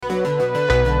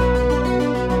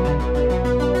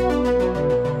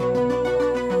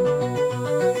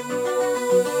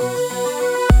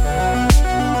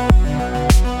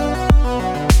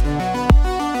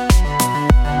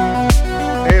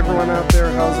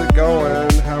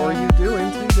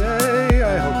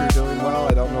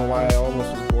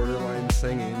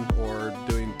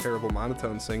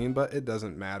monotone singing, but it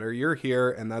doesn't matter. You're here,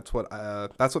 and that's what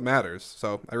matters.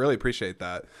 So I really appreciate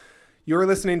that. You are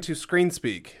listening to Screen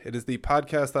Speak. It is the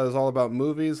podcast that is all about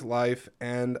movies, life,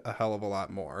 and a hell of a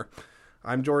lot more.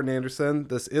 I'm Jordan Anderson.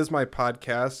 This is my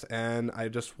podcast, and I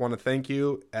just want to thank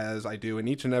you, as I do in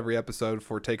each and every episode,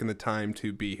 for taking the time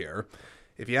to be here.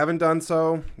 If you haven't done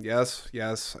so, yes,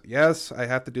 I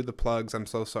have to do the plugs. I'm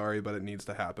so sorry, but it needs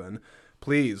to happen.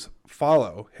 Please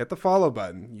follow. Hit the follow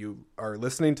button. You are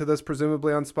listening to this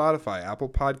presumably on Spotify, Apple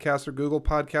Podcasts, or Google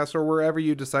Podcasts, or wherever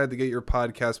you decide to get your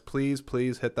podcast.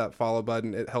 Please hit that follow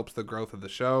button. It helps the growth of the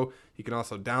show. You can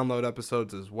also download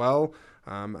episodes as well.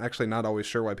 I'm actually not always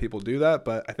sure why people do that,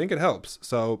 but I think it helps.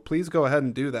 So please go ahead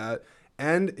and do that.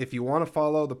 And if you want to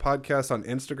follow the podcast on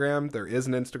Instagram, there is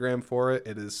an Instagram for it.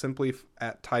 It is simply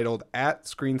titled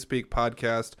 @ScreenSpeak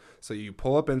Podcast. So you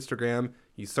pull up Instagram,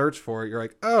 you search for it, you're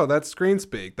like, oh, that's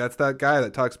ScreenSpeak. That's that guy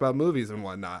that talks about movies and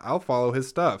whatnot. I'll follow his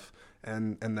stuff.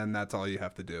 And then that's all you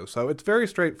have to do. So it's very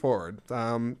straightforward.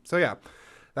 So yeah,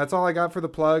 that's all I got for the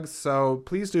plugs. So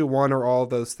please do one or all of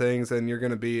those things, and you're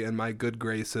going to be in my good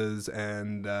graces.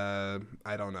 And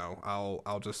I don't know,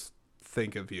 I'll just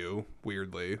think of you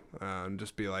weirdly and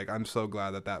just be like, I'm so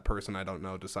glad that person I don't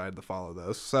know decided to follow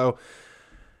this. So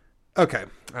okay,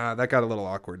 that got a little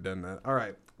awkward, didn't it? All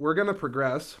right, we're gonna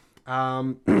progress.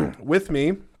 With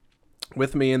me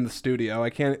in the studio,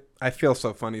 I feel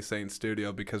so funny saying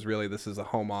studio because really this is a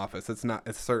home office. It's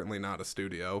certainly not a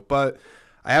studio, but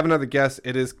I have another guest.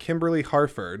 It is Kimberly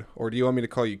Harford, or do you want me to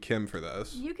call you Kim for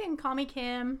this? You can call me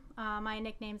Kim. My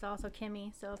nickname's also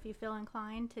Kimmy, so if you feel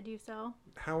inclined to do so.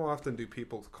 How often do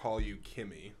people call you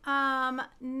Kimmy?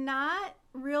 Not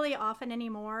really often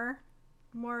anymore.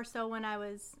 More so when I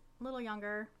was a little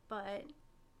younger, but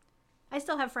I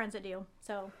still have friends that do.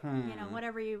 So,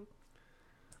 whatever you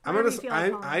feel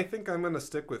like calling. I think I'm going to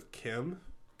stick with Kim.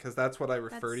 Because that's what I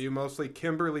refer to you mostly.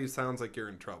 Kimberly sounds like you're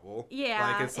in trouble.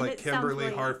 Yeah. Like it's like Kimberly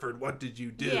really, Harford, what did you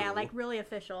do? Yeah, like really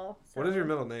official. So. What is your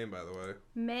middle name, by the way?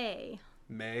 May.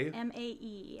 May?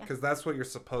 M-A-E. Because that's what you're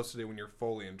supposed to do when you're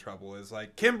fully in trouble is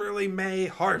like, Kimberly May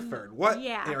Harford, what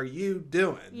are you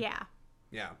doing? Yeah.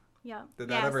 Yeah. Yep. Did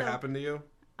that ever happen to you?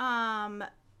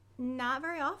 Not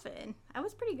very often. I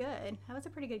was pretty good. I was a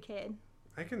pretty good kid.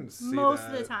 I can see most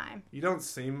of the time. You don't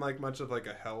seem like much of like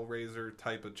a Hellraiser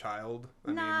type of child. I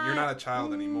mean, you're not a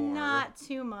child anymore. Not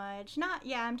too much.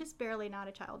 I'm just barely not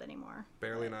a child anymore.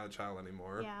 Barely not a child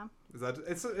anymore. Yeah. Is that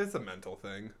it's a mental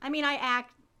thing. I mean, I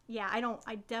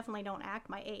definitely don't act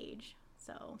my age.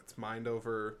 So it's mind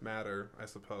over matter, I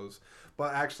suppose.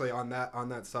 But actually, on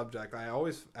that subject, I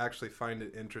always actually find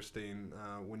it interesting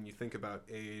when you think about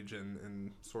age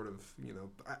and sort of,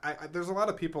 I there's a lot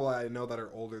of people I know that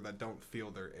are older that don't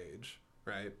feel their age,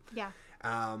 right? Yeah.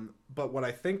 But what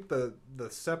I think the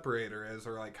separator is,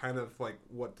 or like kind of like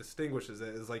what distinguishes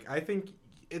it, is like I think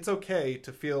it's okay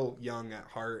to feel young at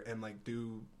heart and like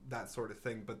do that sort of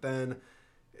thing, but then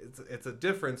it's a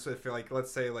difference if you're like,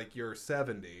 let's say like you're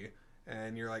 70.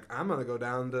 And you're like, I'm going to go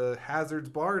down to Hazard's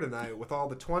Bar tonight with all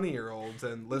the 20-year-olds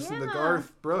and listen to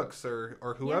Garth Brooks or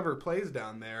whoever plays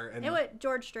down there. And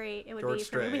George Strait. It would George be.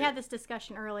 Strait. We had this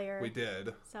discussion earlier. We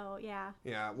did. So, yeah.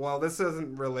 Yeah. Well, this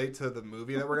doesn't relate to the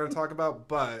movie that we're going to talk about,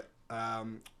 but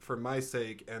for my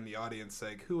sake and the audience's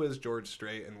sake, who is George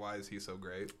Strait and why is he so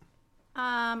great?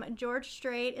 George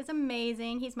Strait is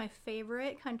amazing. He's my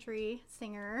favorite country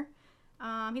singer.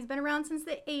 He's been around since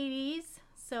the 80s.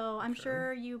 So I'm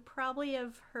sure you probably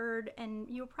have heard, and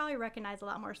you'll probably recognize a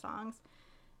lot more songs.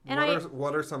 And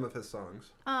what are some of his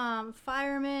songs?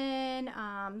 Fireman,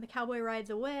 The Cowboy Rides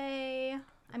Away.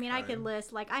 I mean, I could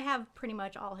list, I have pretty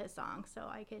much all his songs, so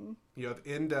I can... You have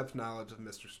in-depth knowledge of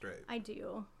Mr. Strait. I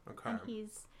do. Okay. And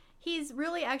he's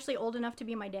really actually old enough to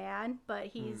be my dad, but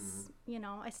he's,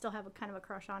 I still have a kind of a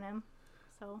crush on him,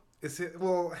 so... Is it,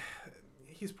 well...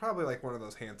 He's probably like one of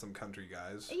those handsome country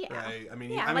guys, right? I mean,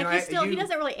 he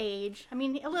doesn't really age. I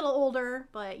mean, a little older,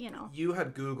 but You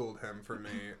had Googled him for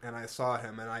me, and I saw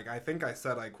him, and I think I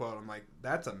said, I quote, I'm like,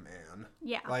 that's a man.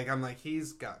 Yeah. Like, I'm like,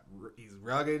 he's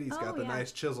rugged, he's got the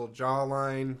nice chiseled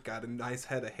jawline, got a nice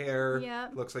head of hair. Yeah.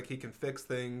 Looks like he can fix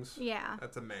things. Yeah.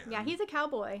 That's a man. Yeah, he's a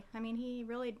cowboy. I mean, he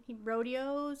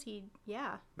rodeos.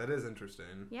 That is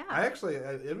interesting. Yeah. I actually,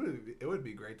 it would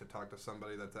be great to talk to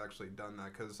somebody that's actually done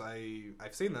that, because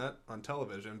I've seen that on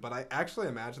television, but I actually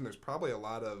imagine there's probably a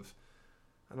lot of,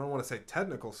 I don't want to say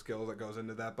technical skills that goes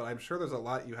into that, but I'm sure there's a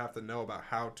lot you have to know about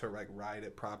how to like ride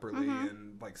it properly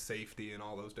and like safety and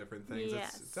all those different things.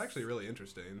 Yes. It's actually really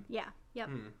interesting. Yeah. Yep.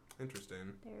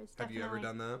 Interesting. Have you ever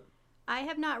done that? I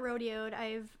have not rodeoed.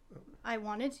 I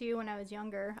wanted to when I was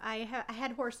younger. I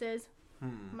had horses.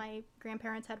 My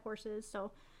grandparents had horses,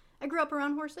 so I grew up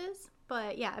around horses.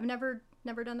 But yeah, I've never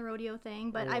done the rodeo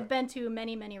thing, but I've been to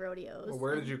many, many rodeos. Well,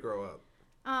 where did you grow up?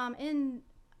 In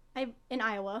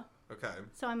Iowa. Okay.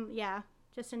 So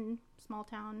just in small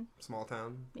town. Small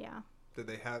town? Yeah. Did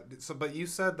they have but you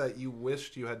said that you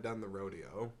wished you had done the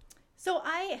rodeo. So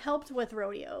I helped with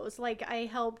rodeos. Like I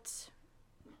helped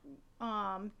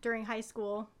during high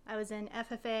school. I was in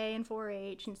FFA and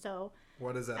 4-H, and so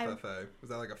what is FFA? Is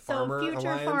that like a farmer Future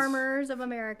alliance? Farmers of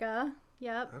America.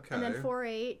 Yep. Okay. And then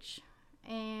 4-H.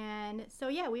 And so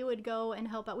yeah, we would go and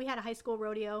help out. We had a high school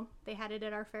rodeo. They had it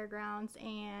at our fairgrounds,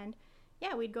 and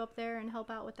yeah, we'd go up there and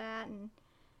help out with that and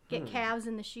get calves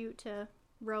in the chute to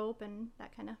rope and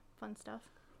that kind of fun stuff.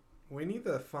 We need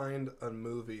to find a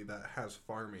movie that has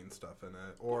farming stuff in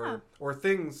it, or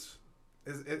things.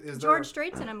 Is George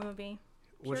Strait's in a movie.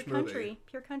 Which movie?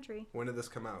 Pure Country. When did this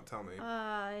come out? Tell me.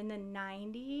 In the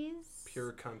 90s.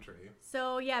 Pure Country.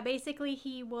 So yeah, basically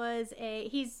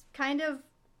he's kind of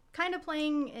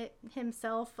playing it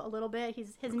himself a little bit.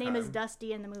 His name is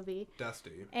Dusty in the movie.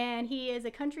 Dusty. And he is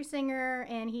a country singer,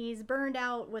 and he's burned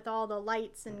out with all the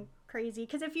lights and crazy.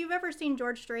 Because if you've ever seen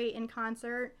George Strait in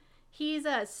concert, he's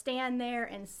stand there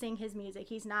and sing his music.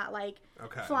 He's not like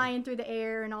flying through the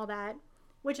air and all that,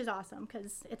 which is awesome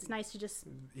because it's nice to just...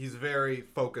 He's very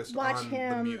focused on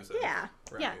the music. Yeah,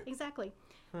 right. Yeah, exactly.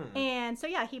 And so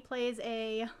yeah, he plays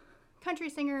a country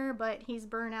singer, but he's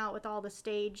burnt out with all the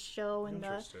stage show and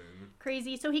the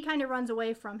crazy. So he kind of runs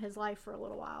away from his life for a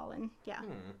little while, and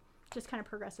just kind of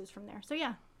progresses from there. So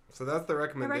yeah. So that's the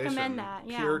recommendation. I recommend that.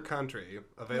 Yeah. Pure Country,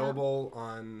 available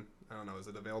on. I don't know. Is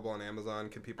it available on Amazon?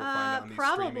 Can people find it on these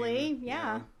probably, streaming?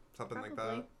 Yeah. Something like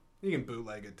that. You can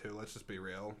bootleg it too. Let's just be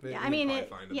real. Yeah,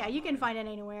 you can find it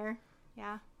anywhere.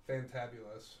 Yeah.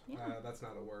 Fantabulous. Yeah. That's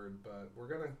not a word, but we're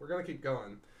gonna keep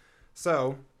going.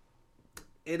 So,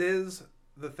 it is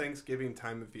the Thanksgiving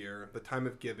time of year, the time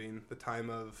of giving, the time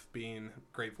of being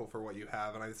grateful for what you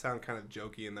have. And I sound kind of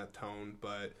jokey in that tone,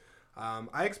 but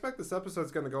I expect this episode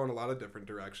is going to go in a lot of different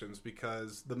directions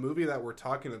because the movie that we're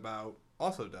talking about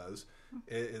also does.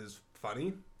 It is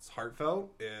funny, it's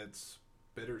heartfelt, it's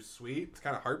bittersweet, it's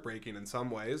kind of heartbreaking in some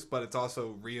ways, but it's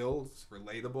also real, it's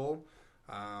relatable.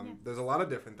 There's a lot of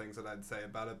different things that I'd say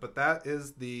about it, but that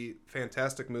is the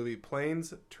fantastic movie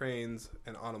Planes, Trains,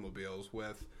 and Automobiles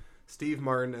with Steve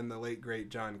Martin and the late, great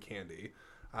John Candy.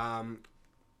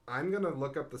 I'm going to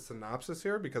look up the synopsis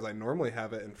here because I normally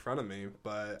have it in front of me,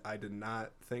 but I did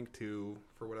not think to,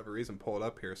 for whatever reason, pull it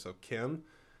up here. So, Kim,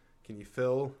 can you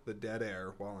fill the dead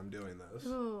air while I'm doing this?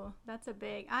 Ooh, that's a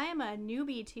big... I am a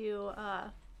newbie to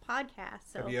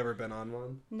podcast. So. Have you ever been on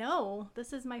one? No,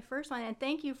 this is my first one, and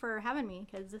thank you for having me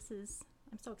because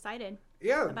I'm so excited.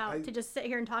 Yeah, to just sit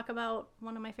here and talk about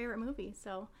one of my favorite movies.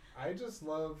 So I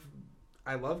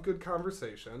love good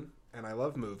conversation, and I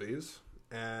love movies.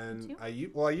 And I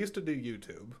used to do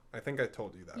YouTube. I think I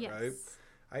told you that, right?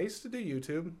 I used to do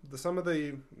YouTube.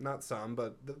 Not some,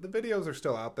 but the videos are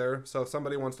still out there. So if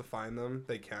somebody wants to find them,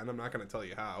 they can. I'm not going to tell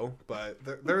you how, but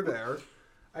they're there.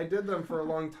 I did them for a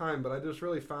long time, but I just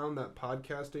really found that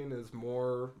podcasting is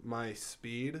more my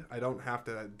speed. I don't have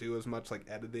to do as much like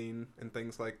editing and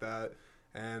things like that.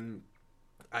 And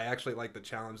I actually like the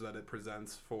challenge that it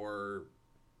presents for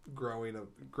growing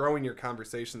your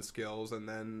conversation skills, and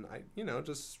then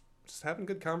just having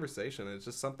good conversation. It's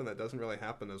just something that doesn't really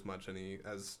happen as much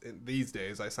these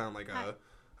days. I sound like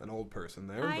an old person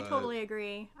there. I totally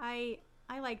agree. I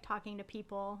like talking to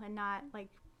people and not like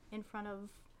in front of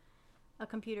a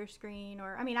computer screen,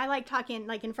 or I like talking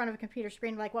like in front of a computer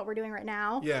screen like what we're doing right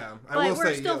now. Yeah, but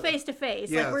we're still face to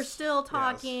face. Like we're still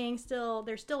talking.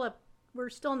 Yes. We're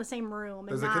still in the same room.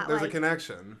 There's a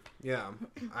connection. Yeah,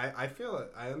 I feel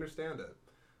it. I understand it.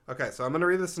 Okay, so I'm going to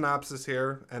read the synopsis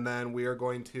here, and then we are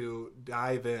going to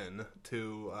dive in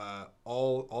to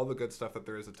all the good stuff that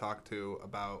there is to talk to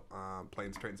about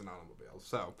planes, trains, and automobiles.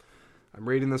 So I'm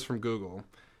reading this from Google.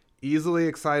 Easily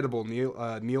excitable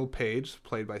Neal Page,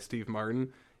 played by Steve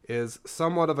Martin, is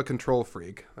somewhat of a control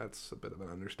freak. That's a bit of an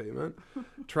understatement.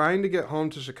 Trying to get home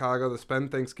to Chicago to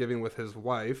spend Thanksgiving with his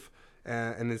wife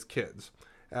and his kids.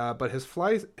 But his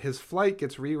flight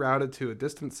gets rerouted to a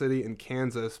distant city in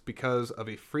Kansas because of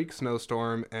a freak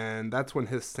snowstorm, and that's when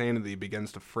his sanity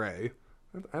begins to fray.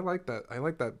 I like that. I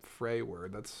like that fray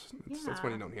word. That's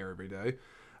one you don't hear every day.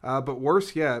 But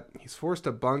worse yet, he's forced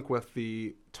to bunk with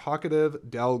the talkative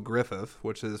Del Griffith,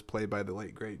 which is played by the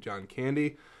late great John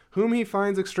Candy, whom he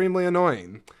finds extremely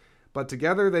annoying. But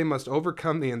together they must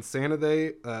overcome the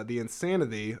insanity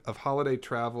of holiday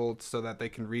travel so that they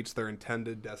can reach their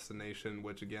intended destination,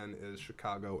 which again is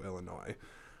Chicago, Illinois.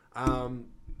 I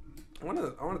want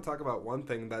to talk about one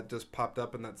thing that just popped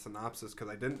up in that synopsis because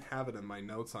I didn't have it in my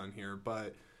notes on here,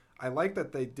 but I like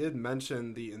that they did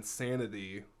mention the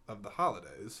insanity of the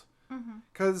holidays. Mm-hmm.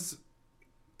 Because,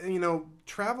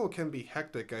 travel can be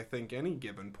hectic, I think, any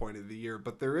given point of the year.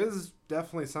 But there is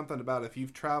definitely something about if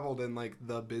you've traveled in, like,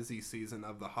 the busy season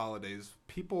of the holidays,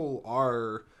 people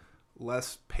are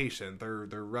less patient. They're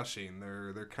rushing.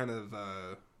 They're kind of,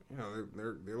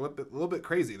 they're a little bit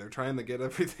crazy. They're trying to get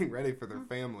everything ready for their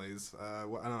families. I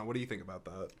don't know. What do you think about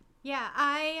that? Yeah,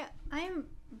 I'm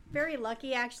very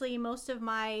lucky, actually. Most of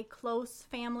my close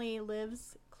family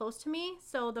lives close to me,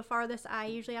 so the farthest I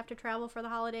usually have to travel for the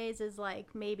holidays is like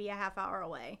maybe a half hour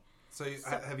away. So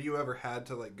have you ever had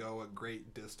to like go a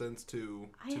great distance to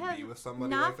be with somebody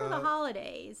not like that? Not for the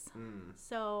holidays.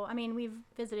 So, I mean, we've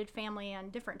visited family on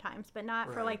different times, but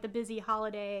not for like the busy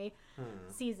holiday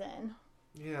season.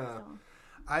 Yeah. So.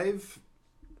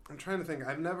 I'm trying to think.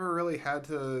 I've never really had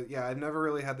to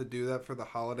do that for the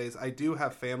holidays. I do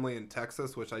have family in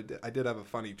Texas, which I did have a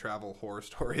funny travel horror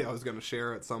story I was going to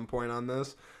share at some point on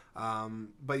this.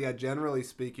 But yeah, generally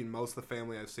speaking, most of the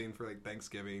family I've seen for like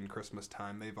Thanksgiving, Christmas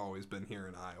time, they've always been here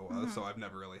in Iowa, so I've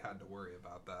never really had to worry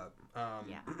about that.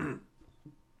 Yeah.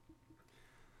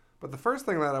 But the first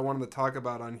thing that I wanted to talk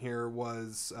about on here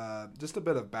was just a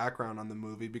bit of background on the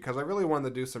movie, because I really wanted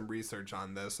to do some research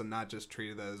on this and not just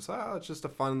treat it as, it's just a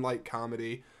fun, light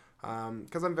comedy,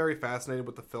 because I'm very fascinated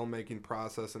with the filmmaking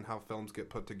process and how films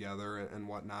get put together and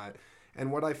whatnot.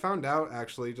 And what I found out,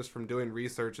 actually, just from doing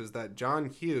research, is that John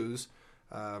Hughes,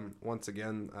 once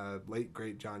again, late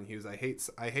great John Hughes. I hate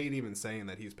even saying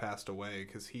that he's passed away,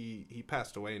 because he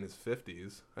passed away in his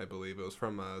 50s, I believe. It was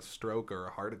from a stroke or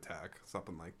a heart attack,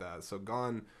 something like that. So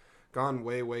gone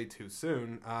way, way too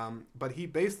soon. But he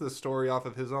based this story off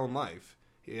of his own life.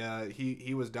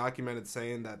 He was documented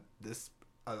saying that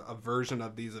a version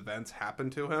of these events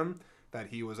happened to him, that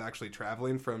he was actually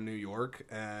traveling from New York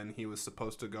and he was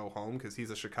supposed to go home because he's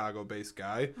a Chicago-based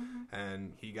guy,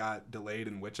 and he got delayed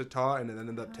in Wichita, and it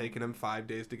ended up taking him 5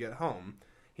 days to get home.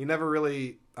 He never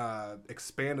really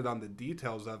expanded on the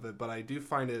details of it, but I do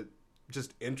find it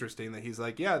just interesting that he's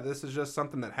like, yeah, this is just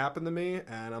something that happened to me,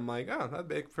 and I'm like, oh, that'd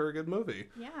make for a good movie.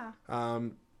 Yeah.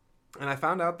 And I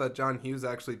found out that John Hughes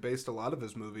actually based a lot of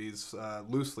his movies,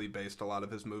 loosely based a lot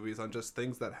of his movies on just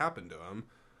things that happened to him.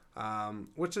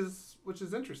 Which is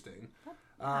interesting.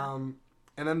 Yeah.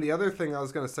 And then the other thing I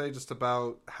was going to say just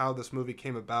about how this movie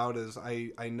came about is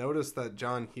I noticed that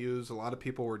John Hughes, a lot of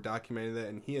people were documenting it,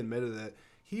 and he admitted it.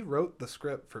 He wrote the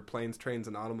script for Planes, Trains,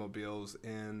 and Automobiles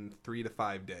in 3 to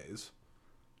 5 days.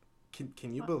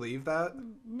 Can you believe that?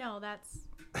 No, that's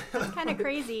kind of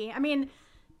crazy. I mean,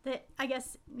 I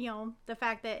guess, the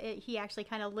fact that he actually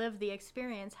kind of lived the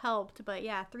experience helped. But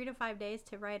yeah, 3 to 5 days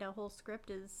to write a whole script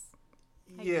is...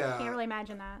 I can't really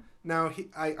imagine that. Now,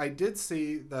 I did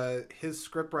see that his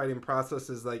script writing process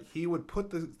is like he would put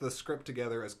the script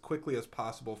together as quickly as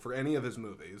possible for any of his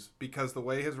movies, because the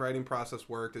way his writing process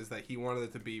worked is that he wanted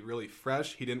it to be really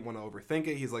fresh. He didn't want to overthink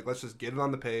it. He's like, let's just get it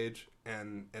on the page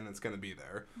and it's going to be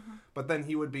there. But then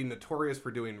he would be notorious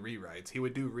for doing rewrites. He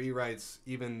would do rewrites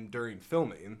even during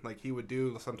filming. Like he would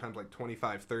do sometimes like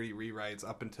 25, 30 rewrites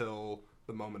up until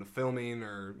the moment of filming,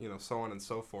 or, so on and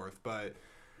so forth. But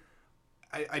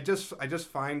I just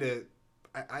find it.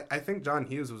 I think John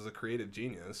Hughes was a creative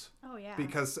genius. Oh yeah.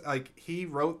 Because like he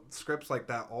wrote scripts like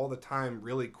that all the time,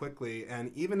 really quickly,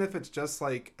 and even if it's just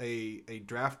like a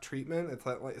draft treatment,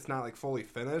 it's not like fully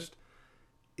finished.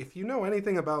 If you know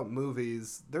anything about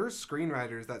movies, there's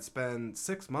screenwriters that spend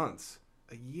 6 months,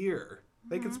 a year.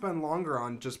 They could spend longer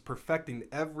on just perfecting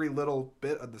every little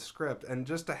bit of the script, and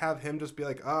just to have him just be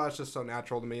like, oh, it's just so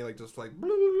natural to me, like just like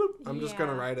bloop, bloop, bloop, I'm just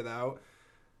gonna write it out.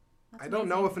 That's I don't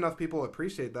amazing. know if enough people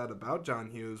appreciate that about John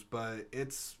Hughes, but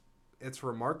it's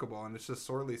remarkable, and it's just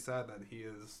sorely sad that he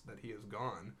is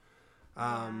gone.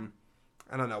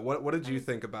 I don't know. What did you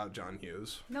think about John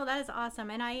Hughes? No, that is awesome.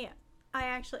 And I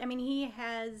actually, I mean, he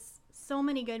has so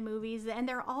many good movies, and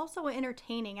they're also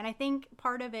entertaining. And I think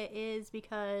part of it is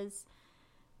because,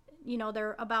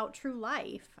 they're about true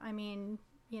life. I mean,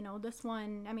 this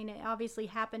one, I mean, it obviously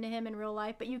happened to him in real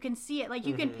life, but you can see it. Like,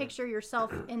 you can picture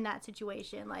yourself in that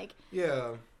situation. Like,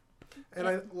 yeah. And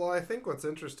I think what's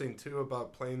interesting, too,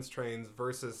 about Planes, Trains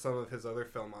versus some of his other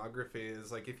filmography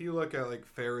is, like, if you look at, like,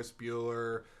 Ferris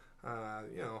Bueller,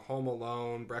 Home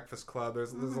Alone, Breakfast Club,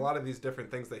 there's a lot of these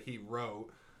different things that he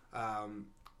wrote.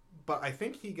 But I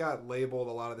think he got labeled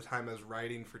a lot of the time as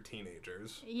writing for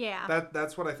teenagers. Yeah.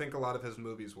 That's what I think a lot of his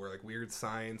movies were. Like Weird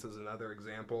Science is another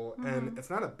example. And it's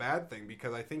not a bad thing,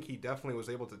 because I think he definitely was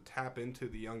able to tap into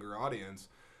the younger audience.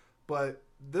 But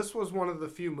this was one of the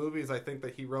few movies I think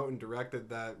that he wrote and directed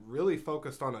that really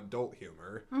focused on adult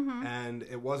humor. And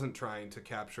it wasn't trying to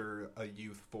capture a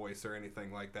youth voice or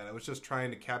anything like that. It was just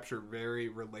trying to capture very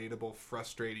relatable,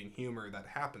 frustrating humor that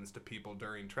happens to people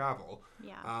during travel.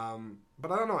 Yeah.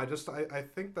 But I don't know. I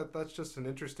think that that's just an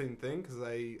interesting thing because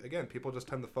people just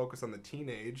tend to focus on the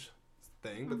teenage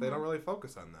thing, but they don't really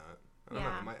focus on that. I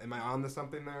don't know. Am I on to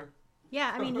something there?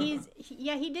 Yeah, I mean,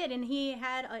 he did, and he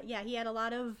had a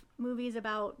lot of movies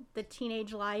about the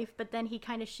teenage life, but then he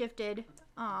kind of shifted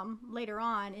later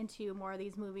on into more of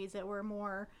these movies that were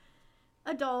more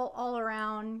adult, all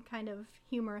around, kind of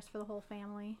humorous for the whole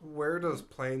family. Where does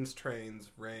Planes, Trains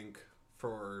rank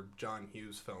for John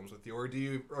Hughes films with you, or do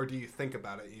you think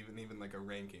about it even like a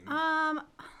ranking? I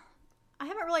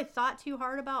haven't really thought too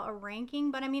hard about a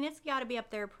ranking, but I mean, it's got to be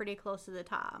up there pretty close to the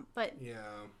top. But yeah.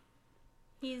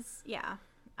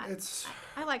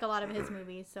 I like a lot of his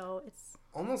movies, so it's...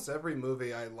 Almost every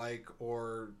movie I like,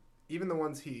 or even the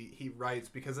ones he writes,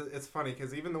 because it's funny,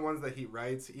 because even the ones that he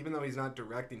writes, even though he's not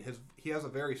directing, he has a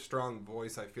very strong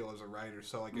voice, I feel, as a writer.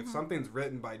 So, like, if something's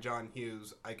written by John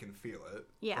Hughes, I can feel it.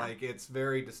 Yeah. Like, it's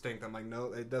very distinct. I'm like,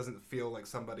 no, it doesn't feel like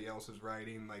somebody else is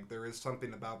writing. Like, there is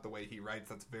something about the way he writes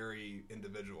that's very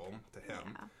individual to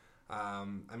him. Yeah.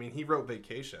 I mean, he wrote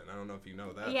Vacation. I don't know if you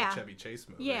know that, the Chevy Chase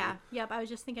movie. Yeah, yep, I was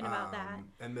just thinking about that.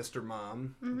 And Mr.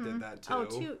 Mom did that too.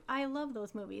 Oh, I love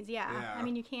those movies, yeah. I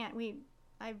mean,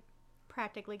 I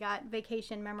practically got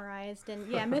Vacation memorized, and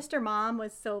yeah, Mr. Mom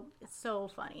was so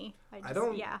funny. I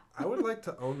would like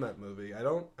to own that movie. I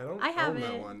don't have own it.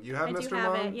 That one. You have I Mr. do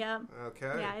have Mom? It, yeah.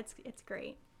 Okay. Yeah, it's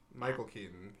great. Michael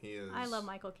Keaton, he is... I love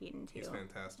Michael Keaton, too. He's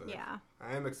fantastic. Yeah.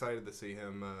 I am excited to see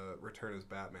him return as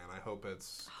Batman. I hope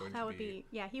it's going to be... That would be...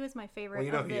 Yeah, he was my favorite. Well,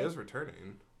 you know, he is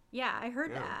returning. Yeah, I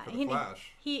heard that. For the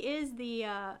Flash. He is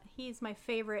he's my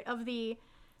favorite of the...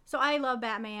 So I love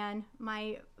Batman.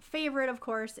 My favorite, of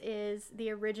course, is the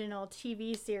original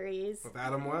TV series. With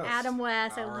Adam West. Adam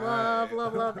West. I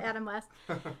love Adam West.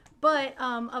 But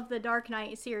of the Dark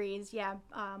Knight series,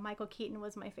 Michael Keaton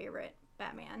was my favorite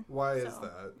Batman. Why is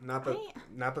that? Not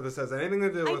that this has anything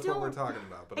to do with what we're talking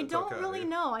about, but it's okay. I don't really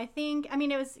know. I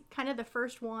mean, it was kind of the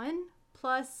first one.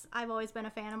 Plus, I've always been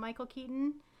a fan of Michael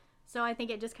Keaton. So I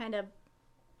think it just kind of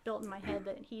built in my head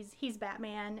that he's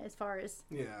Batman as far as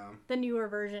the newer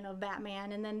version of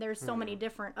Batman. And then there's so many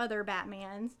different other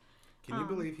Batmans. Can you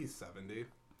believe he's 70?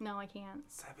 No, I can't.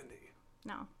 70?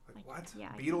 No. Like what?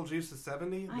 Yeah, Beetlejuice is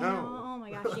 70? I know. Oh my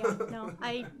gosh, yeah. No.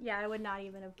 I would not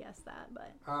even have guessed that,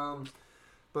 but...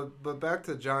 But back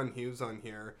to John Hughes on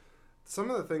here,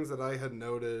 some of the things that I had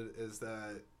noted is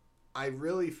that I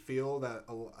really feel that,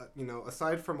 you know,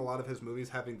 aside from a lot of his movies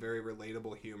having very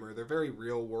relatable humor, they're very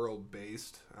real world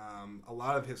based. A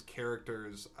lot of his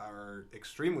characters are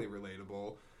extremely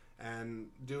relatable, and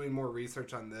doing more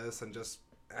research on this, and just,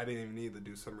 I didn't even need to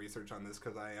do some research on this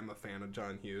because I am a fan of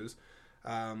John Hughes.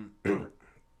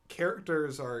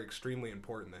 Characters are extremely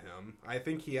important to him. I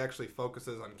think he actually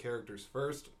focuses on characters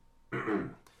first.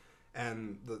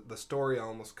 And the story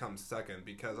almost comes second,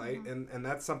 because and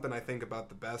that's something I think about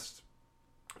the best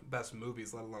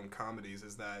movies, let alone comedies,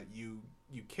 is that you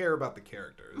care about the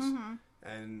characters.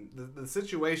 And the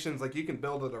situations, like, you can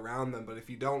build it around them, but if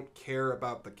you don't care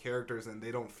about the characters and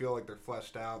they don't feel like they're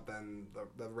fleshed out, then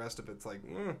the rest of it's like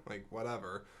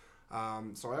whatever.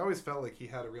 So I always felt like he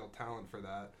had a real talent for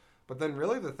that. But then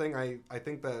really the thing I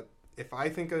think that if I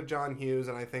think of John Hughes,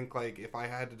 and I think, like, if I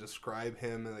had to describe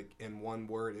him, like, in one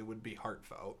word, it would be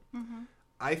heartfelt.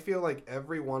 I feel like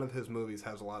every one of his movies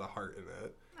has a lot of heart in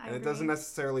it. And it doesn't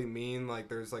necessarily mean, like,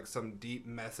 there's, like, some deep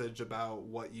message about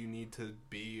what you need to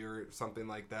be or something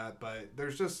like that. But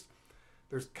there's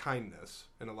kindness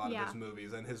in a lot of his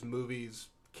movies. And his movies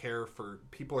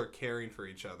people are caring for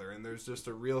each other. And there's just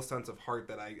a real sense of heart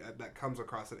that comes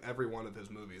across in every one of his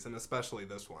movies. And especially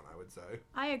this one, I would say.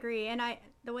 I agree. And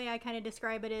the way I kind of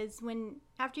describe it is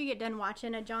after you get done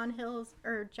watching a John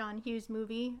Hughes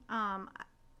movie,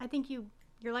 I think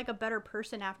you're like a better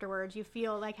person afterwards. You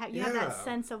feel like you have that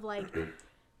sense of, like,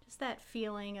 just that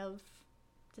feeling of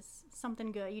just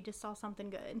something good. You just saw something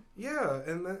good. Yeah,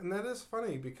 and that is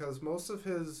funny, because most of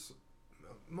his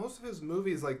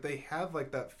movies, like, they have,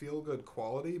 like, that feel-good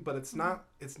quality, but it's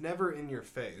never in your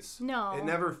face. No. It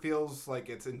never feels like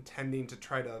it's intending to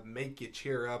try to make you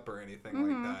cheer up or anything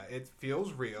like that. It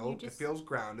feels real. It feels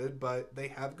grounded, but they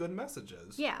have good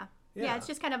messages. Yeah, it's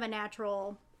just kind of a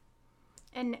natural...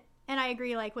 And I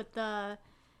agree, like, with the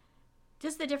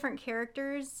different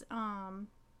characters,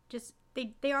 just,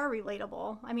 they are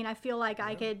relatable. I mean, I feel like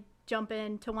I could jump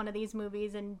into one of these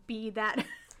movies and be that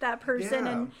person.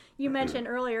 And you mentioned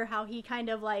earlier how he kind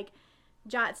of, like,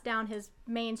 jots down his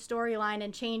main storyline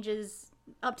and changes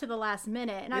up to the last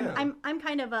minute. And I'm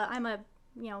kind of a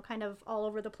kind of all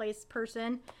over the place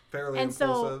person. Fairly and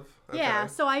impulsive. So, yeah,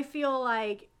 so I feel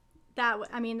like that,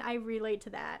 I mean, I relate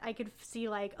to that. I could see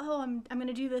like, oh, I'm going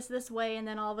to do this way. And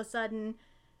then all of a sudden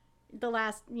the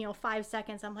last, 5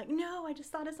 seconds, I'm like, no, I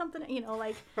just thought of something,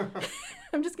 like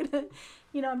I'm just going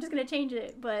to change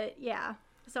it. But yeah,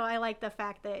 so I like the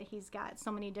fact that he's got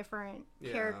so many different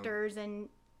characters, and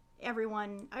every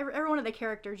one of the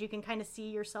characters you can kind of see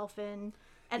yourself in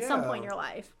at some point in your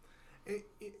life.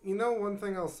 One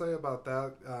thing I'll say about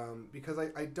that, because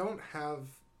I don't have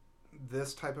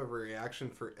this type of a reaction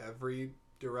for every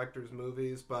director's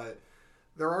movies, but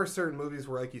there are certain movies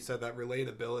where, like you said, that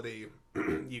relatability,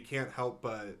 you can't help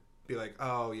but be like,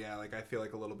 oh yeah, like I feel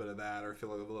like a little bit of that, or feel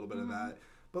like a little bit of that.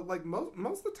 But like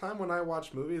most of the time when I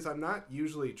watch movies, I'm not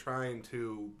usually trying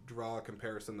to draw a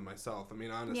comparison to myself. I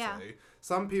mean, honestly,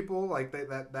 some people like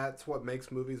that's what makes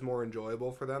movies more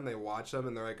enjoyable for them. They watch them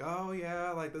and they're like, oh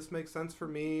yeah, like this makes sense for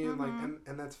me, and like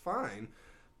and that's fine.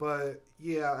 But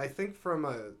yeah, I think from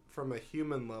a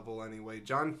human level anyway,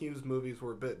 John Hughes movies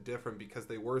were a bit different because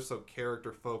they were so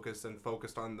character focused and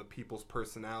focused on the people's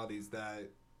personalities that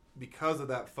because of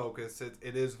that focus,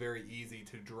 it is very easy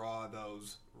to draw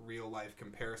those real life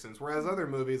comparisons. Whereas other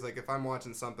movies, like if I'm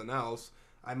watching something else,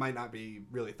 I might not be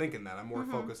really thinking that. I'm more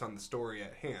focused on the story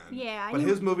at hand. Yeah. But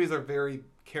his movies are very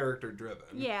character driven.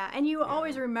 Yeah, and you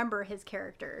always remember his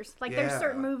characters. Like there's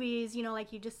certain movies,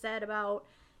 like you just said about,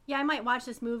 I might watch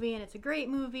this movie and it's a great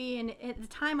movie, and at the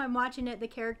time I'm watching it, the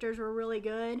characters were really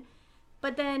good.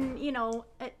 But then,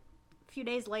 a few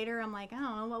days later, I'm like, I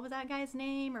don't know, what was that guy's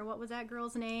name or what was that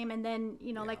girl's name? And then,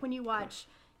 like when you watch,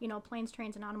 Planes,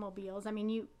 Trains, and Automobiles, I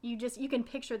mean, you can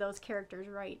picture those characters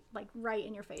right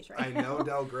in your face right now. I know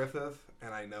Del Griffith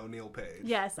and I know Neal Page.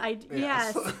 Yes,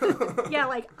 yes. Yeah,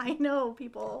 like I know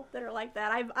people that are like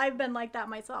that. I've been like that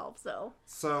myself, so.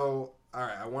 So, all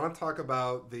right, I want to talk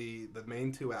about the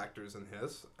main two actors in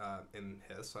Hiss. I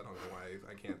don't know why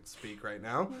I can't speak right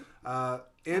now.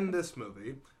 In this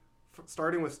movie,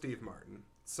 starting with Steve Martin.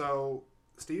 So,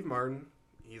 Steve Martin,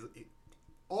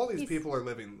 all these people are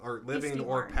living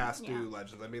or past due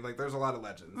legends. I mean, like, there's a lot of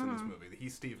legends in this movie.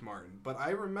 He's Steve Martin. But I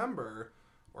remember,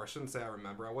 or I shouldn't say I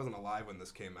remember, I wasn't alive when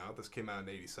this came out. This came out in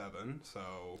 1987,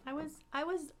 so... I was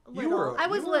little. I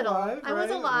was little. Alive, right? I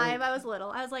was alive. I was little.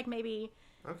 I was like maybe...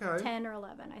 Okay. 10 or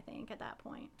 11, I think, at that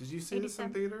point. Did you see this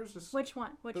in theaters? Which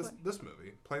one? This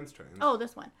movie, Planes, Trains. Oh,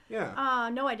 this one. Yeah.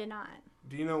 No, I did not.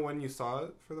 Do you know when you saw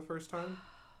it for the first time?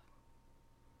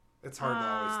 It's hard to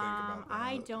always think about that.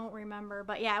 I don't remember,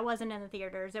 but yeah, it wasn't in the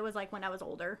theaters. It was like when I was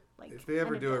older. Like if they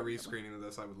ever do a rescreening of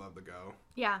this, I would love to go.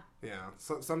 Yeah. Yeah.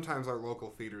 So sometimes our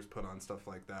local theaters put on stuff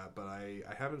like that, but I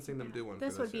haven't seen them do one.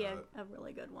 This for would be yet. a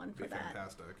really good one for that.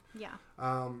 Fantastic. Yeah.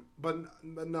 But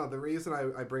no, the reason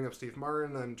I bring up Steve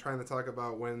Martin, I'm trying to talk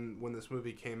about when this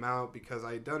movie came out because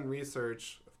I had done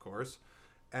research, of course.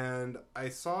 And I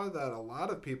saw that a lot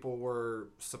of people were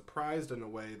surprised in a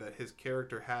way that his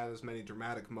character had as many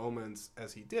dramatic moments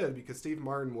as he did because Steve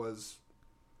Martin was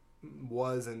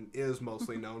and is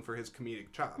mostly known for his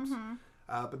comedic chops.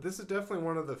 But this is definitely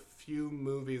one of the few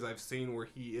movies I've seen where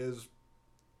he is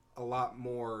a lot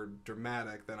more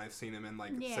dramatic than I've seen him in,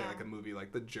 like, say, like a movie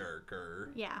like The Jerk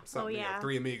or something,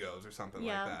 Three Amigos or something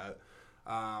like that.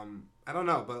 I don't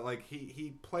know, but like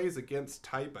he plays against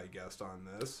type, I guess, on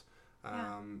this.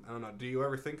 I don't know. Do you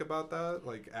ever think about that?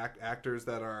 Like actors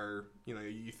that are,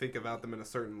 you think about them in a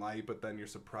certain light, but then you're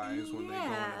surprised when they go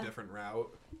in a different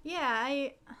route. Yeah,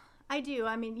 I do.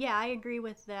 I mean, I agree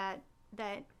with that.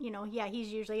 That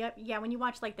he's usually when you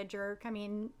watch like The Jerk. I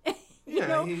mean,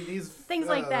 he's things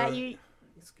like that.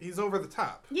 He's over the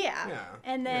top. Yeah.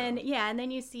 And then and then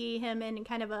you see him in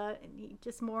kind of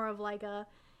just more of like a.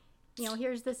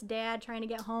 Here's this dad trying to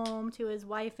get home to his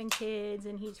wife and kids,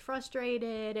 and he's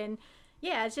frustrated, and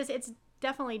it's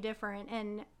definitely different.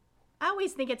 And I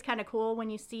always think it's kind of cool when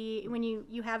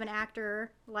you have an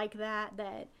actor like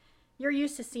that you're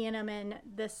used to seeing them in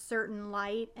this certain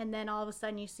light, and then all of a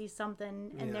sudden you see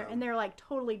something, and they're like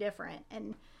totally different,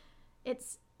 and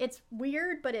it's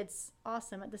weird, but it's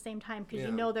awesome at the same time because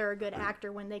they're a good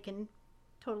actor when they can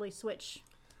totally switch.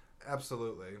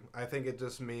 Absolutely. I think it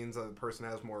just means that the person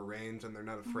has more range and they're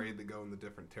not afraid to go in the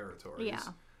different territories.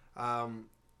 Yeah.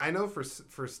 I know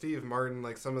for Steve Martin,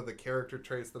 like some of the character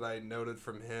traits that I noted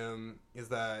from him is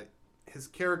that his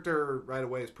character right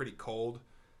away is pretty cold,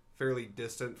 fairly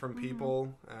distant from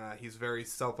people. He's very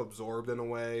self-absorbed in a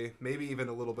way, maybe even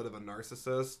a little bit of a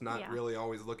narcissist, not really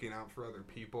always looking out for other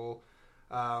people.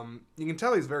 You can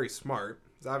tell he's very smart.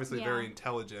 He's obviously very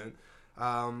intelligent.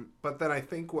 But then I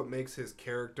think what makes his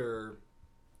character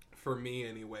for me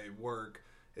anyway, work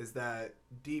is that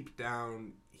deep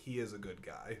down he is a good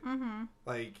guy. Mm-hmm.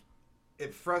 Like,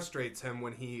 it frustrates him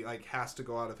when he like has to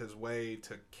go out of his way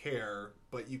to care,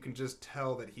 but you can just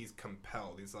tell that he's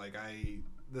compelled. He's like,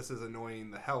 this is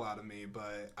annoying the hell out of me,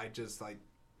 but I just like,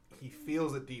 he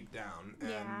feels it deep down.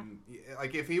 And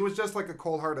like, if he was just like a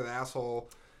cold-hearted asshole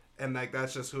and like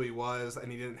that's just who he was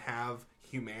and he didn't have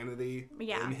humanity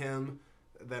in him,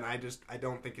 then I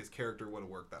don't think his character would have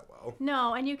worked that well.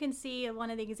 No, and you can see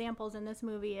one of the examples in this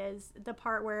movie is the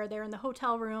part where they're in the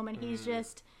hotel room and he's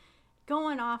just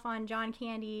going off on John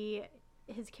Candy,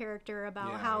 his character,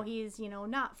 about how he's,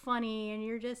 not funny, and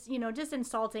you're just, just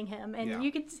insulting him. And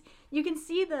you can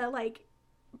see the, like,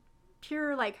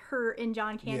 pure, like, hurt in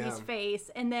John Candy's face.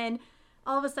 And then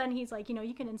all of a sudden he's like,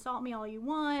 you can insult me all you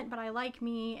want, but I like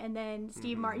me. And then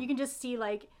Steve Martin, you can just see,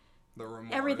 like, the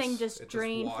remorse. Everything just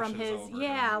drained from his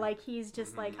like he's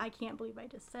just like, I can't believe I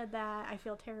just said that, I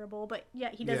feel terrible, but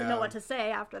yet he doesn't know what to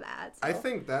say after that. So. I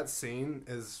think that scene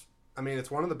is, I mean,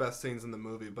 it's one of the best scenes in the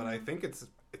movie, but I think it's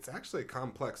actually a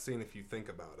complex scene if you think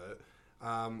about it.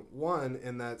 One,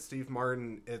 in that Steve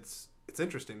Martin, it's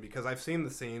interesting because I've seen the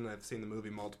scene, I've seen the movie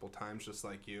multiple times just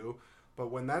like you,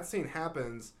 but when that scene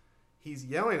happens, he's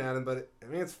yelling at him, but I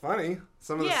mean, it's funny.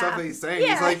 Some of the stuff that he's saying,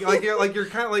 he's like you're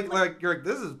kind of like you're like,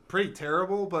 this is pretty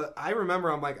terrible. But I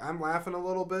remember I'm laughing a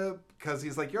little bit because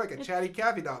he's like, you're like a chatty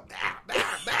Cathy dog, bah,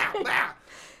 bah, bah, bah.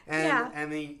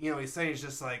 And he, he's saying, he's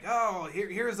just like, oh,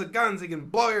 here's the guns, he can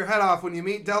blow your head off when you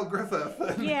meet Del Griffith.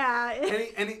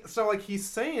 So like he's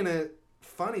saying it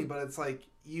funny, but it's like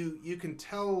you can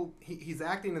tell he's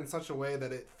acting in such a way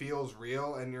that it feels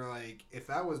real, and you're like, if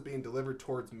that was being delivered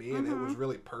towards me and it was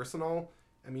really personal,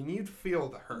 I mean, you'd feel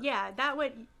the hurt. Yeah, that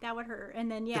would hurt.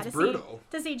 And then it's brutal.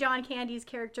 To see John Candy's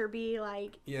character be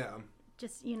like,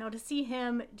 just to see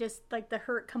him just like the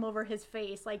hurt come over his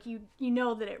face, like you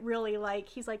know that it really, like,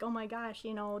 he's like, oh my gosh, do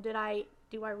I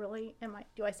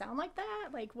sound like that,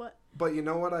 like what? But you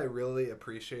know what I really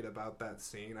appreciate about that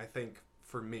scene, I think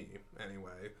for me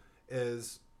anyway,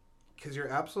 is because you're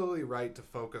absolutely right to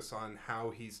focus on how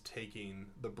he's taking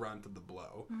the brunt of the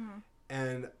blow.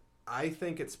 And I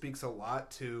think it speaks a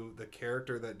lot to the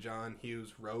character that John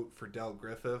Hughes wrote for Del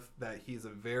Griffith, that he's a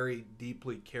very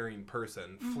deeply caring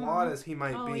person, flawed as he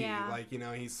might be. Like,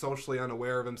 he's socially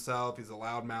unaware of himself, he's a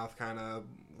loudmouth kind of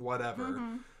whatever.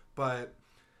 But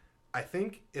I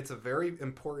think it's a very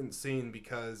important scene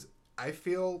because I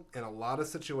feel in a lot of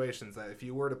situations that if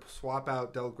you were to swap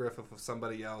out Del Griffith with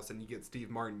somebody else and you get Steve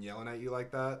Martin yelling at you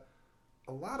like that,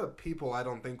 a lot of people I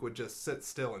don't think would just sit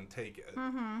still and take it.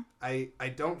 I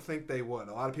don't think they would.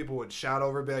 A lot of people would shout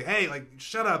over and be like, hey, like,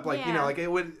 shut up. Like, like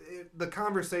the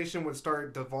conversation would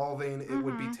start devolving. It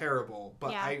would be terrible.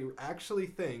 But I actually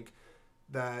think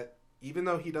that even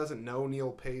though he doesn't know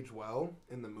Neal Page well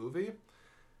in the movie,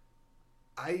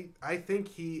 I think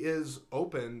he is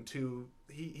open to...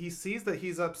 He sees that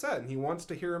he's upset and he wants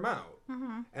to hear him out.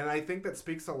 And I think that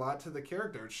speaks a lot to the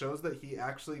character. It shows that he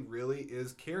actually really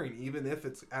is caring, even if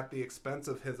it's at the expense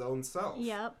of his own self.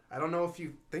 Yep. I don't know if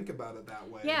you think about it that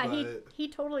way. Yeah, but... he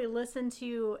totally listened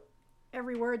to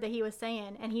every word that he was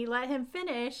saying, and he let him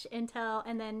finish and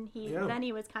then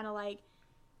he was kind of like,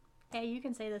 hey, you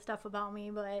can say this stuff about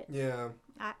me, but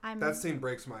I'm that scene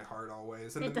breaks my heart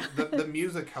always. And the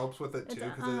music helps with it too,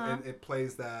 because it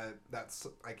plays that's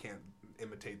I can't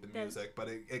imitate the music, but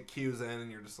it cues in,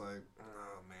 and you're just like,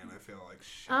 oh man, I feel like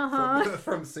shit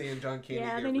from seeing John Candy.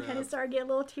 Yeah, then you kind of start getting a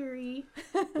little teary.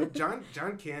 But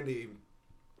John Candy,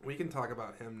 we can talk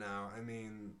about him now. I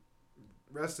mean,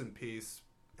 rest in peace.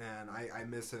 And I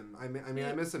miss him. I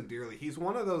miss him dearly. He's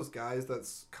one of those guys that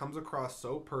comes across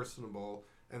so personable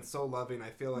and so loving.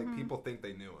 I feel like people think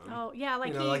they knew him. Oh yeah,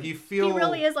 like he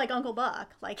really is like Uncle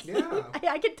Buck. Like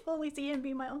I could totally see him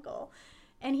being my uncle.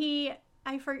 And you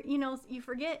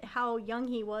forget how young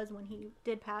he was when he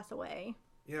did pass away.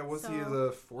 Yeah, was he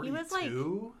the 42? He was like,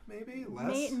 maybe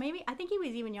less. Maybe I think he was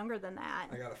even younger than that.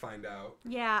 I gotta find out.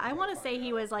 Yeah, I want to say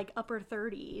he was like upper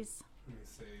 30s. Let me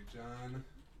see, John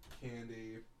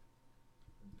Candy,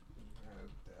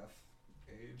 death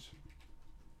age.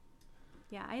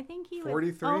 Yeah, I think he was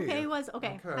 43. Okay, he was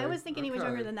okay. I was thinking he was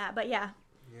younger than that, but yeah.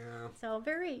 Yeah. So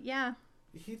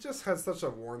he just has such a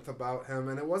warmth about him,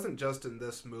 and it wasn't just in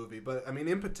this movie, but I mean,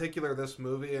 in particular, this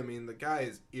movie. I mean, the guy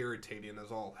is irritating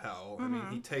as all hell. I mean,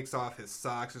 he takes off his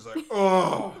socks. He's like,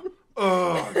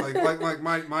 like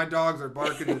my dogs are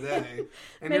barking today,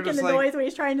 and making the noise when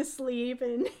he's trying to sleep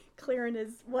and clearing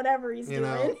his whatever he's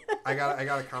doing. I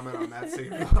gotta comment on that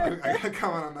scene. I gotta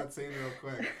comment on that scene real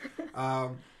quick.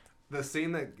 The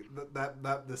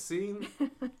scene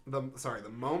the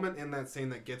moment in that scene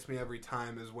that gets me every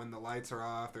time is when the lights are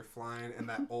off, they're flying, and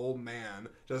that old man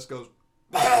just goes,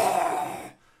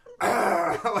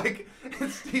 like, in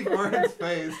Steve Martin's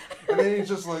face, and then he's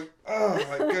just like, oh,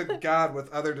 like, good God, with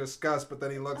utter disgust, but then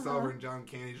he looks over and John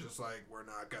Candy's just like, we're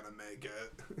not gonna make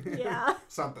it. Yeah.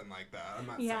 Something like that. I'm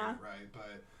not saying it right,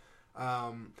 but,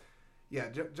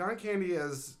 John Candy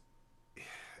is,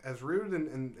 as rude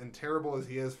and terrible as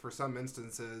he is for some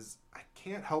instances, I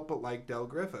can't help but like Del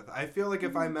Griffith. I feel like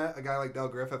if I met a guy like Del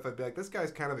Griffith, I'd be like, this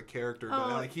guy's kind of a character,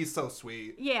 but like he's so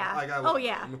sweet. Yeah. Like, I love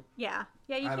him. Yeah.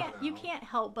 You can't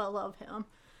help but love him.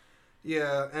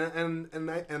 Yeah,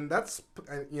 and that's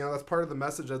that's part of the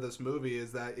message of this movie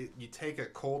is that you take a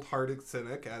cold-hearted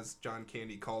cynic, as John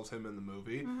Candy calls him in the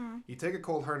movie. Mm-hmm. You take a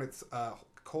cold-hearted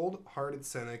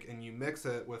cynic and you mix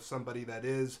it with somebody that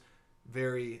is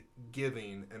very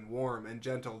giving and warm and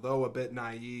gentle, though a bit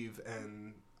naive,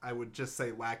 and I would just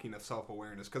say lacking of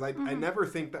self-awareness. Because I never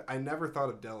thought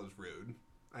of Del as rude.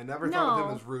 I never thought of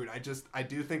him as rude. I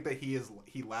do think that he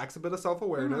lacks a bit of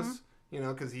self-awareness. Mm-hmm.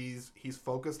 Because he's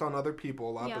focused on other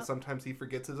people a lot, but sometimes he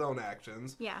forgets his own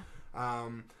actions. Yeah.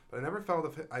 But I never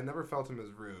felt him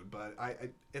as rude. But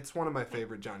it's one of my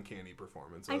favorite John Candy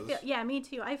performances. Me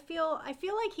too. I feel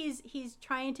like he's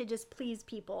trying to just please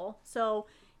people. So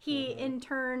he in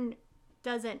turn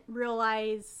doesn't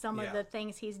realize some of the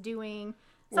things he's doing.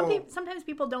 Sometimes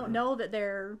people don't know that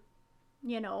they're,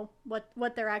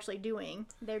 what they're actually doing.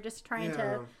 They're just trying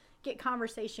to get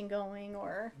conversation going.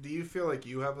 Or do you feel like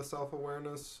you have a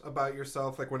self-awareness about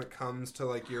yourself, like when it comes to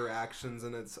like your actions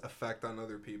and its effect on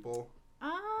other people?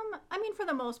 I mean, for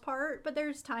the most part, but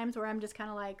there's times where I'm just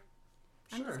kind of like,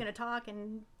 I'm just gonna talk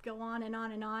and go on and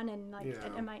on and on, and like,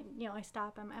 am I, I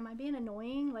stop. Am I being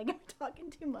annoying? Like, I'm talking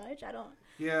too much. I don't.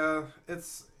 Yeah,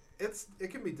 it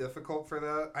can be difficult for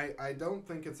that. I don't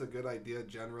think it's a good idea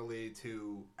generally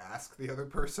to ask the other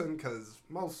person, because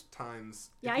most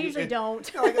times... Yeah, I usually don't.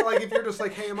 Like if you're just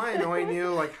like, hey, am I annoying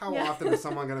you? Like, how often is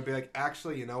someone going to be like,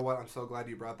 actually, you know what? I'm so glad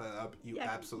you brought that up. You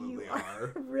absolutely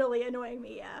are. Really annoying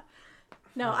me, yeah.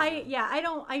 No,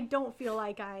 I don't feel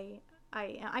like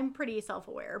I'm pretty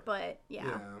self-aware, but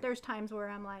there's times where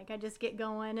I'm like, I just get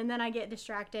going, and then I get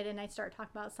distracted, and I start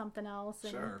talking about something else,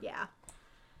 and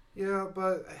Yeah,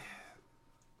 but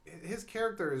his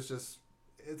character is just,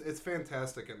 it's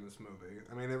fantastic in this movie.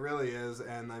 I mean, it really is.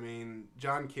 And I mean,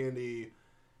 John Candy,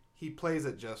 he plays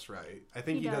it just right. I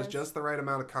think he does just the right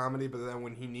amount of comedy, but then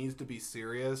when he needs to be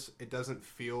serious, it doesn't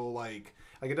feel like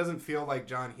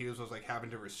John Hughes was like having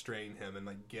to restrain him and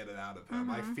like get it out of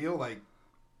him. I feel like,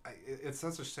 it's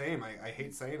such a shame. I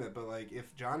hate saying it, but like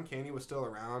if John Candy was still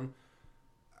around,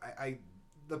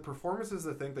 the performances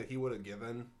I think that he would have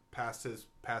given past his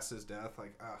death,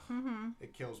 like,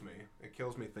 it kills me. It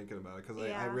kills me thinking about it, because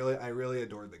I really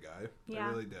adored the guy. Yeah, I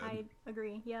really did. I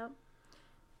agree. Yep.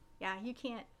 Yeah, you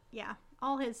can't. Yeah,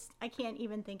 I can't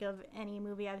even think of any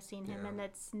movie I've seen him in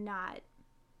that's not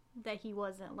that he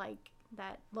wasn't like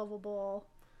that lovable.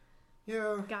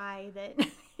 Guy that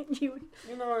you.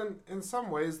 In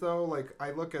some ways though, like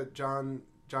I look at John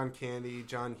Candy,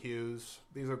 John Hughes.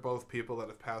 These are both people that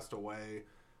have passed away,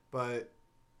 but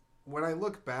when I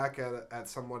look back at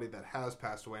somebody that has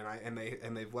passed away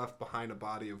and they've left behind a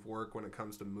body of work when it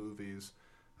comes to movies,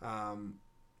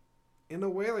 in a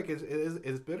way, like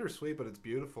it's bittersweet, but it's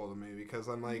beautiful to me, because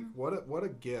I'm like, what a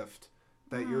gift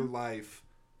that your life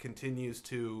continues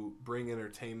to bring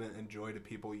entertainment and joy to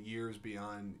people years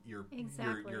beyond your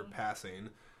passing.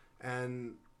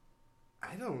 And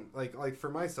I don't like for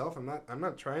myself, I'm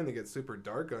not trying to get super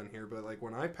dark on here, but like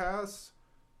when I pass,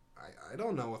 I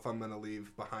don't know if I'm going to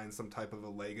leave behind some type of a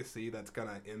legacy that's going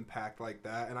to impact like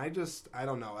that. And I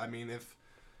don't know. I mean, if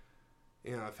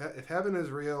heaven is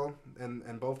real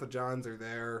and both the Johns are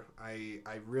there,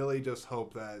 I really just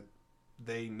hope that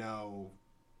they know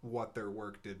what their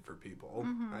work did for people.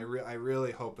 I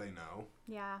really hope they know.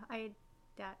 Yeah,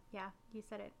 you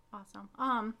said it. Awesome.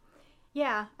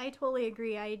 Yeah, I totally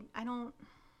agree. I don't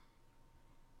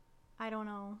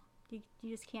know.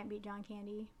 You just can't beat John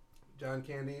Candy. John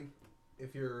Candy,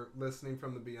 if you're listening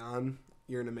from the beyond,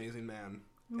 you're an amazing man.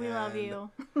 We love you.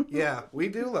 Yeah, we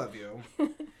do love you.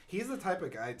 He's the type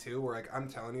of guy too where, like, I'm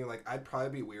telling you, like, I'd probably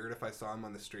be weird if I saw him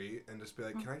on the street and just be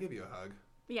like, can I give you a hug?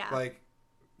 Yeah. Like,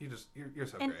 you're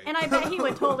so great. And I bet he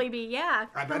would totally be, I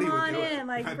bet he would do it.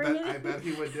 Like, I bet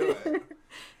he would do it.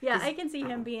 Yeah, I can see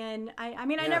him being, I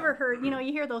never heard, you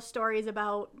hear those stories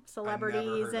about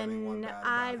celebrities, and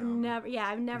I've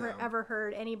never ever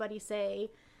heard anybody say,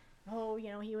 oh,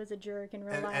 he was a jerk in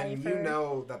real life. And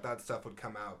that stuff would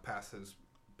come out past his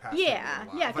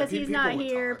because he's not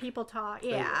here. People talk.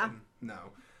 Yeah. No.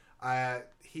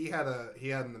 He had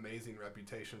an amazing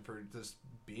reputation for just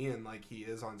being like he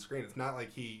is on screen. It's not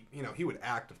like he would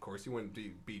act, of course. He wouldn't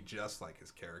be just like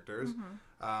his characters.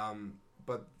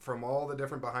 But from all the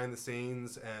different behind the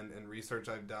scenes and research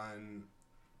I've done,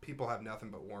 people have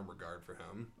nothing but warm regard for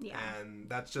him. Yeah. And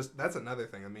that's another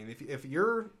thing. I mean, if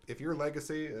your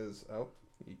legacy is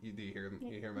do you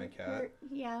hear my cat?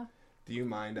 Yeah. Do you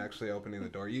mind actually opening the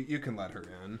door? You can let her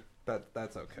in.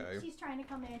 That's okay. She's trying to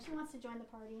come in. She wants to join the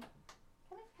party.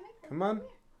 Come on.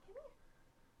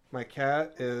 My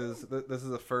cat is, this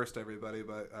is a first, everybody,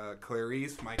 but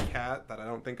Clarice, my cat, that I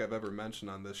don't think I've ever mentioned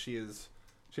on this, she is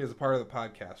a part of the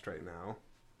podcast right now.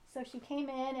 So she came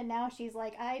in, and now she's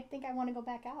like, I think I want to go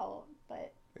back out,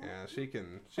 but... Yeah, she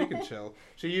can chill.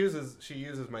 She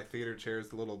uses my theater chair as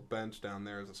the little bench down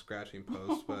there as a scratching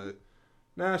post, but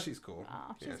nah, she's cool.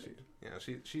 Oh,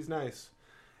 she's nice.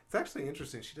 It's actually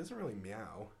interesting. She doesn't really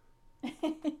meow.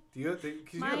 You have a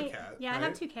cat? Yeah, right? I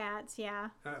have 2 cats. Yeah.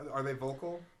 Are they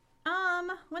vocal?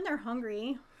 When they're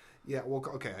hungry. Yeah. Well,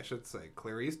 okay. I should say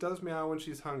Clarice does meow when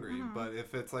she's hungry, but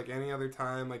if it's like any other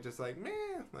time, like just like meh,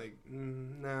 like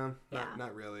no,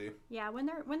 not really. Yeah. When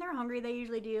they're hungry, they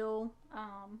usually do.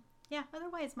 Yeah.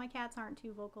 Otherwise, my cats aren't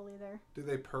too vocal either. Do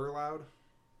they purr loud?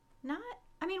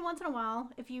 Once in a while.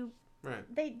 If you.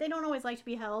 Right. They don't always like to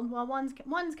be held. Well,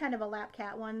 one's kind of a lap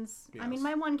cat. Yes.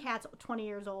 My one cat's 20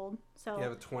 years old. So you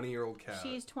have a 20-year-old cat.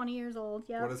 She's 20 years old.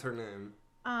 Yeah. What is her name?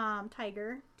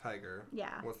 Tiger. Tiger.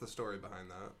 Yeah. What's the story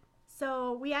behind that?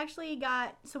 So we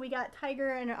got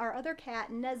Tiger and our other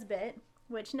cat Nesbit,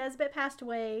 which Nesbit passed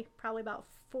away probably about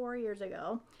 4 years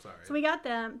ago. Sorry. So we got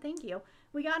them. Thank you.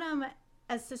 We got them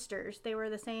as sisters. They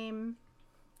were the same.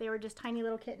 They were just tiny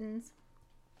little kittens.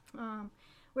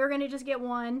 We were going to just get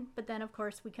one, but then, of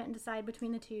course, we couldn't decide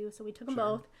between the two, so we took them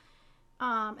both.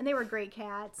 And they were great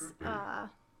cats.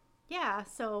 Yeah,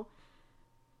 so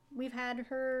we've had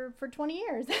her for 20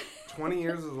 years. 20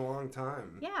 years is a long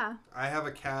time. Yeah. I have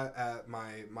a cat at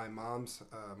my mom's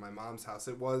house.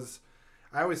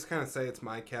 I always kind of say it's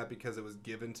my cat because it was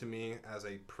given to me as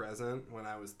a present when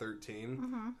I was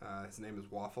 13. His name is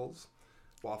Waffles.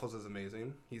 Waffles is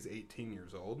amazing. He's 18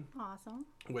 years old. Awesome.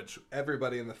 Which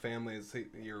everybody in the family is.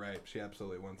 You're right. She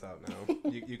absolutely wants out now.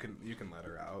 you can let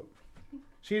her out.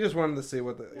 She just wanted to see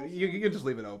what you can just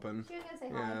leave it open. She was gonna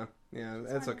say hi. Yeah,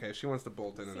 it's okay. She wants to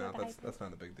bolt in and out. That's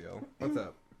not a big deal. What's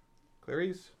up,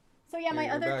 Clarice? So yeah, my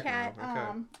other cat.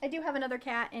 Okay. I do have another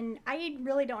cat, and I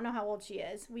really don't know how old she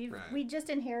is. We just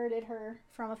inherited her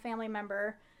from a family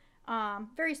member.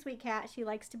 Very sweet cat. She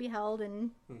likes to be held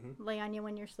and lay on you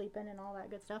when you're sleeping and all that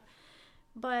good stuff.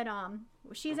 But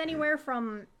she's anywhere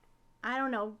from, I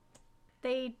don't know.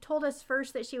 They told us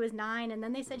first that she was 9, and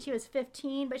then they said she was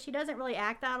 15. But she doesn't really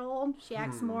act that old. She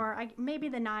acts more maybe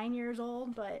the 9 years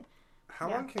old. But how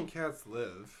long can cats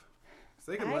live?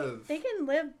 They can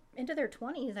live into their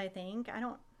 20s. I think.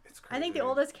 It's crazy. I think the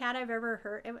oldest cat I've ever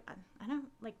heard. I don't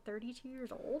like 32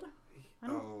 years old. I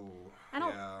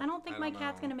don't think my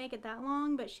cat's gonna make it that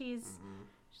long, but she's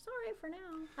all right for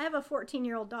now. I have a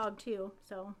 14-year-old dog too,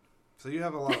 so you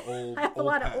have a lot of old. I have a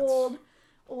lot of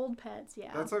old pets.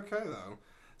 Yeah, that's okay though.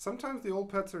 Sometimes the old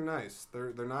pets are nice.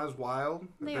 They're not as wild.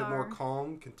 They're more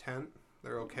calm, content.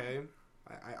 They're okay.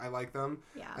 I like them.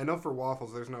 Yeah. I know for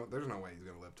Waffles, there's no way he's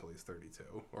gonna live till he's 32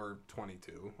 or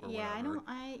 22 or whatever.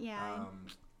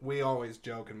 We always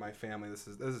joke in my family. This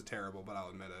is terrible, but I'll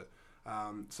admit it.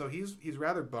 So he's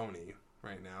rather bony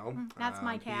right now. That's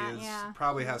my cat.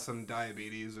 Probably has some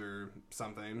diabetes or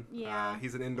something. Yeah.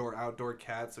 He's an indoor-outdoor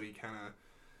cat, so he kind of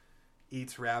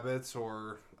eats rabbits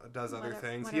or does other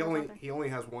things. He only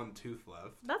has one tooth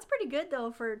left. That's pretty good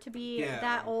though to be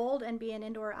that old and be an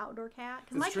indoor-outdoor cat.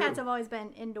 Because my cats have always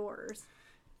been indoors.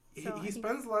 So he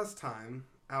spends less time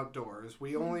outdoors. But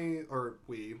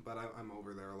I'm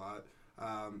over there a lot.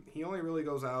 He only really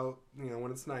goes out,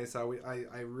 when it's nice out.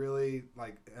 I really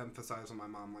emphasize on my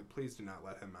mom, please do not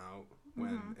let him out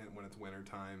when it's winter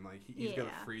time. He's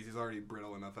gonna freeze. He's already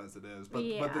brittle enough as it is.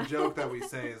 But the joke that we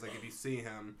say is if you see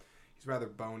him, he's rather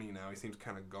bony now. He seems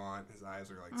kind of gaunt. His eyes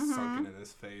are sunken in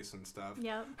his face and stuff.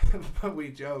 Yep. But we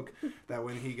joke that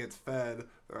when he gets fed,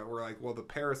 we're like, well, the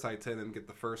parasites in him get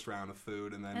the first round of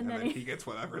food, and then he gets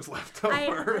whatever's left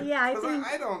over.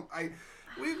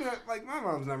 We've got my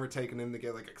mom's never taken him to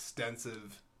get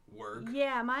extensive work.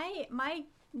 Yeah, my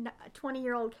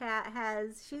 20-year-old cat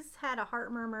she's had a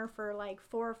heart murmur for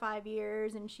 4 or 5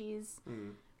 years, and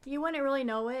you wouldn't really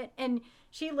know it. And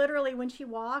she literally, when she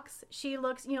walks, she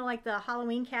looks, like the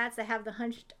Halloween cats that have the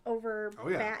hunched over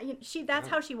back. That's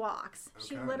how she walks. Okay.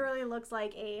 She literally looks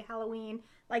like a Halloween,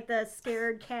 the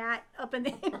scared cat up in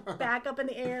the back up in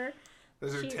the air.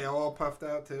 Is her tail all puffed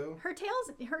out too? Her tail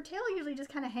usually just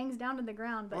kind of hangs down to the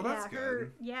ground. But that's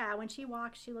good. When she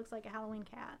walks, she looks like a Halloween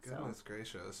cat. Goodness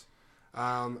gracious.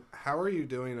 How are you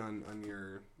doing on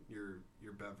your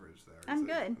beverage there? I'm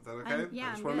good. Is that okay?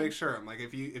 I just want to make sure. I'm like,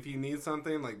 if you need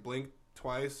something, like blink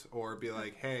twice or be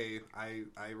like, hey,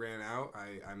 I ran out.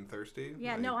 I'm thirsty.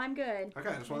 Yeah, like, no, I'm good. Okay,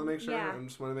 I just want to make sure. Yeah. I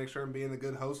just want to make sure I'm being a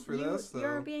good host for this. So.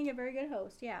 You're being a very good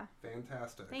host. Yeah.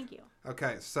 Fantastic. Thank you.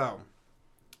 Okay, so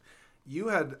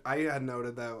I had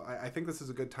noted that I think this is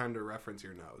a good time to reference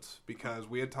your notes because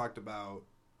we had talked about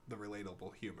the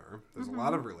relatable humor. There's a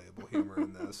lot of relatable humor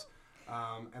in this.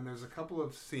 And there's a couple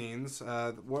of scenes.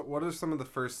 What are some of the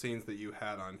first scenes that you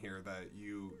had on here that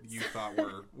you thought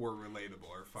were relatable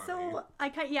or funny? So I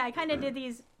kind of did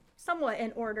these somewhat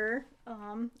in order.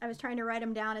 I was trying to write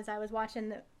them down as I was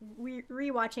watching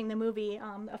rewatching the movie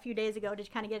a few days ago to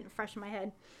kind of get it fresh in my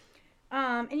head.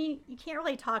 And you can't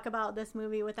really talk about this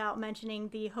movie without mentioning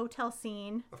the hotel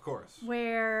scene. Of course.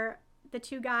 Where the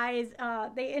two guys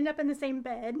they end up in the same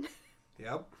bed.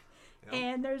 Yep.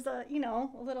 And there's a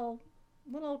little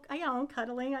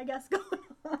cuddling, I guess, going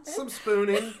on. Some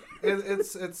spooning.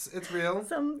 It's real.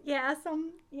 Some.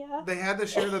 They had to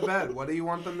share the bed. What do you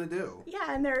want them to do?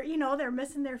 Yeah, and they're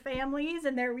missing their families,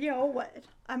 and they're what?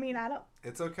 I mean, I don't.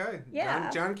 It's okay. Yeah.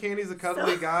 John Candy's a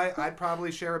cuddly guy. I'd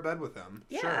probably share a bed with him.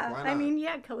 Yeah. Sure, why not? I mean,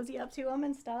 cozy up to him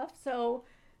and stuff. So,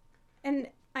 and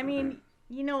I mean,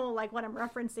 like what I'm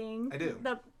referencing. I do.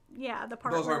 The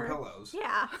part. Those aren't pillows.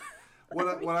 Yeah.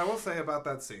 What I will say about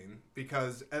that scene,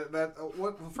 because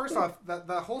first off,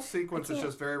 that whole sequence is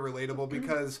just very relatable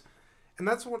because, and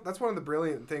that's one of the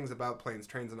brilliant things about planes,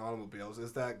 trains, and automobiles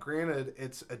is that granted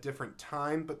it's a different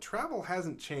time, but travel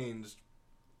hasn't changed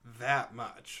that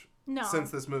much since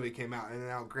this movie came out. And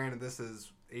now, granted, this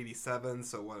is 87,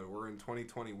 so we're in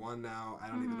 2021 now. I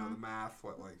don't even know the math.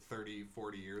 Like 30,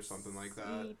 40 years, something like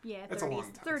that. Yeah, it's a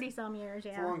long time. 30 some years.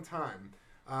 Yeah, it's a long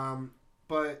time.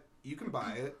 But you can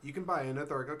buy it. You can buy in it.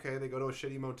 They're like, okay, they go to a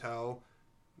shitty motel.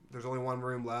 There's only one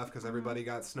room left because everybody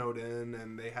got snowed in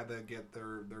and they had to get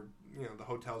their the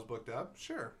hotels booked up.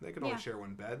 Sure, they could only share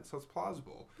one bed, so it's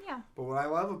plausible. Yeah. But what I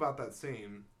love about that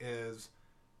scene is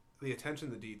the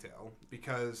attention to detail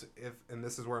because and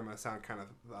this is where I'm going to sound kind of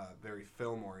very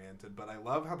film oriented, but I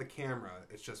love how the camera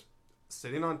is just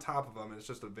sitting on top of them, and it's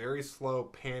just a very slow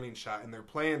panning shot, and they're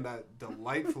playing that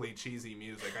delightfully cheesy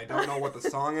music. I don't know what the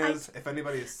song is, if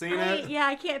anybody has seen it. Yeah,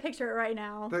 I can't picture it right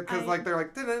now. Because they're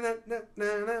like,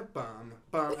 bum,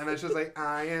 bum, and it's just like,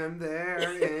 I am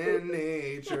there in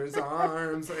nature's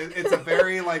arms. It's a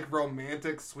very like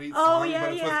romantic, sweet song,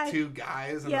 but it's with two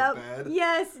guys in a bed.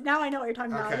 Yes, now I know what you're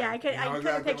talking about. Yeah, I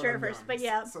couldn't picture it first, but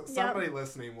yeah. So somebody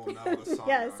listening will know the song.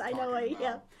 Yes, I know it.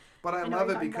 Yeah. But I love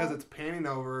it because it's panning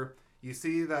over. You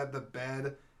see that the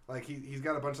bed, like he's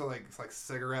got a bunch of like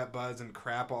cigarette butts and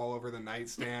crap all over the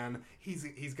nightstand.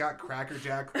 He's got Cracker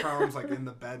Jack crumbs like in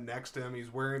the bed next to him.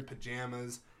 He's wearing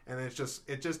pajamas, and it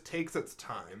just takes its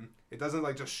time. It doesn't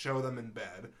like just show them in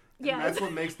bed. Yeah, and that's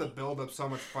what makes the build up so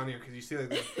much funnier because you see like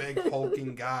this big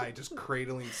hulking guy just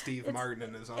cradling Steve Martin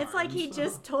in his arms. It's like he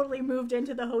just totally moved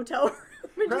into the hotel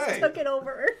room and just took it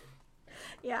over.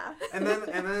 Yeah. And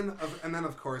then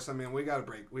of course, I mean, we have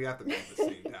to break the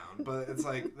scene down. But it's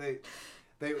like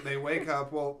they wake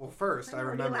up. Well, first I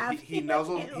remember he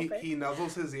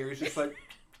nuzzles his ear. He's just like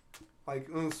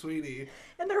oh sweetie.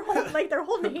 And they're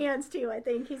holding hands too. I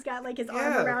think he's got like his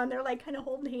arm around. They're like kind of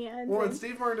holding hands. Well, and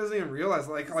Steve Martin doesn't even realize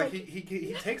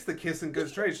he takes the kiss in good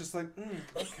straight. It's just like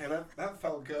okay, that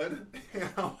felt good,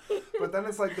 But then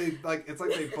it's like they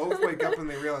both wake up and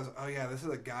they realize, oh yeah, this is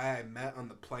a guy I met on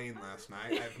the plane last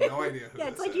night. I have no idea who. Yeah,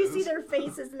 it's like you see their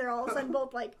faces and they're all of a sudden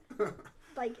both like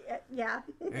yeah.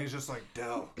 And he's just like,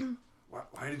 Del,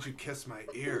 why did you kiss my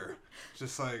ear?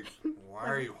 Just like, why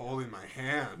are you holding my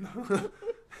hand?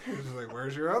 He's like,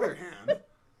 where's your other hand?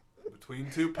 Between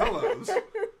two pillows.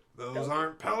 Those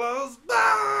aren't pillows.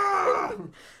 Ah!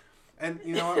 And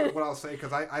you know what I'll say?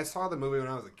 Because I saw the movie when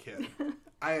I was a kid.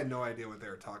 I had no idea what they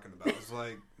were talking about. It was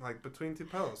like between two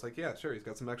pillows. Like, yeah, sure, he's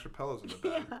got some extra pillows in the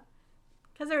bed. Yeah.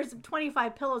 Because there's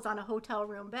 25 pillows on a hotel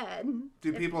room bed.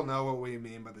 Do people know what we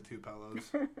mean by the two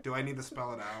pillows? Do I need to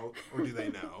spell it out? Or do they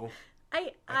know? I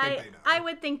think they know. I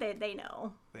would think that they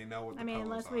know. They know what the pillows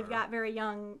unless are. We've got very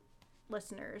young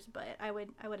listeners, but I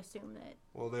would assume that.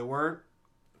 Well, they weren't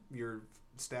your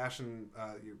stashing.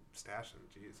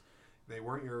 Jeez, they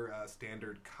weren't your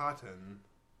standard cotton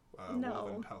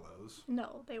woven pillows.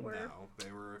 No, they were. No,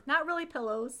 they were not really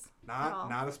pillows.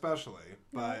 Not especially,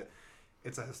 but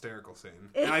It's a hysterical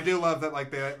scene, and I do love that.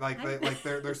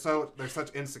 They're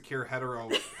such insecure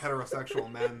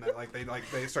heterosexual men that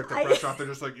they start to brush off. They're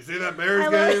just like, you see that Bears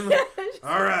game?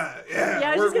 All right,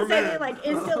 I was just gonna say they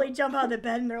instantly jump out of the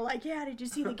bed and they're like, yeah, did you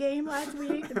see the game last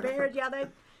week? The Bears, yeah, they're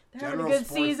having a good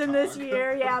season this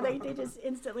year. Yeah, they just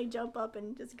instantly jump up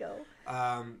and just go.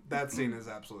 That scene is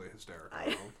absolutely hysterical.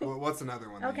 What's another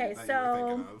one that you were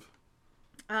thinking of?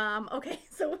 Okay,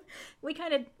 so we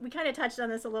kind of touched on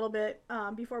this a little bit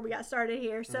before we got started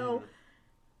here. So,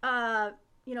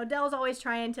 Dell's always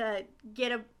trying to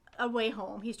get a way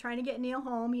home. He's trying to get Neal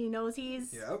home. He knows he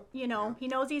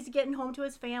knows he's getting home to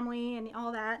his family and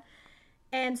all that.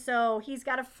 And so he's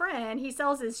got a friend. He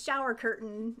sells his shower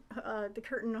curtain, the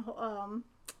curtain.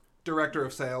 Director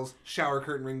of sales, shower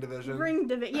curtain ring division.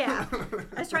 Yeah.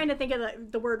 I was trying to think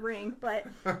of the word ring, but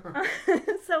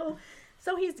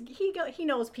So he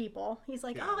knows people. He's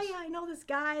like, yes. Oh yeah, I know this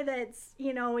guy that's,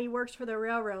 he works for the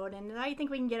railroad, and I think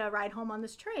we can get a ride home on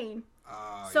this train.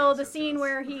 The scene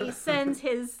where he sends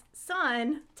his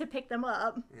son to pick them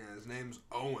up. Yeah, his name's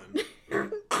Owen.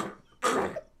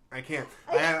 I can't.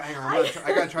 Hang on.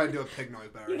 I gotta try to do a pig noise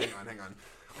better. Hang on.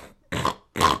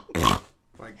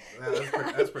 Like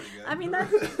that's pretty good. I mean,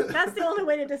 that's the only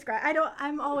way to describe.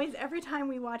 I'm always, every time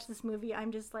we watch this movie,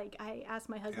 I'm just like, I ask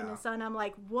my husband and son, I'm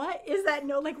like, what is that?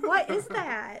 No, like, what is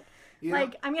that?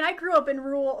 I grew up in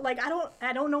rural. Like,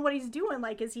 I don't know what he's doing.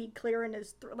 Like, is he clearing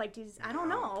his I don't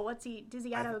know. Does he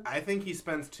gotta? I think he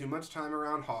spends too much time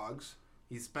around hogs.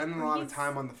 He's spending a lot of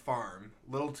time on the farm,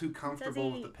 a little too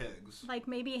comfortable with the pigs. Like,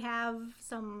 maybe have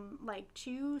some,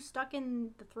 chew stuck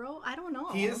in the throat? I don't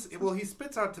know. He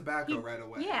spits out tobacco right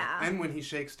away. Yeah. And when he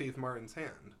shakes Steve Martin's hand.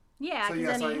 Yeah,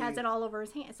 because then he has it all over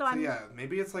his hand.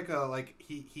 Maybe it's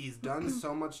he's done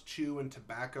so much chew and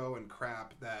tobacco and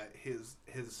crap that his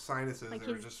sinuses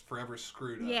are just forever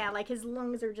screwed up. Yeah, like his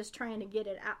lungs are just trying to get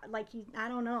it out. I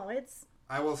don't know,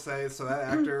 I will say, so that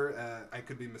actor, I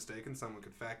could be mistaken, someone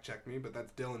could fact check me, but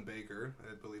that's Dylan Baker.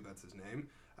 I believe that's his name.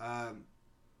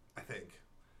 I think.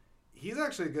 He's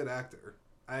actually a good actor.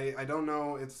 I don't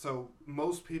know,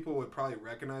 most people would probably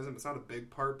recognize him. It's not a big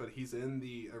part, but he's in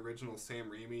the original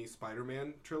Sam Raimi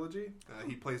Spider-Man trilogy.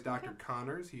 He plays Dr.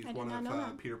 Connors. He's one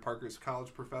of Peter Parker's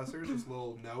college professors. Just a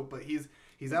little note, but he's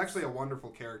actually a wonderful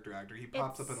character actor. He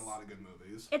pops up in a lot of good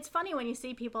movies. It's funny when you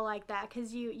see people like that,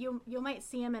 because you might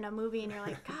see him in a movie and you're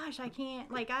like, gosh, I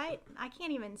can't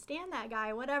even stand that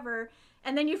guy, whatever.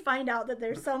 And then you find out that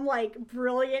there's some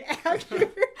brilliant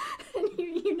actor and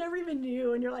you never even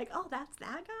knew, and you're like, oh, that's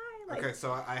that guy? Okay,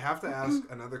 so I have to ask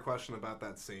another question about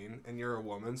that scene, and you're a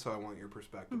woman, so I want your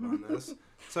perspective on this.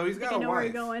 So he's got a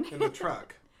wife in the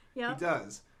truck. Yeah. He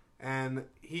does. And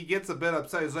he gets a bit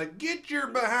upset. He's like, "Get your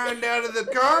behind out of the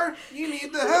car! You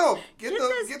need the help. Get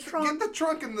the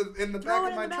trunk in the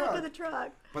back of my truck." Back of the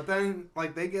truck. But then,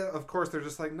 they get, of course, they're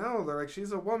just like, no. They're like,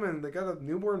 she's a woman. They got a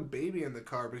newborn baby in the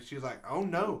car. But she's like, oh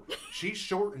no, she's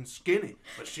short and skinny,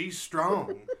 but she's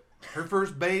strong. Her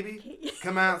first baby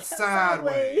come out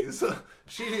sideways.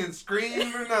 She didn't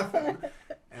scream or nothing.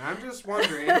 And I'm just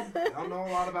wondering. I don't know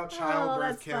a lot about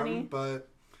childbirth, Kim, but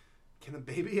can a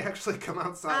baby actually come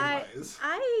out sideways?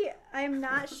 I'm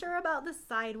not sure about the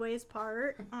sideways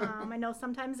part. I know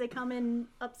sometimes they come in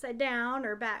upside down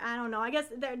or back. I don't know. I guess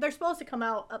they're supposed to come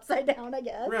out upside down, I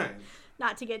guess. Right.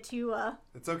 Not to get too...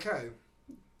 It's okay.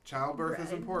 Childbirth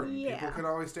is important. Yeah. People could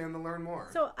always stand to learn more.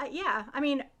 So, I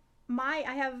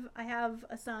have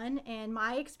a son, and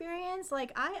my experience,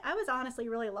 I was honestly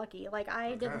really lucky.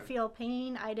 I didn't feel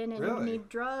pain. I didn't need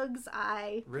drugs.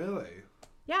 Really?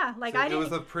 Yeah, it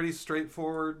was a pretty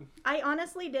straightforward... I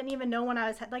honestly didn't even know when I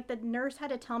was... the nurse had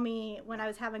to tell me when I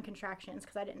was having contractions,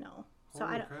 because I didn't know. So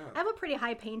I have a pretty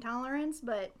high pain tolerance,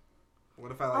 but... What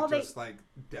if I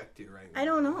decked you right now? I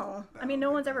don't know.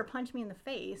 No one's ever punched me in the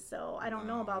face, so I don't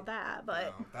know about that.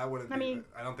 But no, that wouldn't.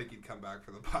 I don't think you'd come back for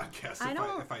the podcast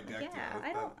if I decked you.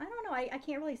 I don't know. I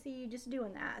can't really see you just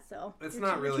doing that. So it's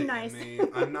not really nice. me.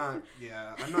 I'm not.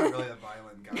 Yeah, I'm not really a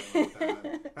violent guy like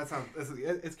that. That sounds.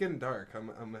 It's getting dark.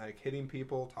 I'm hitting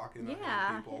people, talking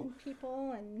about hitting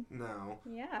people, and no.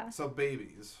 Yeah. So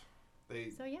babies. They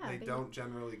don't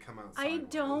generally come out sideways. I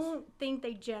don't think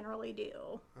they generally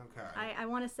do. Okay. I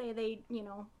want to say they,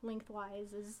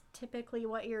 lengthwise is typically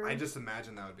what you're... I just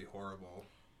imagine that would be horrible.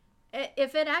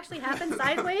 If it actually happened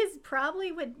sideways,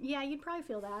 probably would... Yeah, you'd probably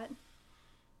feel that.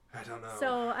 I don't know.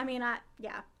 So, I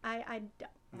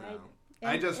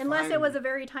Unless it was a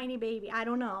very tiny baby. I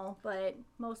don't know, but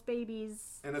most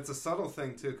babies... And it's a subtle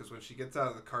thing, too, because when she gets out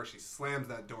of the car, she slams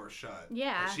that door shut.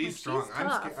 Yeah. Like, she's strong.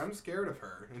 She's I'm scared of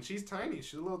her. And she's tiny.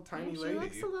 She's a little tiny lady. She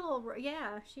looks a little...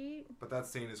 Yeah, But that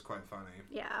scene is quite funny.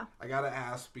 Yeah. I gotta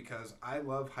ask, because I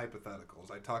love hypotheticals.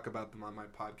 I talk about them on my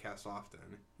podcast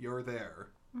often. You're there.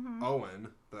 Mm-hmm. Owen,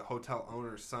 the hotel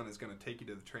owner's son, is going to take you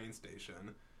to the train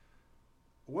station.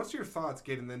 What's your thoughts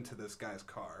getting into this guy's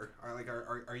car?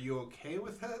 Are you okay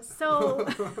with it? So,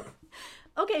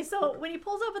 okay, so when he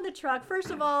pulls up in the truck,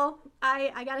 first of all,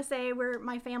 I gotta say,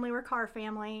 my family, we're car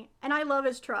family, and I love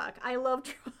his truck. I love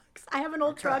trucks. I have an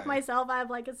old truck myself. I have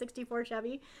like a 64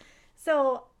 Chevy.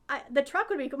 So the truck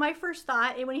would be my first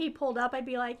thought, and when he pulled up, I'd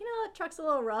be like, that truck's a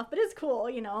little rough, but it's cool,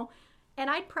 And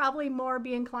I'd probably more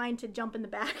be inclined to jump in the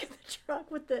back of the truck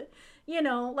with the, I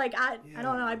don't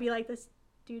know, I'd be like, this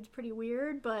dude's pretty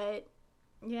weird, but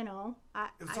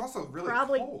it's also really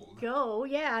probably cold. Go.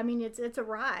 Yeah, I mean it's a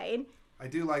ride. I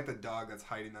do like the dog that's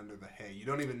hiding under the hay. You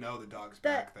don't even know the dog's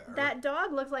back there. That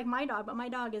dog looks like my dog, but my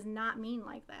dog is not mean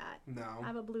like that. No. I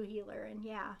have a blue heeler, and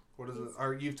yeah. What is it?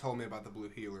 Or you've told me about the blue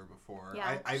heeler before.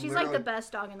 Yeah, she's like the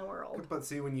best dog in the world. But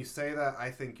see, when you say that, I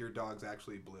think your dog's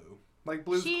actually blue. Like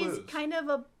Blue's Clues. She's kind of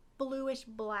a bluish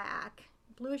black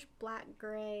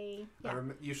gray. Yeah.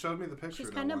 You showed me the picture. She's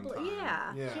kind of blue.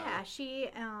 Yeah. She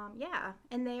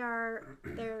and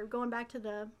they're going back to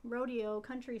the rodeo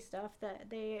country stuff. That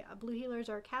blue heelers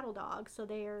are cattle dogs, so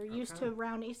they are used to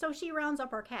rounding. So she rounds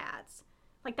up our cats.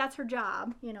 Like that's her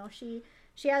job.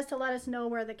 She has to let us know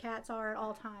where the cats are at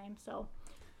all times. So.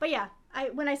 But yeah,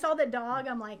 when I saw the dog,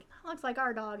 I'm like, that looks like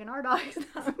our dog, and our dog is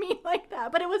not mean like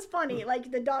that. But it was funny.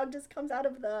 Like, the dog just comes out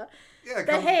of the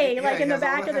hay, in the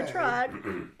back of the truck,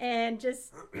 and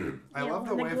just, I love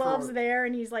the and way the gloves there,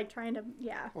 and he's, like, trying to,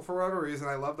 Well, for whatever reason,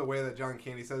 I love the way that John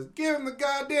Candy says, give him the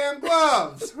goddamn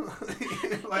gloves!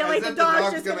 like the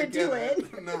dog's just going to do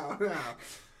it. No.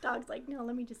 Dog's like, no,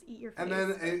 let me just eat your face. And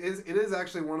then it is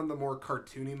actually one of the more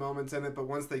cartoony moments in it, but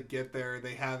once they get there,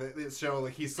 they have it show,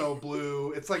 like, he's so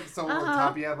blue. It's like so on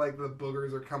top, you have, like, the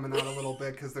boogers are coming out a little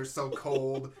bit because they're so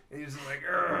cold. And he's just like,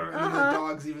 and then the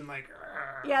dog's even like,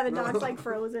 yeah, the dog's like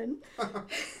frozen.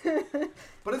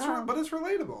 But it's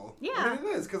relatable. Yeah. I mean,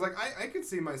 it is, because, like, I could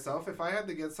see myself, if I had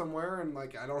to get somewhere and,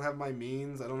 like, I don't have my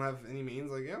means, I don't have any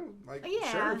means, like,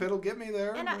 sure, if it'll get me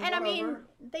there. And I mean,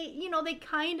 they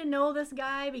kind of know this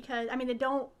guy because, I mean, they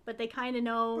don't, but they kind of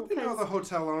know. But they know the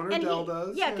hotel owner, Dell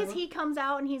does. Yeah, because he comes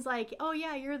out and he's like, oh,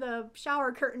 yeah, you're the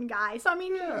shower curtain guy. So, I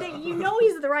mean,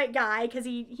 he's the right guy because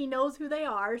he knows who they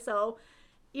are. So,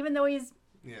 even though he's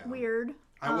weird.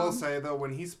 I will say, though, when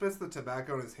he spits the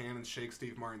tobacco in his hand and shakes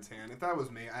Steve Martin's hand, if that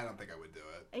was me, I don't think I would do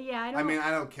it. Yeah,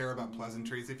 I don't care about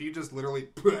pleasantries. If you just literally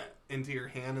put it into your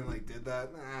hand and, like, did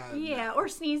that, no. Or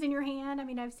sneeze in your hand. I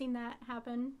mean, I've seen that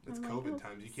happen. It's COVID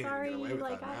times. You can't even get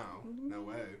away with that now. No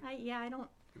way. I don't.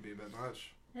 It'd be a bit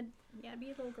much. It'd be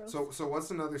a little gross. So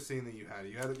what's another scene that you had?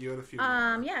 You had a few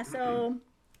more. Yeah, so,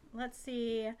 let's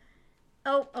see.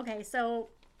 Oh, okay, so,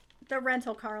 the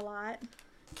rental car lot.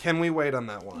 Can we wait on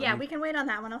that one? Yeah, we can wait on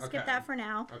that one. I'll skip that for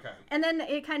now. Okay. And then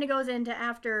it kind of goes into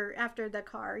after the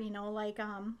car, like,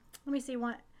 let me see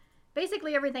what,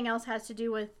 basically everything else has to do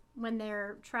with when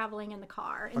they're traveling in the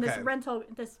car. And this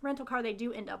rental car they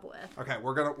do end up with. Okay,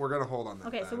 we're gonna hold on that.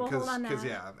 Okay, so we'll hold on that. Because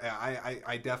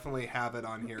I definitely have it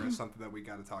on here as something that we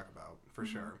got to talk about for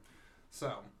sure.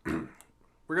 So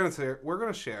we're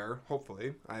gonna share.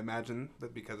 Hopefully, I imagine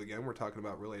that because again we're talking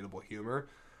about relatable humor.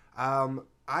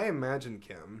 I imagine,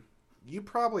 Kim, you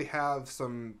probably have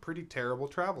some pretty terrible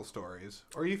travel stories,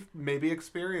 or you've maybe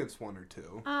experienced one or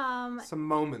two. Some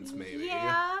moments, maybe.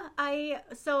 Yeah,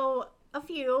 so a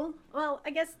few. Well,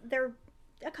 I guess they're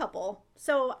a couple.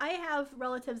 So I have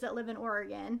relatives that live in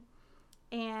Oregon,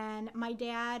 and my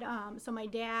dad.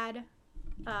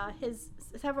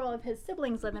 Several of his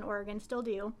siblings live in Oregon, still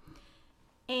do,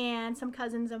 and some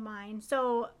cousins of mine.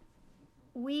 So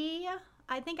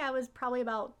I think I was probably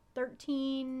about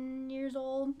 13 years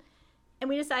old, and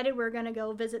we decided we were going to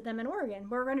go visit them in Oregon.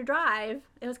 We were going to drive.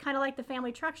 It was kind of like the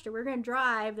family truckster. We were going to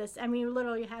drive this. I mean, we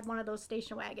literally had one of those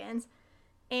station wagons,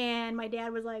 and my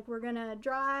dad was like, we're going to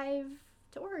drive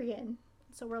to Oregon.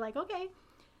 So we're like, okay.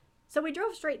 So we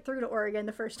drove straight through to Oregon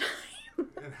the first time.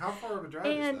 And how far of a drive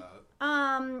is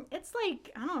that? It's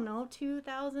like, I don't know,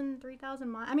 2,000, 3,000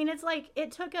 miles. I mean, it's like,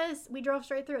 we drove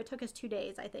straight through. It took us 2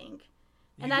 days, I think.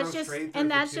 And that's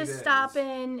just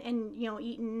stopping and,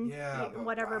 eating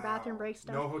whatever bathroom break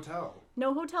stuff.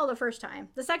 No hotel the first time.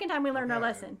 The second time we learned our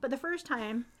lesson. But the first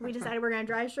time we decided we're going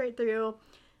to drive straight through.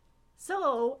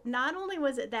 So not only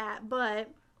was it that,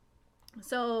 but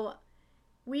so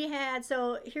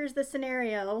here's the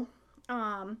scenario.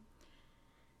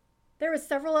 There was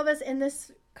several of us in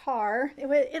this car.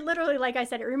 It literally, like I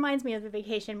said, it reminds me of a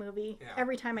vacation movie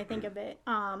every time I think of it.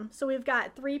 So we've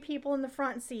got 3 people in the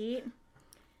front seat.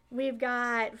 We've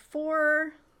got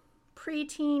 4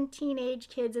 preteen, teenage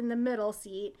kids in the middle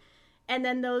seat. And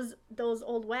then those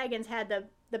old wagons had the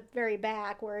very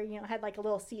back where, had like a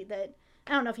little seat that,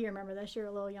 I don't know if you remember this, you're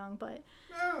a little young, but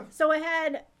so it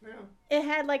had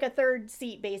like a third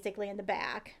seat basically in the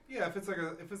back. Yeah, if it's like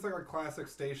a classic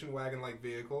station wagon like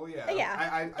vehicle,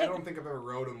 I don't think I've ever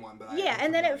rode in one, but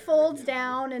and then it folds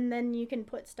down, and then you can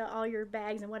put all your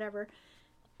bags and whatever.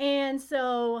 And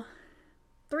so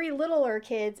 3 littler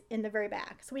kids in the very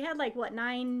back. So we had like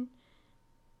 9,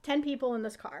 10 people in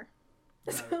this car.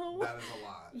 That is a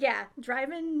lot. Yeah,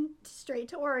 driving straight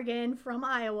to Oregon from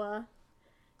Iowa.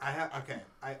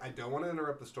 I don't want to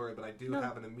interrupt the story, but I do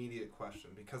have an immediate question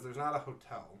because there's not a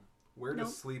hotel. Where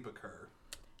does sleep occur?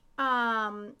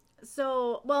 And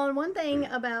one thing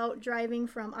about driving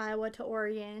from Iowa to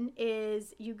Oregon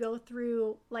is you go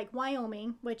through like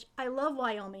Wyoming, which I love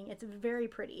Wyoming. It's very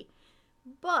pretty.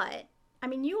 But I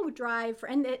mean, you drive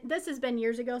this has been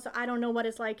years ago, so I don't know what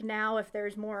it's like now if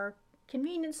there's more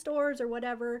convenience stores or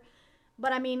whatever.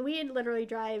 But I mean, we'd literally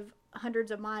drive hundreds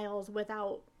of miles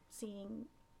without seeing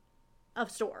a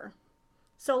store.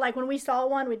 So like when we saw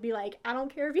one, we'd be like, I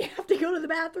don't care if you have to go to the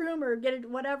bathroom or get it,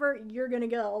 whatever, you're gonna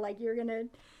go, like you're gonna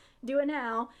do it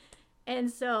now.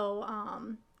 And so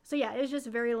yeah, it was just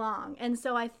very long. And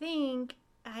so I think,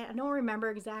 I don't remember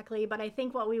exactly, but I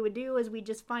think what we would do is we'd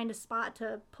just find a spot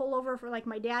to pull over for, like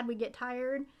my dad would get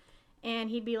tired and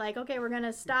he'd be like, okay, we're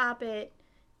gonna stop at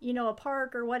a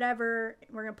park or whatever,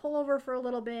 we're gonna pull over for a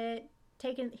little bit,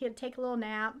 he'd take a little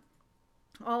nap.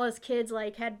 All his kids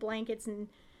like had blankets and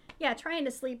trying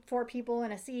to sleep 4 people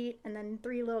in a seat and then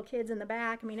 3 little kids in the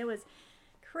back. I mean, it was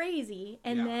crazy.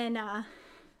 And then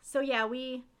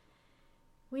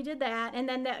we did that. And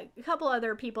then a couple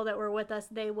other people that were with us,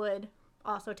 they would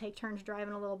also take turns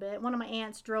driving a little bit. One of my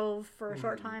aunts drove for a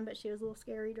short time, but she was a little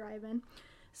scary driving.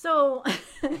 So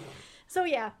so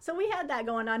we had that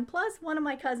going on. Plus one of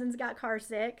my cousins got car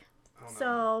sick. Oh, no.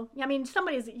 So I mean,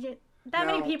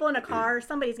 many people in a car,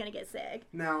 somebody's gonna get sick.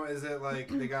 Now, is it like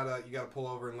you gotta pull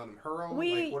over and let him hurl?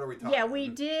 Like, what are we talking? Yeah, we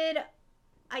did.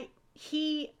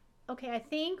 I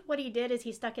think what he did is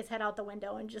he stuck his head out the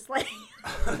window and just like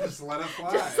just let it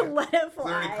fly. Just let it fly. Is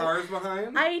there any cars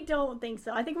behind? I don't think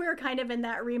so. I think we were kind of in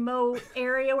that remote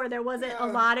area where there wasn't a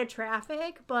lot of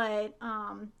traffic, but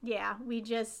we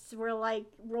just were like,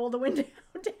 roll the window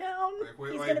down.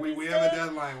 We have a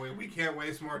deadline. We can't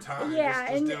waste more time.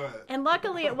 Just do it. And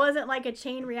luckily it wasn't like a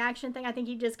chain reaction thing. I think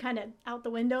he just kind of out the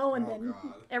window and then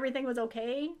everything was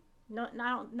okay.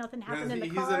 Nothing happened in the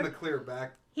car. He's in the clear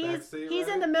back seat, He's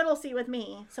in the middle seat with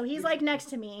me, so he's like next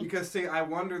to me. Because see, I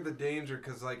wonder the danger,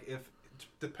 because like if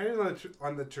depending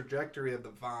on the trajectory of the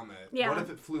vomit, what if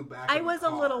it flew back? I was a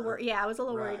little worried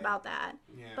worried about that.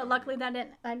 Yeah. But luckily that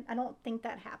didn't. I don't think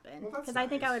that happened because I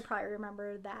think I would probably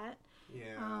remember that.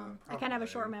 Yeah. I kind of have a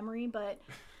short memory, but.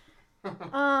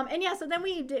 So then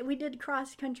we did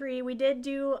cross country. We did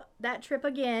do that trip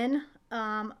again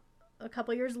a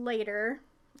couple years later.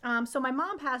 So my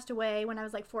mom passed away when I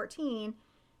was like 14.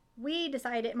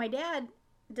 My dad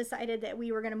decided that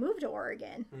we were going to move to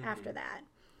Oregon after that.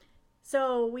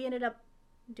 So we ended up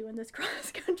doing this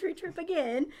cross country trip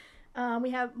again.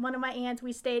 We have one of my aunts,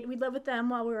 we lived with them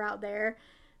while we were out there.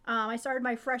 I started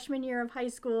my freshman year of high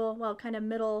school, kind of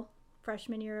middle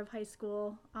freshman year of high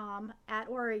school, at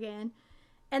Oregon.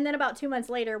 And then about 2 months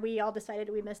later, we all decided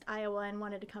we missed Iowa and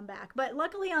wanted to come back. But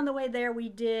luckily on the way there, we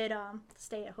did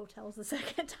stay at hotels the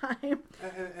second time.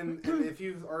 And if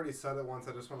you've already said it once,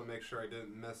 I just want to make sure I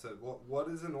didn't miss it. What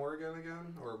is in Oregon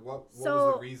again? Or what was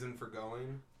the reason for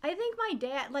going? I think my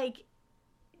dad,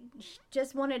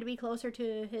 just wanted to be closer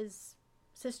to his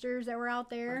sisters that were out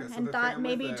there. Okay, and thought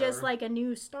maybe there. Just like a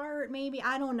new start, maybe.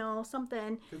 I don't know,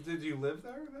 something. Did you live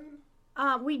there then?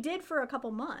 We did for a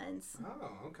couple months.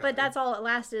 Oh, okay. But that's all it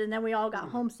lasted, and then we all got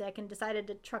homesick and decided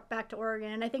to truck back to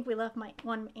Oregon. And I think we left my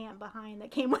one aunt behind that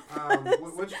came with us.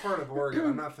 Which part of Oregon?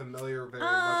 I'm not familiar very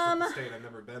much with the state. I've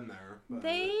never been there. But.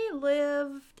 They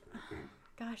lived,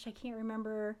 gosh, I can't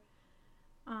remember.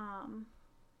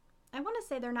 I want to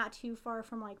say they're not too far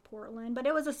from Portland, but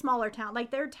it was a smaller town.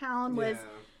 Their town was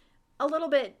a little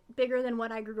bit bigger than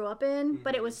what I grew up in,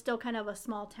 but it was still kind of a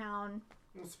small town.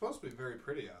 Well, it's supposed to be very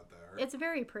pretty out there. It's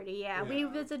very pretty, yeah. We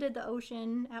visited the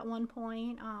ocean at one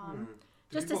point,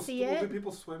 just to see it. Did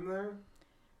people swim there?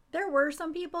 There were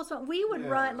some people, so we would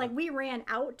run, we ran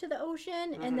out to the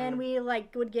ocean, and then we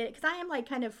would get, because I am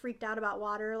kind of freaked out about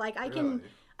water. I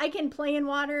I can play in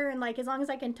water, and like as long as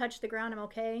I can touch the ground, I'm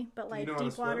okay. But like Do you know how to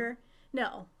deep water,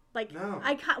 no. Like No.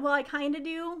 I kind of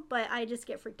do, but I just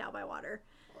get freaked out by water.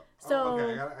 So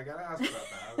okay, I gotta ask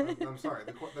about that. I'm sorry.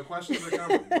 The questions are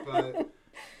coming, but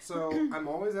so I'm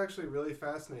always actually really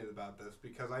fascinated about this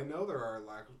because I know there are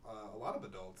a lot of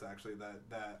adults actually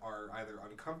that are either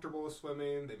uncomfortable with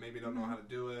swimming, they maybe don't know how to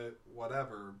do it,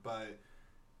 whatever. But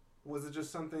was it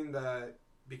just something that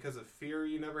because of fear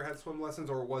you never had swim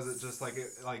lessons, or was it just like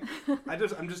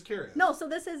I'm just curious. No, so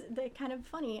this is kind of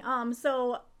funny.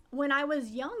 So when I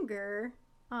was younger,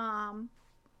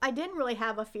 I didn't really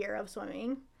have a fear of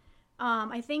swimming.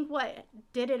 I think what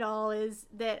did it all is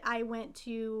that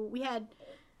we had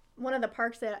one of the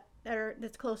parks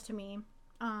that's close to me.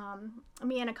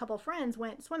 Me and a couple friends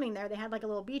went swimming there. They had like a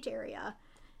little beach area.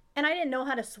 And I didn't know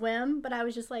how to swim, but I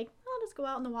was just like, I'll just go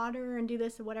out in the water and do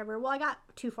this or whatever. Well, I got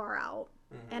too far out,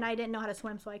 and I didn't know how to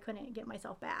swim, so I couldn't get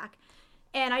myself back.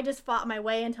 And I just fought my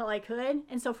way until I could.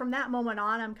 And so from that moment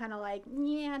on, I'm kind of like,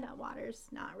 yeah, no, water's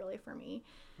not really for me.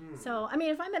 So, I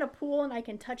mean, if I'm at a pool and I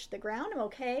can touch the ground, I'm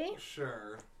okay.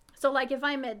 Sure. So, like, if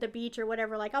I'm at the beach or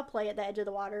whatever, like, I'll play at the edge of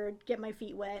the water, get my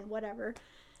feet wet and whatever.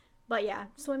 But, yeah,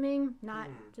 swimming,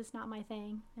 just not my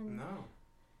thing. And no.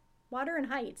 Water and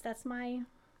heights, that's my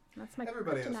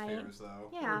Everybody has kryptonite. fears,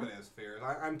 though. Yeah. Everybody has fears.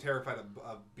 I'm terrified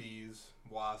of bees,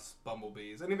 wasps,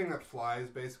 bumblebees, anything that flies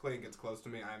basically and gets close to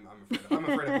me. I'm afraid of. I'm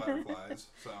afraid of butterflies.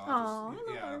 So I love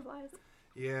butterflies.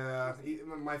 Yeah,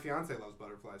 my fiance loves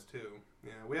butterflies too.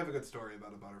 Yeah, we have a good story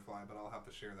about a butterfly, but I'll have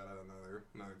to share that at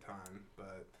another time.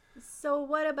 But so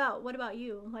what about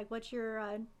you? Like, what's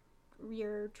your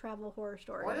travel horror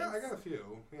stories? Well, I got a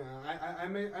few. Yeah, I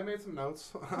made some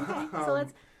notes. Okay, so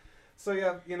let's. So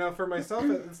yeah, for myself,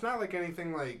 it's not like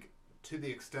anything like to the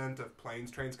extent of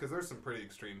planes, trains, because there's some pretty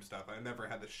extreme stuff. I never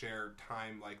had to share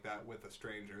time like that with a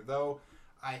stranger, though.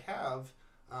 I have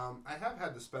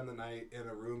had to spend the night in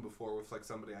a room before with like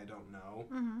somebody I don't know.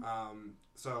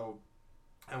 So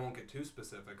I won't get too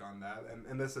specific on that,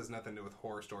 and this has nothing to do with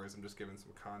horror stories. I'm just giving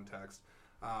some context.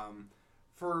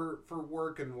 For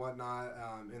work and whatnot,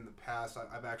 in the past,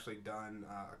 I've actually done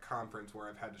a conference where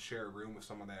I've had to share a room with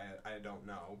someone that I don't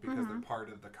know because they're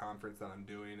part of the conference that I'm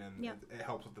doing, and it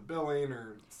helps with the billing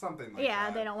or something like that.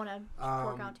 Yeah, they don't want to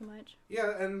fork out too much.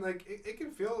 Yeah, and like it can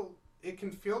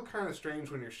feel kind of strange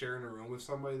when you're sharing a room with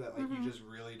somebody that like you just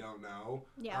really don't know.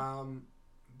 Yeah.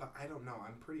 But I don't know.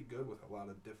 I'm pretty good with a lot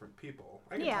of different people.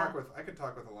 I could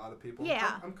talk with a lot of people.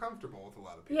 Yeah. I'm comfortable with a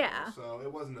lot of people. Yeah. So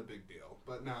it wasn't a big deal.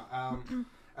 But no.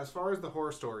 As far as the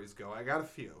horror stories go, I got a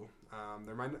few.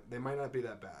 They might not be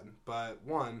that bad, but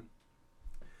one,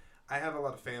 I have a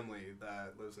lot of family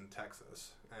that lives in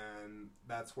Texas, and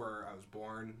that's where I was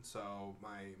born. So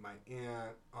my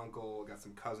aunt, uncle, got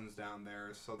some cousins down there.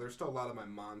 So there's still a lot of my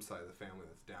mom's side of the family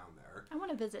that's down there. I want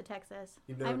to visit Texas.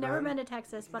 I've never been to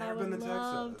Texas, but I would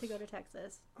love to go to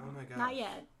Texas. Oh my gosh. Not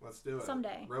yet. Let's do it.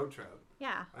 Someday. Road trip.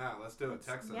 Yeah. Yeah, let's do it.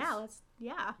 Texas.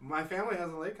 Yeah. My family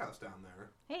has a lake house down there.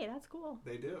 Hey, that's cool.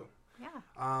 They do. Yeah.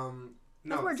 No,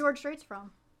 that's where George Strait's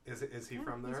from. Is he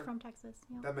from there? He's from Texas.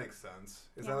 Yeah. That makes sense.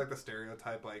 Is that like the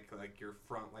stereotype, like you're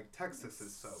from, like Texas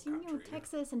is so country? You know,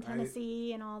 Texas and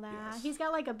Tennessee and all that. Yes. He's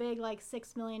got like a big like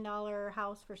 $6 million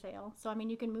house for sale. So I mean,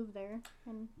 you can move there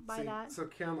and buy that. So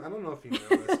Kim, I don't know if you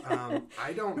know this.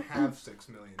 I don't have $6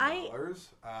 million.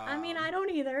 I mean, I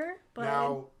don't either. But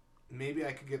now maybe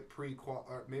I could get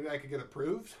maybe I could get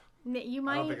approved. You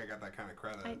might. I don't think I got that kind of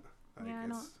credit. I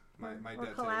don't. My or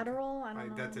debt collateral. to, my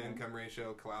debt to income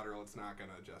ratio, collateral. It's not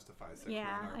going to justify $6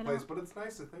 million place, but it's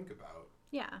nice to think about.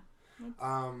 Yeah.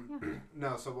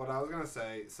 No. So what I was going to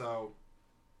say. So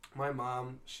my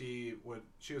mom, she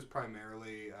was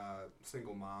primarily a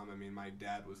single mom. I mean, my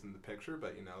dad was in the picture,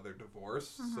 but they're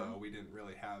divorced, so we didn't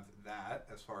really have that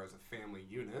as far as a family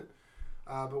unit.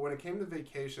 But when it came to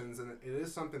vacations, and it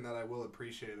is something that I will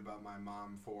appreciate about my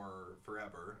mom for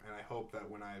forever, and I hope that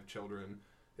when I have children,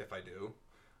 if I do,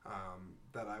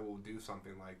 that I will do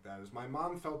something like that, is my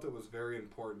mom felt it was very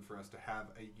important for us to have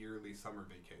a yearly summer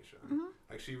vacation.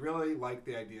 Like, she really liked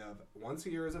the idea of once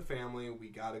a year as a family, we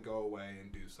got to go away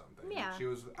and do something. Yeah,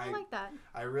 I like that.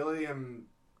 I really am.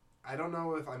 I don't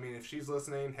know if she's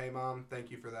listening, hey Mom,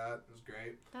 thank you for that. It was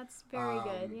great. That's very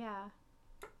good, yeah.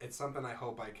 It's something I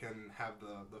hope I can have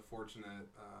the fortunate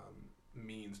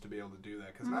means to be able to do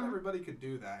that, because not everybody could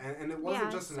do that, and it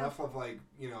wasn't just enough of like,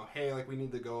 hey, like we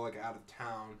need to go like out of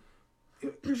town.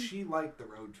 She liked the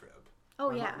road trip.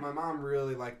 My mom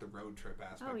really liked the road trip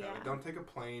aspect of it. Don't take a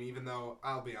plane, even though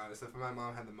I'll be honest, if my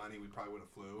mom had the money, we probably would have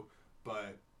flew,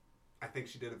 but I think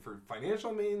she did it for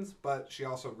financial means, but she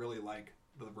also really liked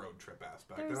the road trip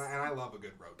aspect. And I love a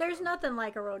good road trip. There's nothing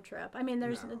like a road trip. I mean,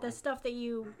 there's No. the stuff that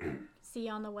you see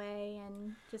on the way,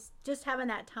 and just having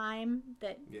that time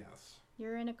that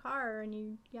you're in a car and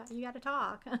you got to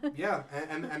talk. Yeah,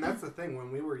 and that's the thing.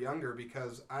 When we were younger,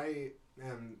 because I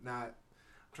am not,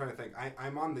 I'm trying to think,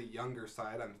 I'm on the younger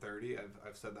side. I'm 30.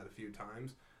 I've said that a few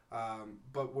times.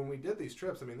 But when we did these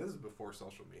trips, I mean, this is before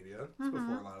social media. It's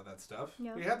before a lot of that stuff.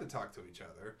 Yep. We had to talk to each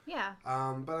other. Yeah.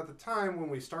 But at the time when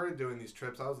we started doing these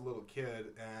trips, I was a little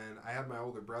kid, and I had my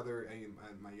older brother and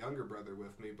my younger brother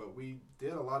with me. But we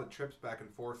did a lot of trips back and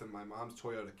forth in my mom's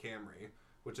Toyota Camry,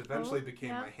 which eventually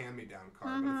became my hand-me-down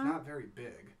car. But it's not very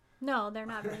big. No, they're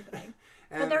not very big.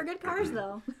 But they're good cars,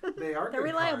 though. They are they're good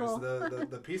reliable. Cars.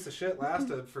 The piece of shit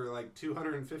lasted for like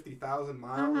 250,000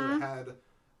 miles. It had...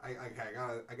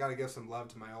 I gotta give some love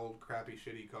to my old crappy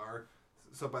shitty car.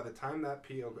 So by the time that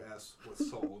POS was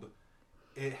sold,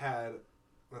 it had,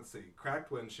 let's see,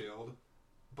 cracked windshield,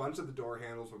 bunch of the door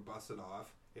handles were busted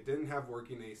off. It didn't have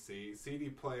working AC. CD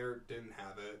player didn't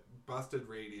have it. Busted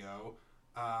radio,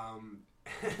 and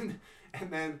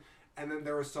then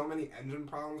there were so many engine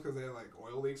problems because they had like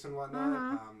oil leaks and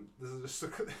whatnot. This is just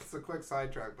it's a quick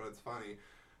sidetrack, but it's funny.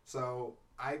 So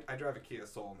I drive a Kia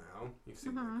Soul now. You've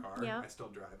seen my car. Yep. I still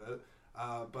drive it.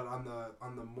 But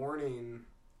on the morning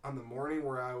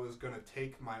where I was gonna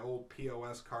take my old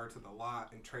POS car to the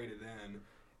lot and trade it in,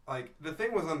 like the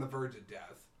thing was on the verge of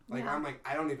death. Like I'm like,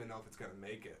 I don't even know if it's gonna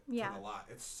make it to the lot.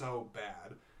 It's so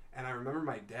bad. And I remember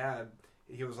my dad.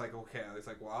 He was like, okay. He's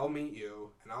like, well, I'll meet you,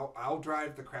 and I'll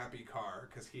drive the crappy car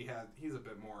because he's a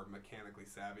bit more mechanically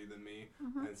savvy than me,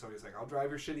 and so he's like, I'll drive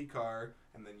your shitty car,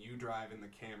 and then you drive in the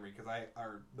Camry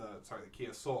the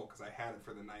Kia Soul because I had it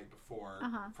for the night before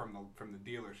from the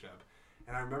dealership,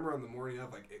 and I remember on the morning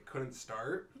of like it couldn't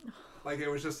start, like it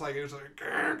was like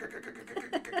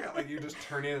like you just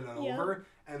turning it over,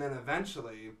 and then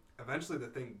eventually the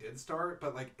thing did start,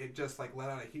 but like it just like let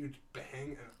out a huge bang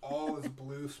and all this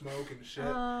blue smoke and shit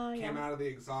came out of the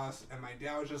exhaust, and my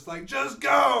dad was just like, just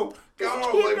go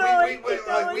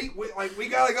like we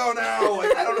gotta go now,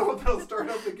 like I don't know if it'll start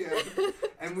up again.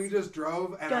 And we just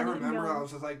drove, and I remember I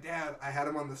was just like, Dad, I had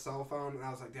him on the cell phone, and I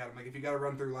was like, Dad, I'm like, if you gotta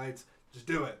run through lights, just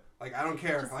do it. Like, I don't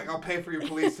care. Like, I'll pay for your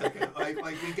police ticket. Like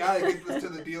we gotta get this to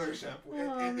the dealership.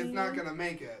 It's not gonna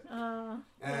make it.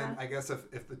 And I guess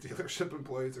if the dealership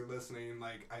employees are listening,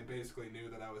 like, I basically knew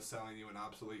that I was selling you an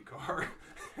obsolete car,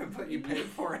 but you paid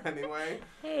for it anyway.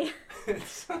 Hey,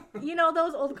 you know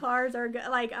those old cars are good.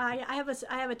 Like I have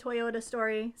a Toyota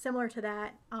story similar to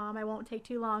that. I won't take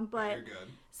too long, but you're good.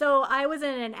 So I was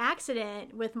in an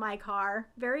accident with my car.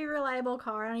 Very reliable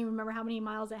car. I don't even remember how many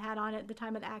miles it had on it at the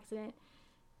time of the accident.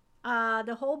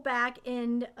 The whole back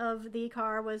end of the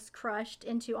car was crushed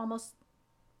into almost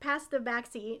past the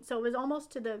back seat. So it was almost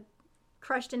to the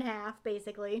crushed in half,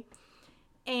 basically.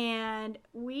 And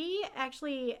we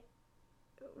actually,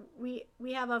 we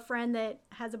have a friend that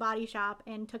has a body shop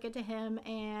and took it to him.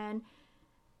 And,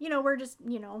 you know, we're just,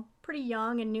 you know, pretty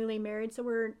young and newly married. So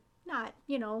we're not,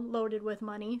 you know, loaded with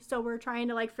money. So we're trying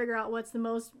to like figure out what's the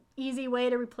most easy way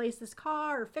to replace this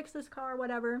car or fix this car,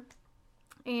 whatever.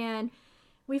 And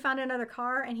we found another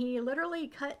car, and he literally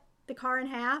cut the car in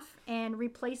half and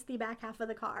replaced the back half of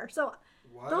the car. So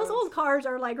those old cars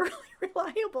are like really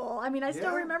reliable. I mean, I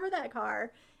still remember that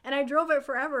car, and I drove it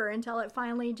forever until it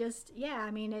finally just,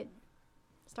 it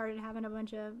started having a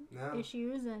bunch of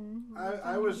issues. And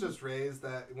I was just raised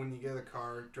that when you get a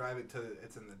car, drive it till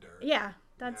it's in the dirt. Yeah.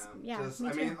 That's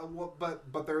me too.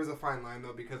 But there is a fine line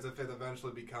though, because if it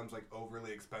eventually becomes like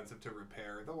overly expensive to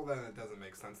repair, well then it doesn't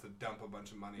make sense to dump a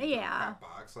bunch of money into a crap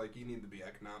box. Like you need to be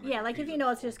economic. Yeah, like if you know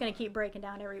it's just going to keep breaking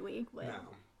down every week. No,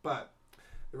 but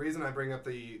the reason I bring up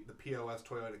the POS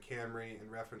Toyota Camry in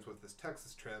reference with this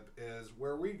Texas trip is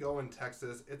where we go in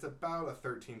Texas. It's about a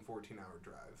 13-14 hour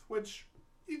drive, which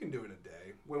you can do in a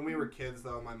day. When we were kids,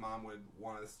 though, my mom would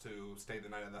want us to stay the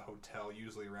night at the hotel,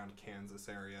 usually around Kansas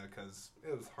area, because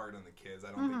it was hard on the kids.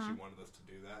 I don't think she wanted us to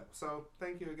do that. So,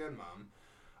 thank you again,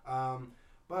 Mom.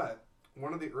 But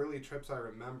one of the early trips I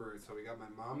remember, so we got my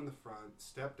mom in the front,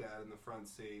 stepdad in the front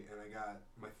seat, and I got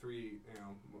my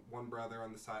one brother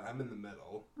on the side. I'm in the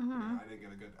middle. You know, I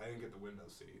didn't get the window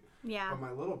seat. Yeah. But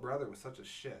my little brother was such a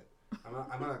shit. I'm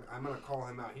gonna call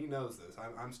him out. He knows this.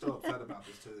 I'm still upset about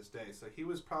this to this day. So he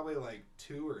was probably like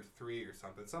 2 or 3 or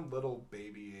something, some little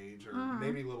baby age, or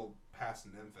maybe little past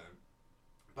an infant.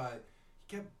 But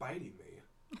he kept biting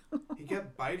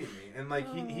me. And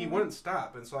like he wouldn't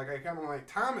stop. And so like I kind of like,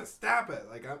 Thomas, stop it.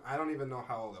 Like I don't even know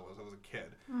how old I was. I was a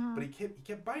kid. But he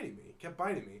kept biting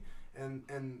me. And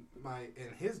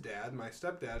his dad, my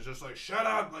stepdad's just like, shut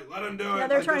up, like let him do it. Yeah,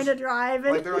 they're like, trying to drive.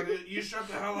 And... Like they're like, you shut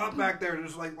the hell up back there,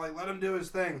 just like let him do his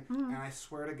thing. And I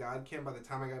swear to God, Kim, by the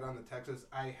time I got down to Texas,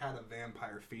 I had a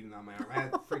vampire feeding on my arm. I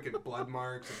had freaking blood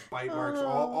marks and bite marks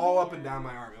all up and down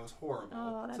my arm. It was horrible.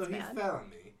 Oh, that's so he bad. fed on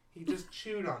me. He just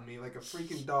chewed on me like a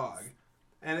freaking dog,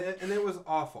 and it was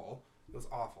awful. It was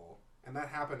awful. And that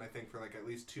happened, I think, for like at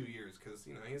least 2 years because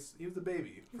he was a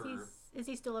baby. Is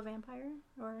he still a vampire?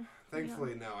 Or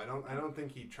thankfully, no. I don't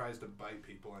think he tries to bite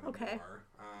people anymore. Okay.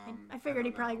 I figured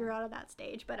he probably grew out of that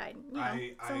stage, but I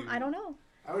don't know.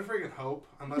 I would freaking hope,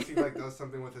 unless he like does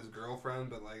something with his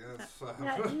girlfriend. But like that's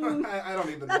I don't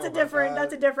need to know. That's a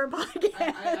different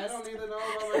podcast. I don't need to know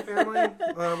about my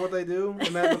family, what they do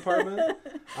in that department.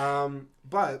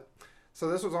 But. So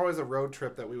this was always a road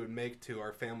trip that we would make to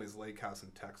our family's lake house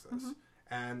in Texas.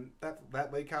 And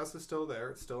that lake house is still there.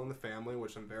 It's still in the family,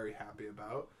 which I'm very happy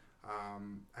about. I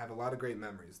have a lot of great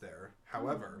memories there.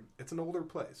 However, it's an older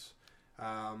place.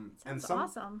 Sounds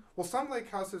awesome. Well, some lake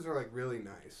houses are like really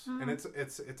nice. And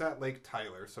it's at Lake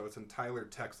Tyler, so it's in Tyler,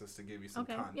 Texas, to give you some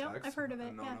context. Yep, I've heard of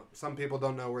it. Yeah. Some people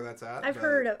don't know where that's at. I've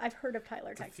heard of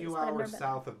Tyler, Texas. It's a few hours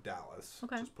south of Dallas.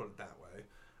 Okay. Just put it that way.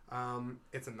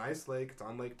 It's a nice lake. It's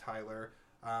on Lake Tyler,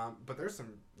 but there's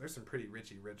some pretty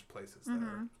rich places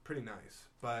there. It's pretty nice.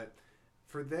 But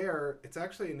for there, it's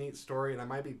actually a neat story, and I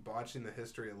might be botching the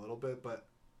history a little bit, but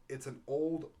it's an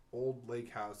old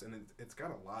lake house, and it's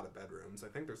got a lot of bedrooms. I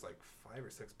think there's like 5 or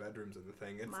 6 bedrooms in the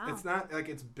thing. It's not like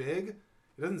it's big.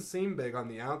 It doesn't seem big on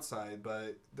the outside,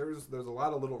 but there's a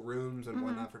lot of little rooms and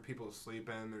whatnot for people to sleep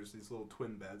in. There's these little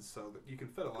twin beds, so that you can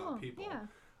fit a lot of people. Yeah.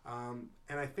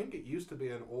 And I think it used to be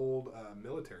an old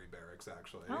military barracks,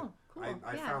 actually. Oh, cool.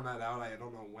 I found that out. I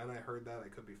don't know when I heard that. I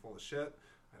could be full of shit.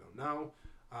 I don't know.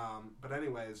 But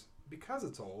anyways, because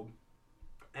it's old,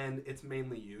 and it's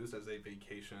mainly used as a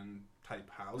vacation type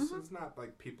house, it's not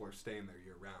like people are staying there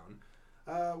year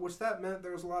round. Which that meant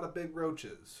there was a lot of big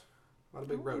roaches.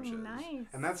 Nice.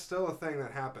 And that's still a thing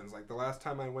that happens. Like the last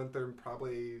time I went there,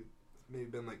 probably maybe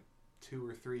been like 2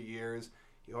 or 3 years.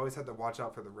 You always had to watch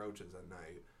out for the roaches at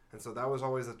night. And so that was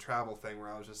always a travel thing where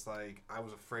I was just like, I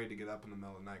was afraid to get up in the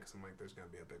middle of the night because I'm like, there's going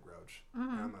to be a big roach. And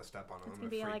I'm going to step on it. It's going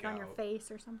to be like on your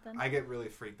face or something. I get really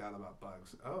freaked out about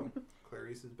bugs. Oh,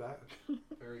 Clarice is back.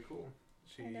 Very cool.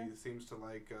 She seems to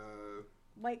like...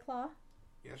 White Claw?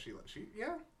 Yeah,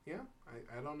 yeah.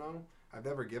 I don't know. I've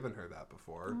never given her that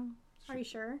before. Are you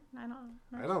sure?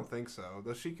 I don't think so.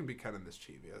 Though she can be kind of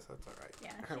mischievous. That's all right.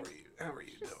 Yeah. How are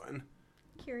you doing?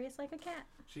 Curious like a cat.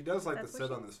 She does like to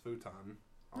sit on this futon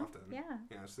often. Yeah.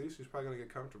 Yeah, see, she's probably going to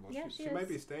get comfortable. Yeah, she might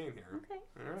be staying here. Okay.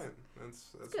 All right.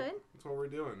 That's good. That's what we're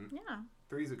doing. Yeah.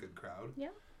 3's a good crowd. Yeah.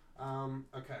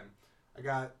 Okay. I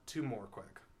got 2 more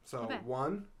quick. So,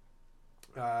 one,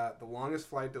 the longest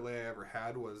flight delay I ever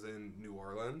had was in New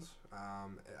Orleans.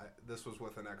 This was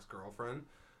with an ex-girlfriend.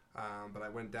 But I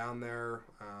went down there,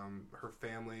 her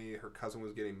family, her cousin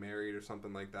was getting married or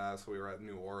something like that, so we were at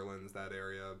New Orleans, that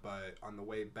area, but on the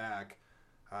way back,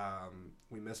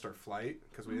 we missed our flight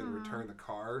because we didn't return the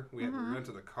car. We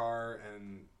rented the car,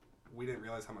 and we didn't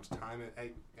realize how much time it...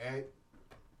 Hey,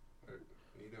 what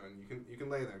are you doing? You can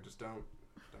lay there, just don't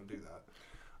do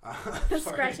that.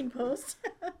 Scratching post.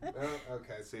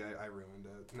 Okay, see, I ruined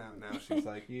it. Now she's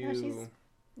like, you...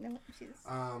 No, she's...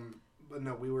 But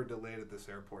no, we were delayed at this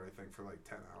airport, I think, for like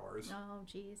 10 hours. Oh,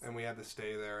 jeez. And we had to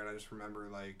stay there, and I just remember,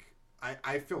 like,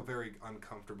 I feel very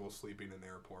uncomfortable sleeping in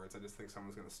airports. I just think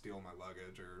someone's going to steal my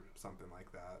luggage or something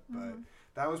like that. But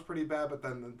that was pretty bad. But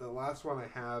then the last one I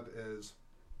have is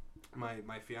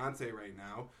my fiance right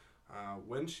now.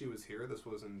 When she was here, this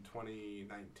was in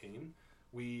 2019,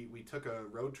 we took a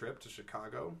road trip to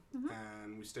Chicago,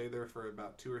 and we stayed there for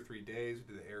about 2 or 3 days.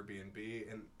 We did the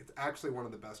Airbnb, and it's actually one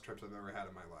of the best trips I've ever had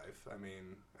in my life. I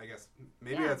mean, I guess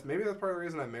maybe that's part of the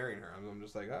reason I'm marrying her. I'm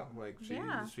just like, oh, like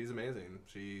she's amazing.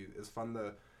 She is fun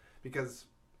because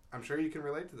I'm sure you can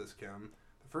relate to this, Kim.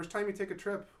 The first time you take a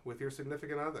trip with your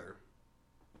significant other,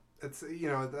 it's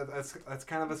that's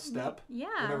kind of a step in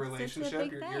a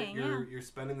relationship. You're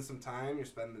spending some time. You're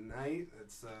spending the night.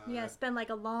 It's spend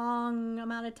like a long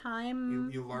amount of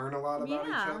time. You learn a lot about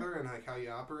each other and like how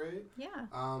you operate. Yeah.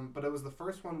 But it was the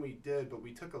first one we did. But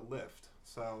we took a Lyft,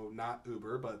 so not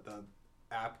Uber, but the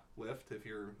app Lyft. If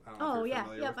you're familiar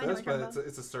with this, but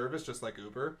it's a service just like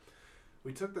Uber.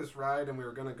 We took this ride and we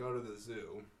were going to go to the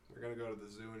zoo. We're going to go to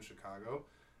the zoo in Chicago,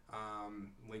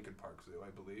 Lincoln Park Zoo, I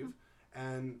believe,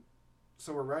 and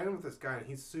so we're riding with this guy, and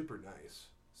he's super nice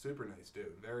dude.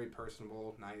 Very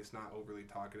personable, nice, not overly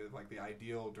talkative, like the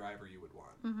ideal driver you would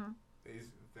want. He's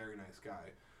a very nice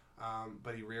guy.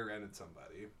 But he rear-ended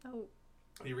somebody. Oh.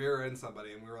 he rear-ended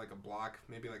somebody, and we were like a block,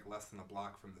 maybe like less than a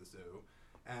block from the zoo.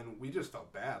 And we just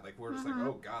felt bad. Like, we're just like,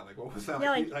 oh, God, like, what was that?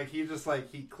 Yeah,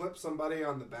 he clipped somebody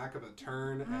on the back of a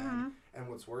turn. And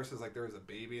what's worse is, like, there was a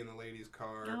baby in the lady's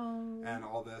car and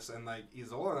all this. And, like,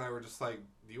 Isola and I were just like,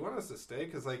 do you want us to stay?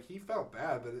 Because, like, he felt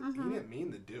bad, but he didn't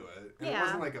mean to do it. And it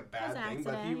wasn't, like, a bad thing,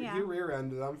 but he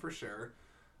rear-ended them for sure.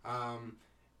 And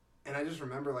I just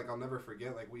remember, like, I'll never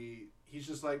forget, like, he's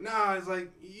just like, nah, he's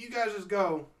like, you guys just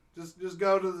go. Just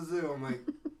go to the zoo. I'm like...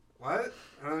 What?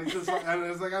 And he's just like, and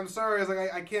it's like, I'm sorry. I was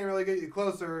like, I can't really get you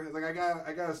closer. It's like, I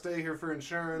gotta stay here for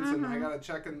insurance, and I gotta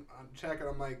check. And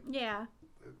I'm like, yeah,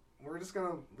 we're just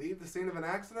gonna leave the scene of an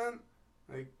accident.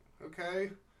 Like, okay,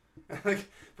 like,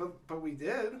 but we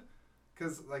did,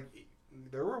 because like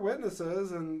there were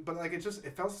witnesses, but like it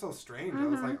felt so strange. I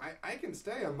was like, I can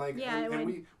stay. I'm like,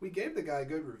 and we gave the guy a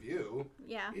good review.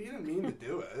 Yeah, he didn't mean to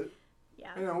do it.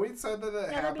 Yeah, you know, we said that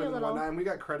it happened one night, and we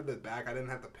got credited back. I didn't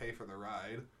have to pay for the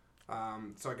ride.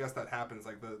 So I guess that happens.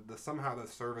 Like the somehow the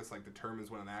service like determines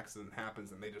when an accident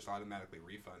happens, and they just automatically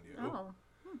refund you. Oh.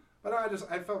 But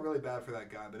I felt really bad for that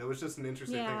guy. But it was just an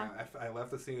interesting thing. I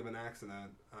left the scene of an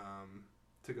accident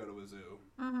to go to a zoo.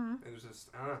 It was just,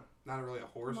 I don't know, not really a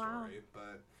horror story,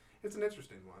 but it's an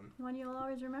interesting one. One you'll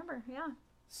always remember. Yeah.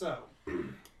 So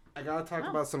I gotta talk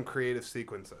about some creative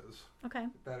sequences. Okay.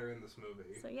 That are in this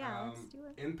movie. So yeah, let's do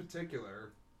it. In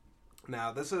particular,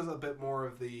 now this is a bit more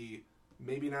of the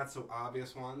maybe not so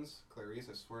obvious ones. Clarice,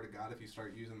 I swear to God, if you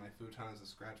start using my futon as a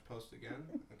scratch post again,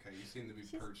 okay, you seem to be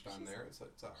perched on there. It's all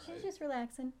right. She's just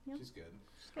relaxing. Yep. She's good.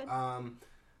 She's good.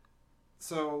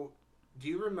 So, do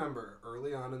you remember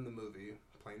early on in the movie,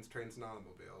 Planes, Trains, and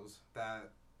Automobiles, that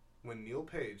when Neal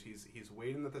Page, he's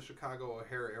waiting at the Chicago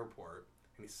O'Hare Airport,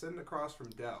 and he's sitting across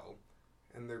from Dell,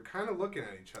 and they're kind of looking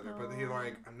at each other, but he's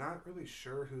like, I'm not really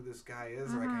sure who this guy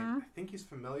is. Like, I think he's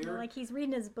familiar. Like, he's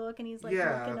reading his book, and he's like,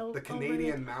 looking over The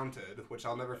Canadian Mounted, which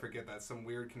I'll never forget. That's some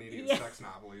weird Canadian sex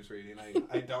novel he's reading.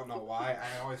 I don't know why.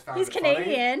 I always found he's it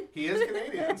Canadian. Funny. He is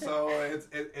Canadian, so it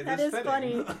is fitting.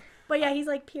 Funny. But yeah, he's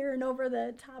like peering over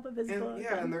the top of his book.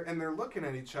 Yeah, and they're looking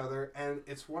at each other, and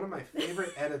it's one of my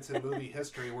favorite edits in movie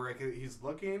history where he's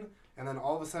looking, and then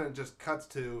all of a sudden it just cuts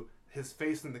to his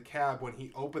face in the cab when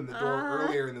he opened the door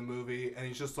earlier in the movie, and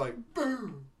he's just like,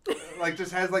 boom! Like,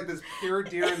 just has like this pure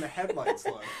deer in the headlights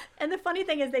look. And the funny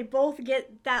thing is they both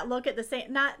get that look at the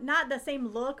same, not the same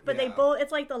look, but they both,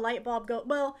 it's like the light bulb go,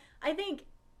 well, I think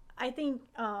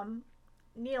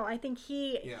Neal, I think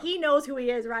he knows who he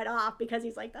is right off, because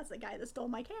he's like, that's the guy that stole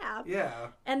my cab.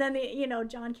 Yeah. And then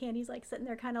John Candy's like sitting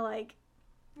there kind of like,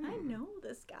 I know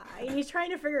this guy. And he's trying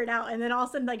to figure it out, and then all of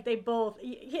a sudden, like, they both...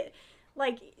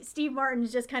 Like, Steve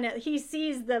Martin's just kind of, he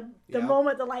sees the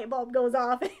moment the light bulb goes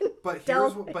off. But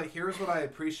here's what I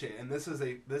appreciate, and this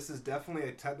is definitely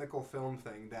a technical film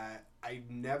thing that I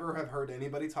never have heard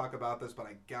anybody talk about this, but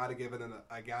I gotta give it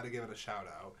a shout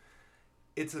out.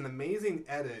 It's an amazing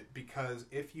edit, because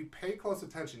if you pay close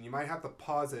attention, you might have to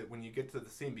pause it when you get to the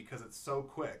scene because it's so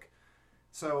quick.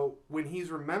 So when he's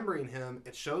remembering him,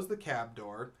 it shows the cab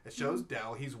door. It shows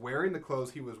Dell. He's wearing the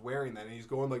clothes he was wearing then, and he's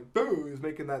going like, boo! He's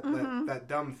making that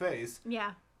dumb face.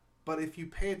 Yeah. But if you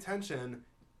pay attention,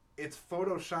 it's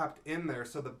photoshopped in there,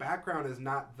 so the background is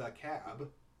not the cab.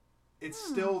 It's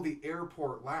still the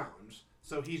airport lounge.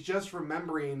 So he's just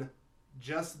remembering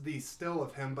just the still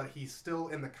of him, but he's still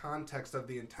in the context of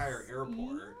the entire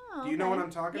airport. Do you know what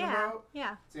I'm talking about?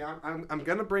 Yeah. See, I'm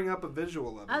gonna bring up a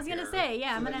visual of it. I was gonna say,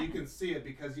 yeah, so that you can see it,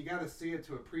 because you got to see it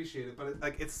to appreciate it. But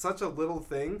it's such a little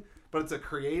thing, but it's a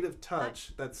creative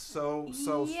touch that's so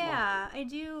smart. Yeah, I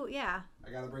do. Yeah.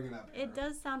 I gotta bring it up here. It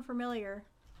does sound familiar.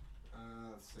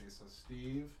 Let's see. So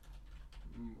Steve,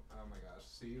 oh my gosh,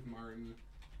 Steve Martin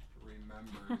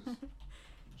remembers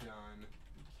John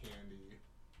Candy.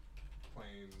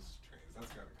 Planes, Trains. That's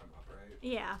got to come up, right?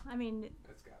 Yeah, I mean...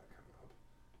 It's got to come up.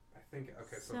 I think...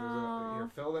 Okay, so there's here,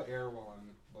 fill the air while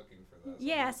I'm looking for this.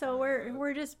 Yeah, so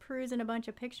we're just perusing a bunch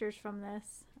of pictures from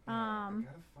this. Yeah, I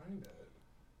got to find it.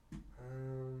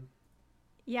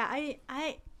 Yeah,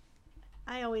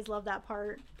 I always love that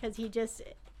part, because he just...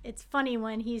 It's funny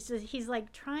when he's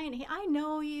like trying... I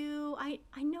know you. I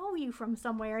know you from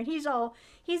somewhere. And he's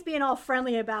being all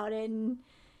friendly about it,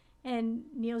 and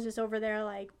Neal's just over there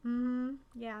like,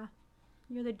 yeah,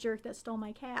 you're the jerk that stole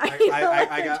my cab. I'm looking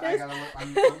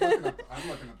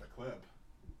up the clip.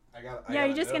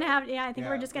 You're just gonna have. Yeah, I think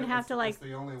we're just gonna have to like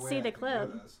see the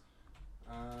clip. Let's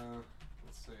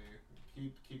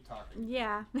see. Keep talking.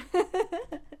 Yeah.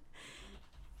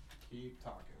 Keep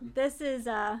talking. This is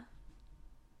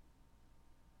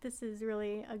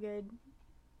really a good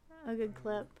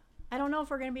clip. I don't know if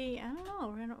we're gonna be. I don't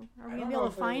know. Are we gonna be know able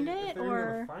if to find if it they're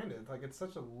or? gonna find it. Like it's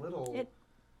such a little. Okay,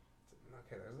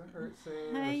 there's the hurt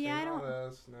scene. Yeah, I all don't.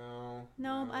 this. No.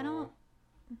 No, I don't.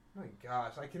 My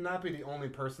gosh, I cannot be the only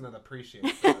person that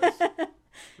appreciates this.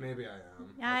 Maybe I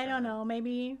am. I don't know.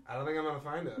 Maybe. I don't think I'm gonna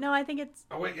find it. No, I think it's.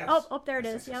 Oh wait, yes. Oh, there it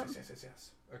is.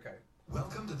 Yes. Okay.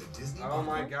 Welcome to the Disney. Oh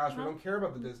my gosh, we don't care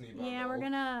about the Disney bundle. Yeah, we're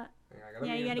gonna.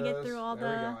 Yeah, you gotta get through all there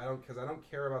the. we go. Because I don't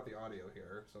care about the audio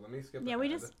here. So let me skip. Yeah,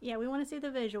 we want to see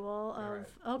the visual of. Right.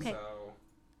 Okay. So.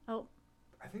 Oh.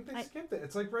 I think they skipped it.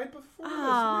 It's like right before this.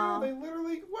 Oh. No, they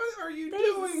literally. What are you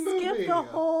doing, movie? They skipped the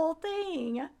whole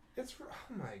thing. It's.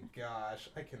 Oh my gosh,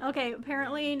 I can. Okay,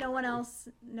 apparently no one else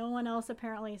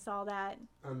apparently saw that.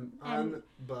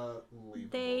 Unbelievable.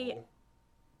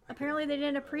 Apparently they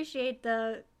didn't appreciate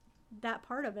that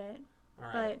part of it. All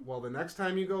right. Well, the next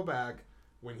time you go back,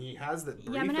 when he has that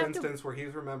brief instance where he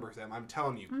remembers him, I'm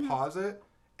telling you, pause it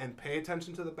and pay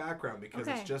attention to the background because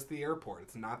it's just the airport.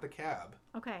 It's not the cab.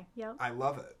 Okay. Yep. I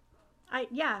love it.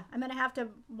 I'm gonna have to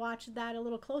watch that a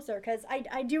little closer because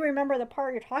I do remember the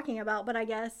part you're talking about, but I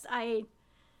guess I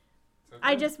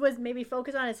just was maybe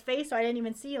focused on his face, so I didn't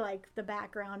even see like the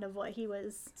background of what he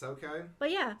was. It's okay.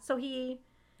 But yeah, so he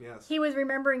was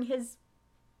remembering his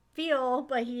feel,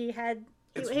 but he was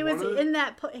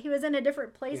in a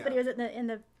different place, but he was in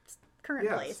the current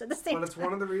place at the same time. But it's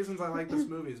one of the reasons I like this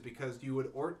movie is because you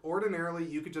would ordinarily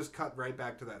you could just cut right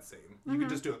back to that scene. You could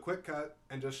just do a quick cut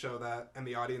and just show that, and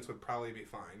the audience would probably be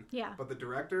fine. Yeah. But the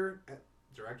director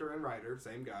and writer,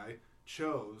 same guy,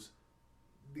 chose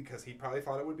because he probably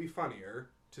thought it would be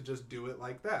funnier to just do it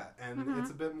like that, and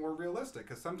it's a bit more realistic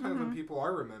because sometimes when people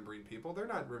are remembering people, they're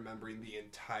not remembering the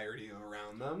entirety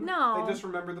around them. No, they just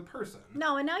remember the person.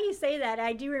 No, and now you say that,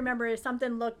 I do remember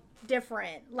something looked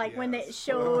different, like when it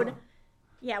showed.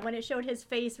 Yeah, when it showed his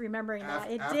face, remembering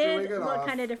that it did look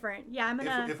kind of different. Yeah, I'm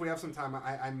gonna. If we have some time,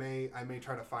 I may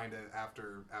try to find it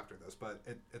after this, but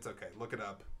it's okay. Look it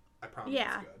up. I promise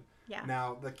it's good. Yeah.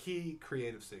 Now the key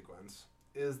creative sequence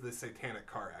is the satanic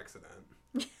car accident,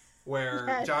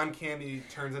 where John Candy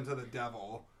turns into the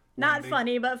devil. Not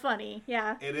funny, but funny.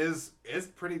 Yeah. It's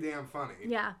pretty damn funny.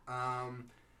 Yeah.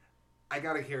 I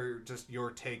gotta hear just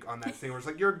your take on that scene where it's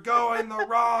like, you're going the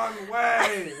wrong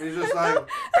way. And he's just like,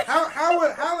 how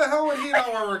the hell would he know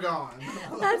where we're going?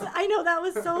 I know, that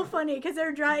was so funny because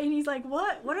they're driving and he's like,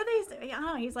 what are they saying? I don't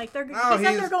know. He's like, he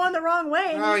said they're going the wrong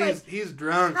way. And he's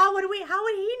drunk. How would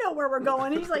he know where we're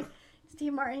going? And he's like,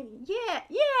 Steve Martin,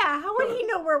 how would he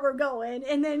know where we're going?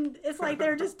 And then it's like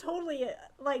they're just totally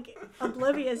like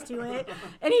oblivious to it.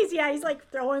 And he's like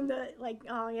throwing the like,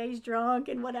 oh yeah, he's drunk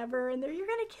and whatever. And you're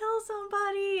gonna kill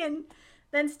somebody. And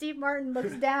then Steve Martin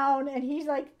looks down and he's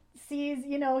like sees,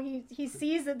 he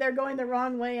sees that they're going the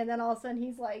wrong way. And then all of a sudden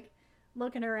he's like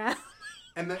looking around.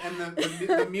 And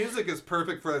the music is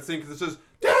perfect for that scene because it's just.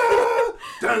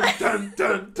 Dun, dun,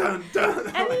 dun, dun, dun.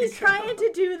 And he's trying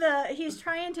to do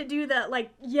the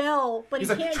like yell, but he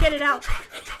can't get it out.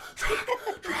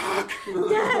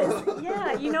 Yes,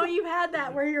 yeah. You've had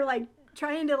that where you're like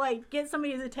trying to like get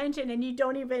somebody's attention and you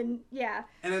don't even,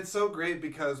 And it's so great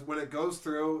because when it goes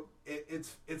through,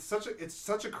 it's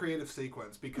such a creative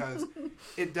sequence because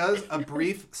it does a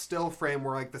brief still frame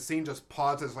where like the scene just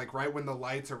pauses like right when the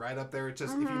lights are right up there. It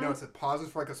just if you notice it pauses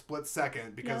for like a split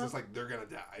second because it's like they're gonna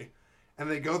die. And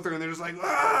they go through and they're just like,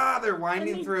 they're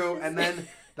winding through. And then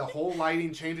the whole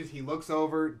lighting changes. He looks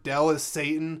over. Dell is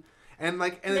Satan. And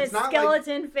it's not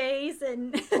skeleton face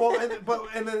and and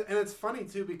it's funny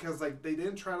too because like they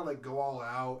didn't try to like go all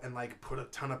out and like put a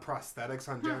ton of prosthetics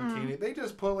on John Candy. They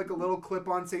just put like a little clip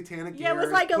on satanic ears. It was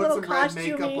like a little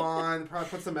costume. Put some red makeup on. Probably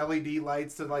put some LED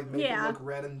lights to like make it look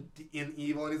red and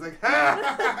evil. And he's like,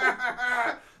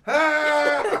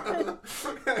 and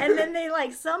then they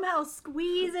like somehow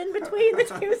squeeze in between the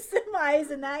two semis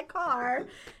in that car,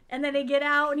 and then they get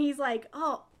out and he's like,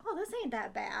 oh, this ain't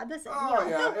that bad.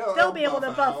 They'll be able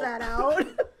to buff that out.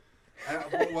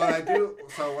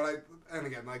 And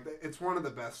again, like it's one of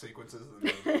the best sequences of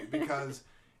the movie because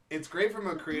it's great from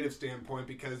a creative standpoint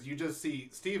because you just see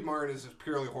Steve Martin is just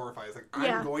purely horrified. He's like,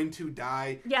 I'm going to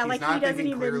die. Yeah, he's not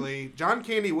thinking clearly. John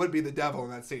Candy would be the devil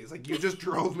in that scene. He's like, you just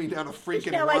drove me down a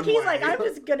freaking runway. He's like, I'm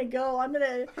just gonna go. I'm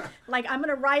gonna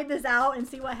ride this out and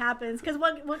see what happens. Because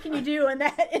what can you do in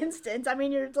that instance? I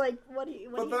mean, you're like, what do you?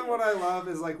 What I love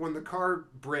is like when the car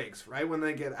brakes, right when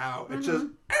they get out, it's just,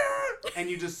 and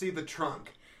you just see the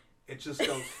trunk. It just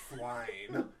goes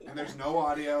flying. And there's no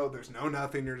audio. There's no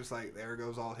nothing. You're just like, there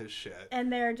goes all his shit. And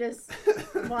they're just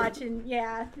watching,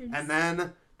 And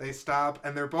then they stop,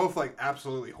 and they're both, like,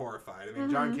 absolutely horrified. I mean,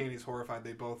 John Candy's horrified.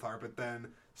 They both are. But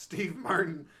then Steve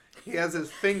Martin, he has his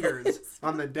fingers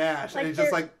on the dash, and he's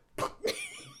just like,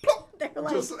 They're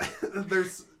like, just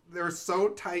they're so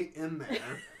tight in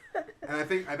there. And I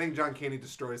think John Candy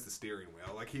destroys the steering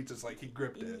wheel. Like he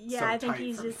gripped it so I think tight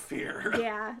he's from just fear.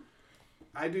 Yeah.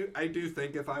 I do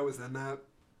think if I was in that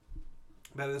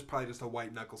is probably just a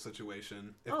white knuckle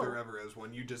situation. If there ever is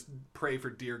one, you just pray for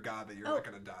dear God that you're not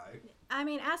gonna die. I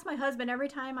mean, ask my husband. Every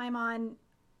time I'm on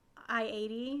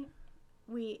I-80,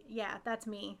 that's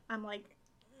me. I'm like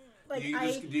do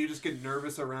you just get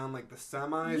nervous around like the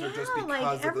semis, or just because like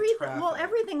of the traffic? Well,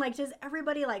 everything, like just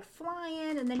everybody like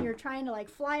flying, and then you're trying to like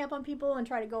fly up on people and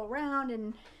try to go around,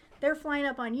 and they're flying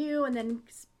up on you, and then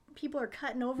people are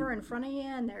cutting over in front of you,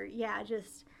 and they're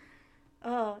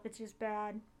it's just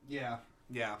bad. Yeah.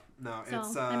 No, so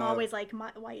it's. I'm always like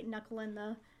white knuckling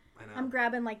the. I know. I'm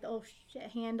grabbing like the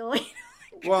handle.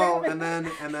 Well, and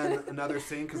then another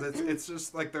scene, because it's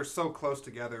just like they're so close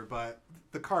together, but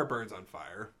the car burns on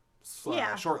fire.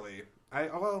 Shortly.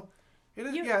 It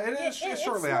is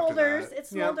shortly after that. It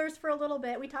smolders for a little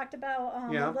bit. We talked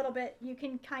about a little bit. You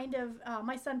can kind of.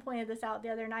 My son pointed this out the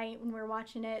other night when we were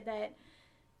watching it, that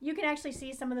you can actually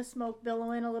see some of the smoke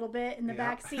billowing a little bit in the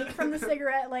back seat from the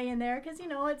cigarette laying there, because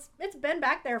it's been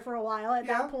back there for a while at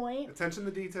that point. Attention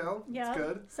to detail. Yeah, it's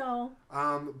good. So.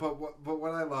 But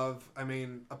what I love, I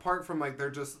mean, apart from like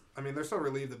they're so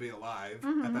relieved to be alive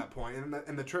at that point,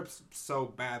 and the trip's so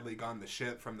badly gone to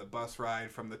shit, from the bus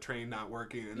ride, from the train not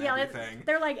working, and everything.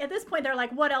 They're like, at this point, they're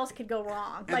like, what else could go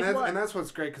wrong? And that's what's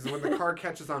great, because when the car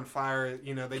catches on fire,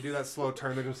 they do that slow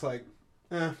turn. They're just like,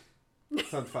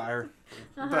 it's on fire.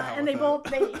 And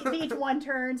each one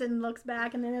turns and looks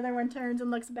back, and the other one turns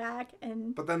and looks back,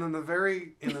 and. But then in the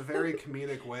very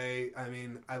comedic way, I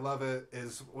mean, I love it,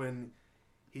 is when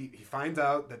he finds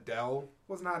out that Dell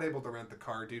was not able to rent the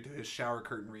car due to his shower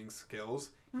curtain ring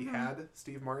skills. He had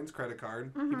Steve Martin's credit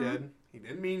card. He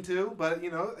didn't mean to, but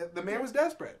the man was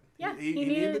desperate. Yeah, he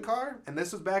needed the car, and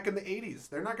this was back in the 80s.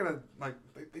 They're not gonna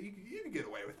you can get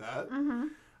away with that.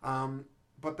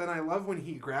 But then I love when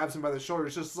he grabs him by the shoulder.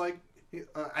 It's just like,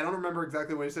 I don't remember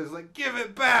exactly what he says. Like, give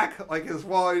it back! Like his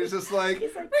wallet. He's just like,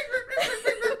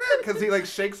 because he like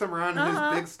shakes him around in his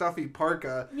big stuffy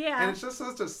parka. Yeah. And it's just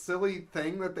such a silly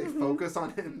thing that they focus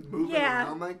on him moving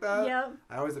around like that. Yep.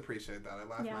 I always appreciate that. I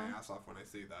laugh my ass off when I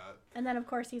see that. And then of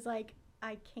course he's like,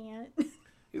 I can't.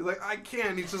 He's like, I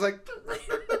can't. He's just like,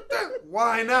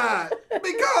 why not?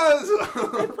 Because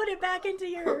they put it back into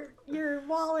your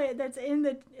wallet.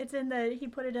 He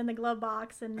put it in the glove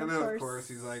box, and then of course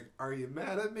he's like, are you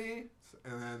mad at me?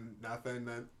 And then nothing.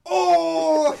 Then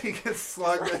he gets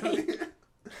slugged.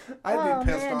 I'd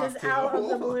be pissed off just too. Out of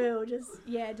the blue,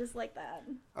 just like that.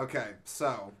 Okay,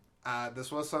 so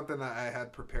this was something that I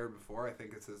had prepared before. I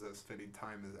think it's as fitting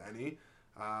time as any.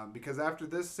 Because after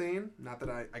this scene, not that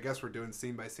I guess we're doing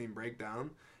scene by scene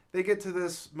breakdown, they get to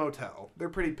this motel. They're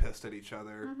pretty pissed at each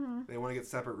other. They want to get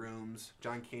separate rooms.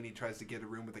 John Candy tries to get a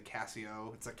room with a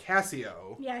Casio. It's a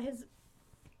Casio. Yeah,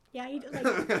 he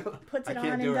puts it on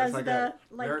and does the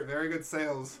very, very good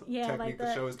sales technique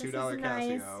to show his $2 Casio.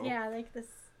 Nice. Yeah, like this.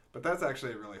 But that's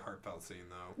actually a really heartfelt scene,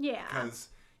 though. Yeah. Because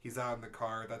he's out in the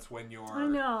car. That's when you're. I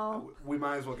know. We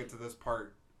might as well get to this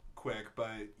part quick,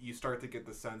 but you start to get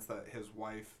the sense that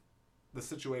the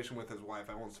situation with his wife,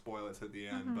 I won't spoil it to the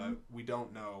end, but we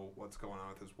don't know what's going on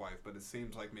with his wife, but it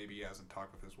seems like maybe he hasn't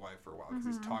talked with his wife for a while, because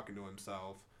he's talking to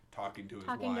himself, talking to his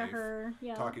wife,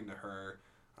 talking to her.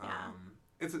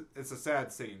 It's a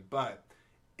sad scene, but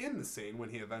in the scene when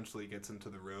he eventually gets into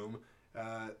the room,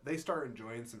 they start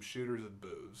enjoying some shooters and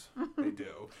booze. They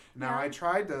do. Now, I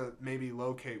tried to maybe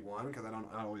locate one, because I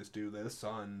don't always do this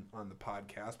on the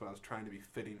podcast, but I was trying to be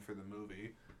fitting for the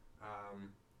movie.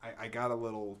 I got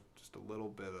just a little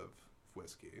bit of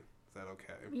whiskey. Is that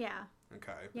okay? Yeah.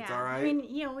 Okay. Yeah. It's all right? I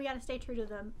mean, we got to stay true to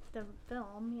the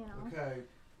film, Okay.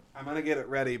 I'm going to get it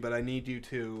ready, but I need you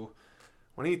to,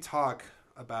 when you talk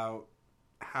about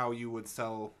how you would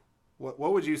sell, what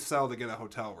would you sell to get a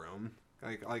hotel room?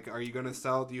 Like, are you going to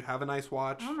sell? Do you have a nice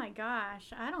watch? Oh my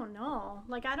gosh, I don't know.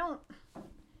 Like, I don't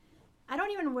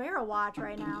even wear a watch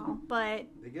right now, but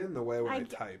they get in the way when I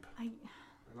type. I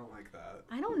don't like that.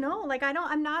 I don't know. Like,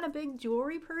 I'm not a big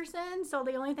jewelry person, so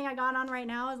the only thing I got on right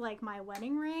now is like my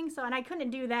wedding ring. So, and I couldn't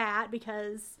do that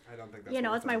because I don't think that's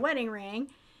it's my wedding ring.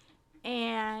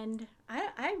 And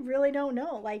I really don't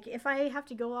know. Like, if I have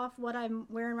to go off what I'm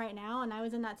wearing right now and I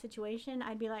was in that situation,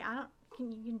 I'd be like,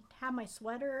 you can have my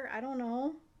sweater. I don't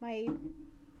know. My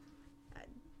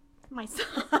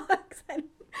socks.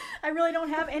 I really don't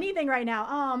have anything right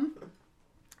now.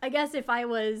 I guess if I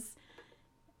was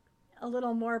a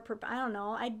little more, I don't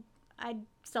know, I'd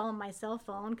sell them my cell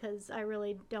phone, because I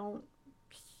really don't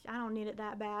need it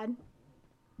that bad.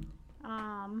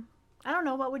 I don't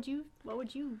know. What would you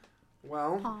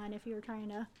Well, pawn if you were trying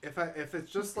to? if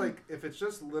it's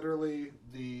just literally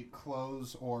the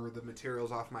clothes or the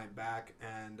materials off my back,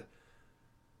 and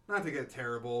not to get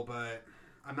terrible, but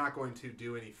I'm not going to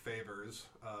do any favors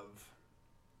of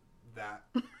that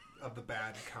of the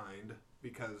bad kind,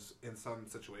 because in some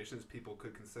situations people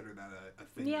could consider that a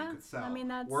thing you could sell. I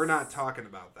mean, we're not talking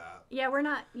about that. Yeah, we're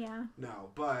not. Yeah. No,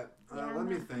 but let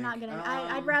me think. I'm not gonna.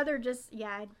 I'd rather just.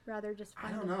 Yeah, I'd rather just.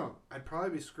 I don't know. I'd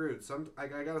probably be screwed. I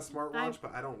got a smartwatch,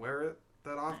 but I don't wear it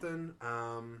that often.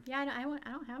 Yeah, I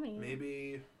don't have any.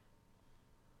 Maybe.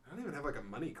 I don't even have like a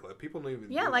money clip. People don't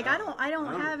even. Yeah, do like that. I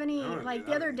don't have any. Like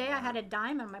the other day, anymore. I had a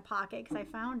dime in my pocket because I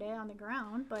found it on the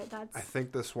ground. But that's. I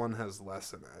think this one has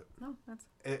less in it. No, that's.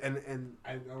 And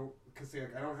I don't, cause see,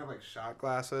 like, I don't have like shot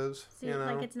glasses. See, you know?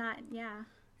 like it's not. Yeah.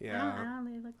 Yeah. I don't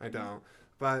really look. I don't.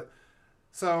 But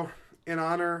so, in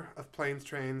honor of Planes,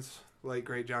 Trains, late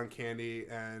great John Candy,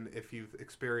 and if you've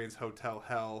experienced hotel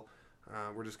hell,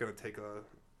 we're just gonna take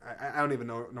I don't even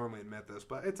normally admit this,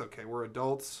 but it's okay. We're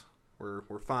adults.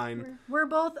 We're fine. We're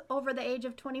both over the age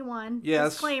of 21.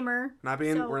 Yes. Disclaimer.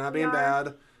 We're not being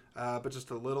bad, but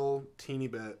just a little teeny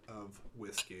bit of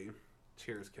whiskey.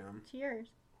 Cheers, Kim. Cheers.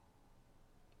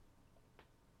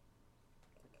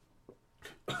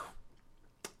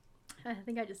 I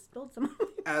think I just spilled some.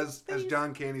 As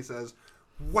John Candy says,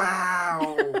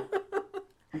 wow.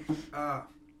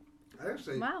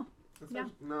 Actually, wow. Yeah.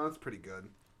 No, it's pretty good.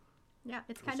 Yeah,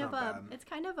 it's kind of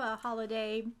a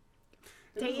holiday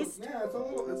taste.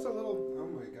 It's a little. Oh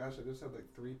my gosh! I just had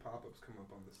like 3 pop-ups come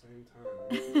up on the same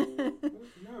time.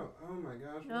 No. Oh my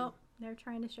gosh. Oh, they're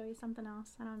trying to show you something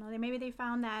else. I don't know. Maybe they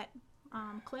found that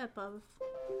clip of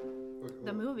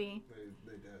the movie.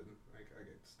 They did.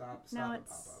 Okay, stop the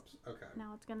pop-ups. Okay.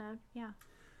 Now it's gonna. Yeah.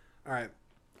 All right.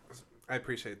 I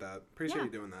appreciate that. Appreciate you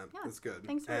doing that. Yeah. That's good.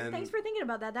 Thanks for thinking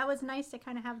about that. That was nice to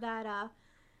kind of have that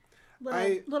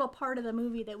little part of the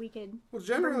movie that we could bring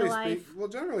to life.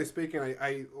 Generally speaking,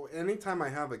 I anytime I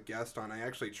have a guest on, I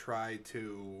actually try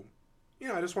to,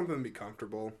 I just want them to be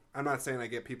comfortable. I'm not saying I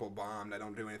get people bombed. I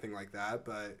don't do anything like that,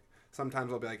 but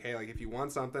sometimes I'll be like, hey, like if you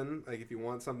want something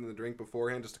to drink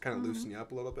beforehand, just to kind of loosen you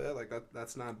up a little bit, like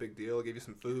that's not a big deal. I'll give you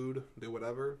some food, do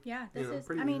whatever. Yeah, this is.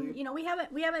 I mean, we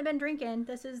haven't been drinking.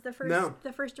 This is the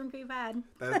first drink we've had.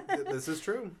 This is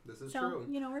true. This is true.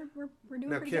 We're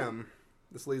doing now, pretty Kim. good.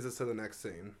 This leads us to the next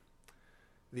scene,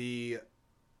 the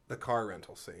car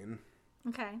rental scene.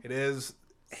 Okay. It is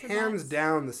hands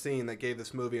down the scene that gave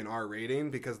this movie an R rating,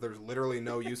 because there's literally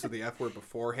no use of the F word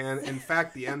beforehand. In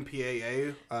fact, the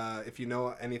MPAA, if you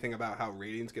know anything about how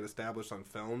ratings get established on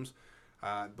films,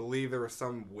 I believe there was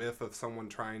some whiff of someone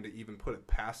trying to even put it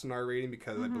past an R rating,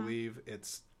 because I believe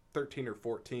it's 13 or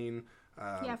 14.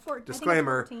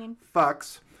 Disclaimer: 14.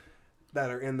 Fucks that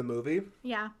are in the movie.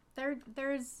 Yeah.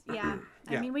 There's I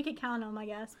mean, we could count them, I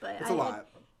guess, but it's a lot.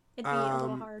 It'd be a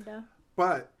little hard to.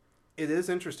 But it is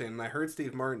interesting, and I heard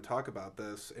Steve Martin talk about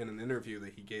this in an interview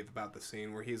that he gave about the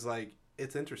scene, where he's like,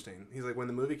 it's interesting. He's like, when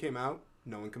the movie came out,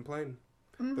 no one complained.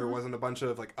 Mm-hmm. There wasn't a bunch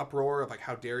of like uproar of like,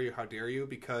 how dare you,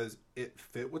 because it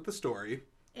fit with the story.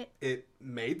 It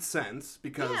made sense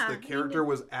because the character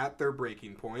was at their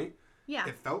breaking point. Yeah.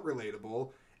 It felt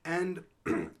relatable. And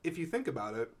if you think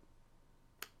about it,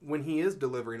 when he is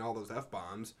delivering all those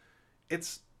F-bombs,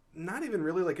 it's not even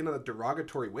really like in a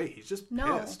derogatory way. He's just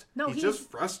pissed. No, he's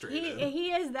just frustrated. He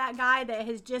is that guy that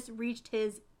has just reached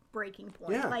his breaking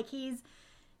point. Yeah. Like he's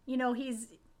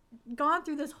gone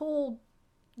through this whole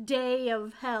day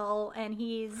of hell, and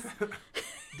he's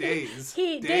days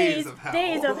of hell.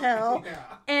 Days of hell. Yeah.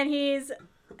 And he's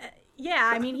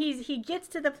I mean, he gets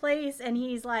to the place and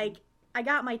he's like, I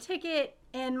got my ticket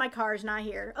and my car's not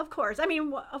here. Of course. I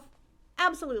mean,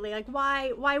 absolutely. Like,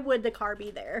 why would the car be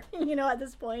there, at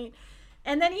this point?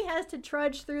 And then he has to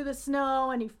trudge through the snow,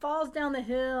 and he falls down the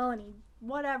hill, and he,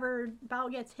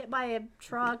 about gets hit by a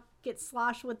truck, gets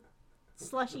sloshed with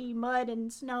slushy mud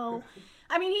and snow.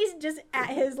 I mean, he's just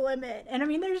at his limit. And I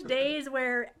mean, there's days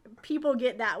where people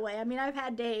get that way. I mean, I've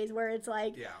had days where it's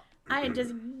like, I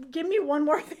just, give me one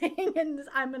more thing, and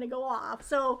I'm going to go off.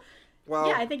 So,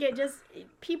 I think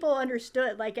people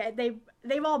understood, like,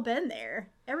 they've all been there.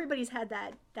 Everybody's had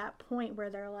that point where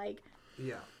they're like,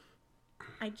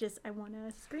 I want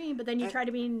to scream, but then you try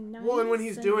to be nice. Well, and when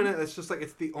he's doing it, it's just like,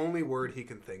 it's the only word he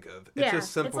can think of. It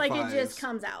just simplifies. It's like it just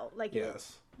comes out. Like,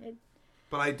 yes.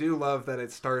 But I do love that it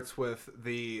starts with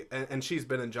and she's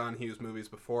been in John Hughes movies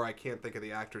before. I can't think of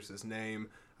the actress's name.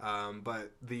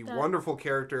 But the wonderful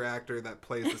character actor that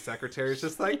plays the secretary is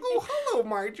just like, oh, hello,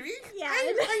 Marjorie. Yeah.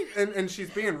 And she's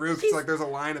being rude because like there's a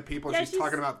line of people and she's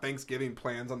talking about Thanksgiving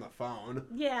plans on the phone.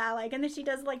 Yeah, like, and then she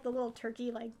does like the little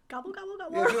turkey, like, gobble, gobble,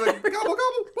 gobble. Yeah, she's like, gobble,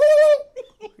 gobble,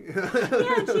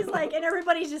 yeah, and she's like, and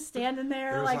everybody's just standing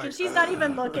there, like, and she's not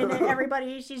even looking at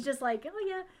everybody. She's just like, oh,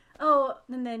 yeah. Oh,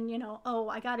 and then,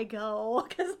 I gotta go.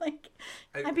 Because, like,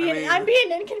 I'm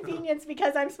being inconvenienced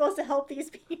because I'm supposed to help these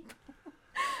people.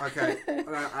 Okay.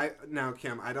 Now,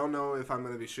 Kim, I don't know if I'm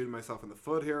going to be shooting myself in the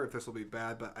foot here, if this will be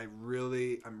bad, but I'm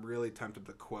really tempted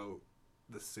to quote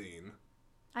the scene.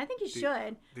 I think you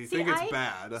should. Do you think it's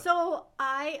bad? So,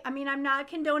 I'm not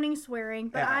condoning swearing,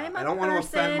 but I don't want to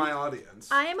offend my audience.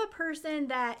 I am a person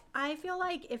that I feel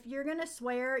like if you're going to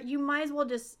swear, you might as well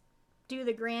just do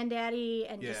the granddaddy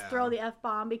and just throw the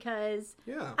F-bomb because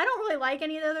I don't really like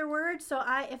any of the other words. So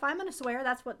if I'm going to swear,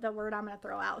 that's what the word I'm going to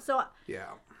throw out. So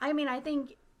I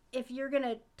think if you're going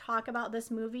to talk about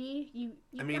this movie, you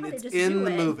gotta just do it. It's in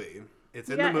the movie. It's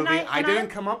in the movie. I didn't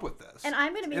come up with this. And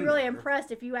I'm going to be really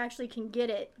impressed if you actually can get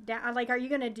it down. Like, are you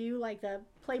going to do like the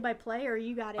play-by-play or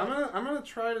you got it? I'm gonna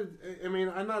try to.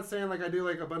 I'm not saying like I do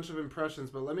like a bunch of impressions,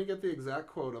 but let me get the exact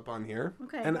quote up on here.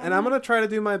 Okay. And I'm gonna try to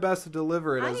do my best to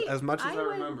deliver it as much as I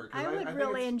remember. I would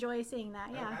really enjoy seeing that.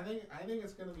 Yeah. I think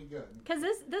it's gonna be good. Because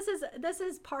this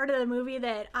is part of the movie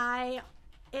that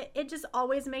it just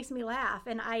always makes me laugh,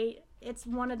 and it's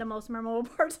one of the most memorable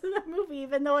parts of the movie,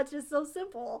 even though it's just so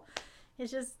simple.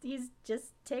 It's just he's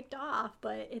just ticked off,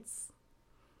 but it's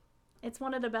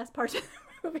one of the best parts of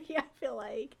the movie. I feel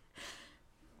like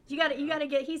he's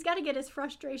got to get his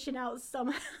frustration out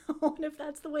somehow, and if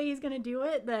that's the way he's gonna do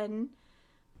it, then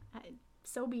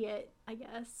so be it. I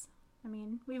guess. I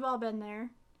mean, we've all been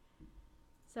there.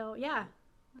 So yeah,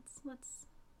 let's.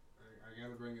 I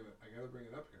gotta bring it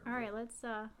up here. All right, let's.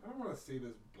 I don't want to see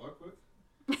this book with.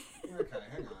 Okay,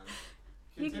 hang on.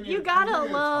 You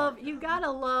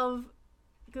gotta love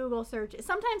Google searches.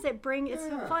 Sometimes it's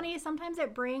funny. Sometimes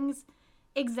it brings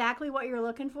exactly what you're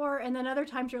looking for, and then other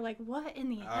times you're like, what in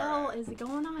the hell is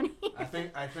going on here? I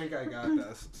think I got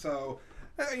this. So,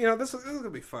 this is gonna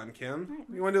be fun, Kim. Right,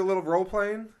 you want to do a little role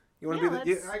playing? You want to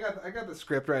be I got the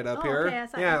script right up here.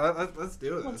 Okay, let's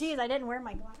do this. Well, geez, I didn't wear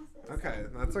my glasses. Okay,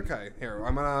 that's okay. Here,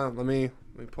 let me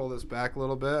pull this back a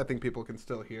little bit. I think people can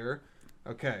still hear.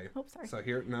 Okay. Oh, sorry. So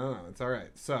here, no, it's all right.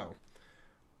 So,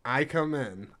 I come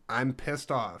in. I'm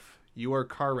pissed off. You are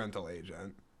car rental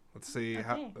agent. Let's see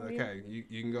how. Okay, you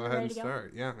can go ahead and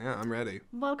start. Yeah, I'm ready.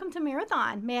 Welcome to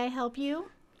Marathon. May I help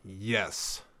you?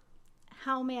 Yes.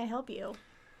 How may I help you?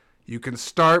 You can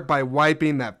start by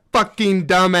wiping that fucking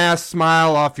dumbass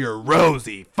smile off your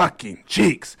rosy fucking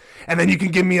cheeks. And then you can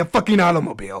give me a fucking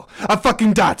automobile, a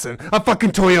fucking Datsun, a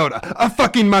fucking Toyota, a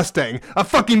fucking Mustang, a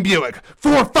fucking Buick,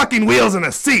 4 fucking wheels and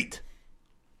a seat.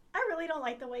 I really don't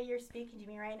like the way you're speaking to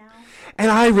me right now. And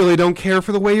I really don't care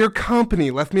for the way your company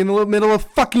left me in the middle of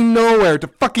fucking nowhere to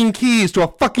fucking keys to a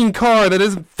fucking car that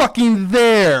isn't fucking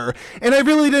there. And I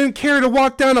really didn't care to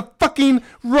walk down a fucking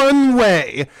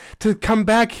runway to come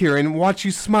back here and watch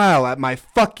you smile at my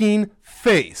fucking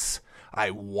face.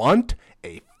 I want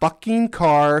a fucking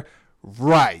car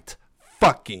right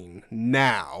fucking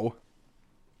now.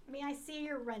 May I see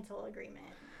your rental agreement?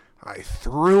 I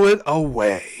threw it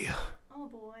away. Oh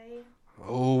boy.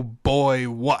 Oh boy,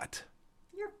 what?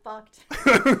 You're fucked.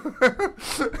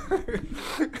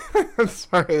 I'm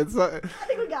sorry. I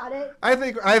think we got it. I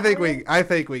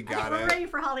think we got it. We're ready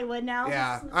for Hollywood now.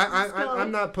 Yeah,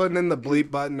 I'm not putting in the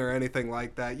bleep button or anything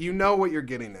like that. You know what you're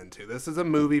getting into. This is a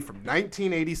movie from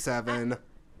 1987.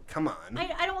 Come on.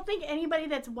 I don't think anybody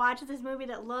that's watched this movie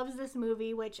that loves this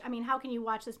movie, which, I mean, how can you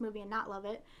watch this movie and not love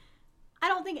it? I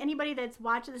don't think anybody that's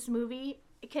watched this movie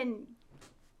can,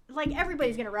 like,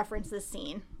 everybody's going to reference this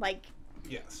scene. Like,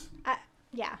 yes.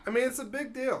 Yeah. I mean, it's a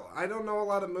big deal. I don't know a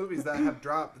lot of movies that have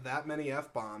dropped that many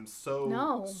F-bombs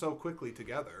so quickly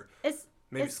together.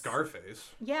 Maybe Scarface.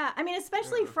 Yeah. I mean,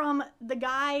 especially from the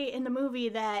guy in the movie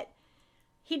that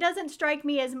he doesn't strike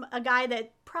me as a guy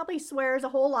that probably swears a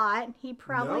whole lot. He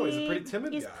probably... No, he's a pretty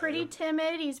timid guy. He's pretty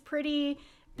timid. He's pretty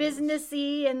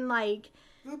businessy and, like...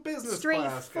 The business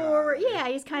straightforward. Guy. Yeah,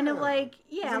 he's kind of like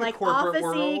like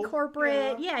office-y,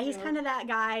 corporate. Yeah, he's kind of that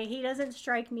guy. He doesn't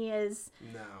strike me as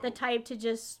the type to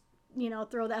just,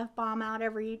 throw the F-bomb out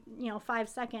every, 5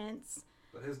 seconds.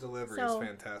 But his delivery is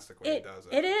fantastic when he does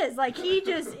it. It is. Like, he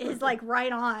just is, like,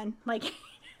 right on. Like...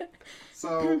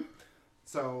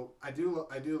 So I do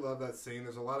love that scene.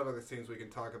 There's a lot of other scenes we can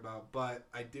talk about, but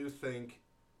I do think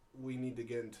we need to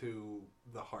get into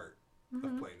the heart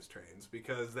of Planes, Trains,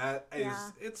 because that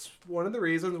is it's one of the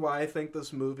reasons why I think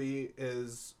this movie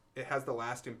is it has the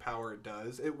lasting power it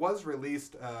does. It was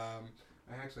released. I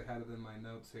actually had it in my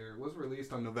notes here. It was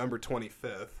released on November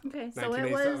 25th. Okay, so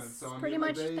it was pretty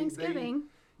much Thanksgiving.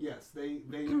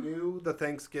 They knew the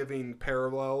Thanksgiving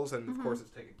parallels, and of course it's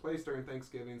taking place during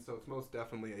Thanksgiving, so it's most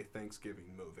definitely a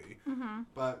Thanksgiving movie.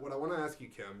 But what I want to ask you,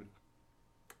 Kim,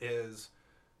 is,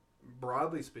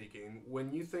 broadly speaking,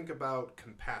 when you think about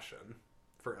compassion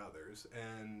for others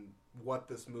and what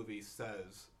this movie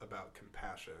says about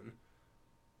compassion,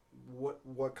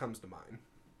 what comes to mind?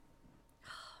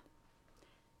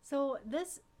 So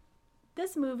this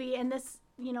movie and this,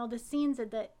 the scenes at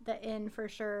the end for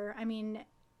sure. I mean,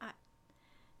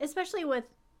 especially with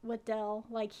Del,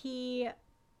 like you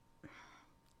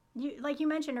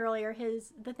mentioned earlier,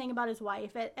 the thing about his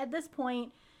wife at this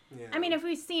point. Yeah. I mean, if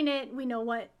we've seen it, we know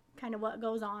what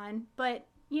goes on. But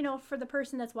for the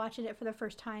person that's watching it for the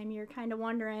first time, you're kind of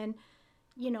wondering.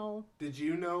 Did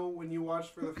you know when you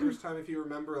watched for the first time, if you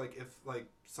remember, like, if, like,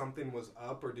 something was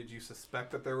up, or did you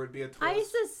suspect that there would be a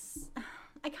twist?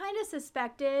 I kind of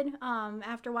suspected,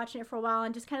 after watching it for a while,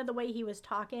 and just kind of the way he was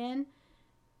talking.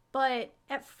 But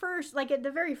at first, like, at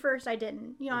the very first, I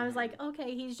didn't. I was like,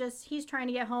 okay, he's trying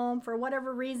to get home for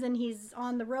whatever reason. He's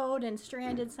on the road and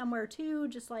stranded somewhere too,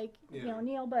 just like,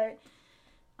 Neal. But,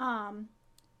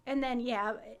 and then,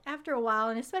 yeah, after a while,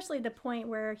 and especially the point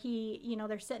where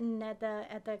they're sitting at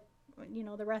the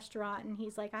the restaurant, and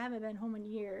he's like, I haven't been home in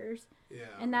years. Yeah.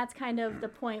 And that's kind of the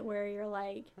point where you're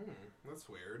like, that's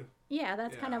weird. Yeah,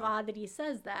 that's kind of odd that he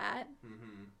says that.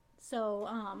 So,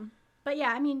 but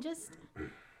yeah, I mean, just,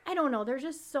 I don't know. There's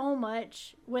just so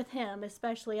much with him,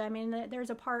 especially. I mean, there's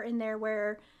a part in there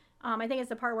where, I think it's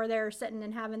the part where they're sitting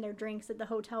and having their drinks at the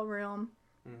hotel room.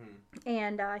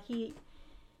 And they're,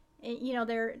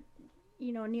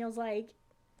 Neal's like,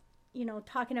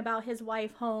 talking about his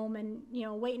wife home and,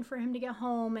 waiting for him to get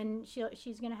home, and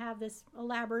she's going to have this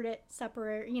elaborate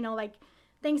supper, like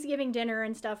Thanksgiving dinner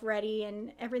and stuff ready,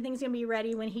 and everything's going to be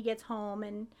ready when he gets home,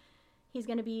 and he's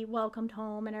going to be welcomed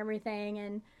home and everything.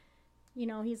 And,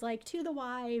 he's like, to the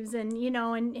wives, and,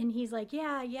 and he's like,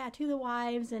 yeah, to the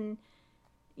wives, and,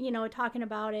 talking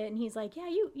about it. And he's like, yeah,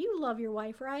 you love your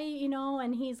wife, right?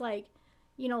 And he's like,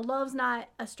 love's not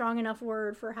a strong enough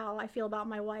word for how I feel about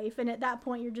my wife. And at that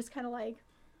point, you're just kind of like,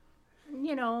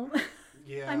 yeah.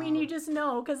 I mean, you just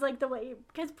know,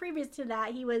 because previous to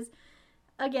that, he was,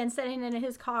 again, sitting in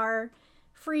his car,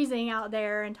 freezing out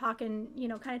there and talking,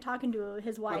 kind of talking to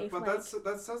his wife. But that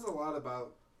says a lot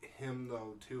about him,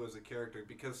 though, too, as a character,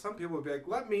 because some people would be like,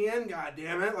 let me in,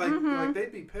 goddammit. Like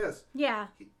they'd be pissed. Yeah.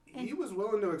 He was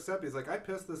willing to accept. He's like, I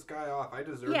pissed this guy off. I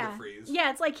deserve to freeze.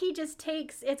 Yeah, it's like he just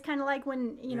takes, it's kind of like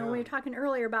when, we were talking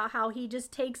earlier about how he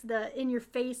just takes the in your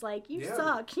face, like, you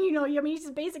suck. I mean, he's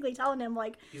just basically telling him,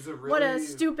 like, what a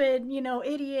stupid,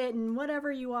 idiot and whatever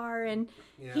you are. And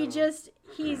he just,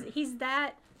 he's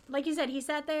that, like you said, he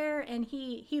sat there and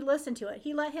he listened to it.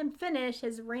 He let him finish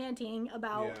his ranting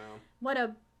about what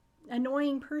a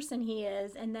annoying person he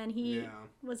is, and then he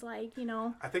was like,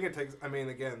 I think it takes, I mean,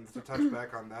 again, to touch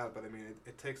back on that, but I mean,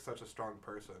 it takes such a strong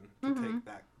person to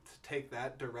take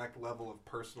that direct level of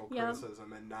personal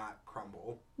criticism and not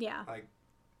crumble. Yeah. Like,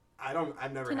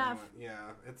 I've never had one.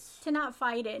 Yeah, it's to not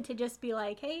fight it, to just be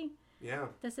like, hey,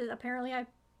 this is, apparently I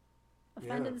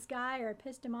offended this guy, or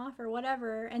pissed him off, or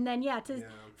whatever. And then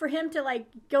for him to like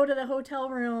go to the hotel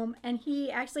room, and he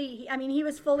actually, I mean, he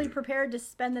was fully prepared to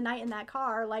spend the night in that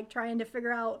car, like trying to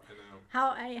figure out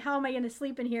how am I going to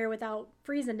sleep in here without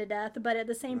freezing to death. But at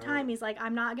the same time, he's like,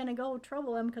 I'm not going to go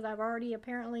trouble him, because I've already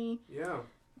apparently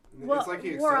it's like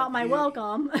he wore out my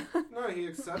welcome. No, he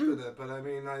accepted it, but I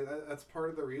mean, that's part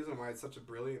of the reason why it's such a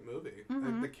brilliant movie.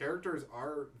 The characters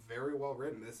are very well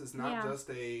written. This is not just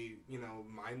a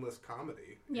mindless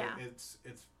comedy. Yeah, it's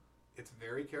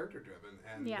very character driven,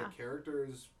 and the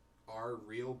characters are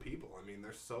real people. I mean,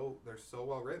 they're so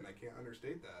well written. I can't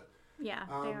understate that. Yeah,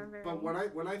 they are very. But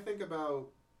when I think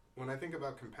about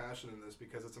compassion in this,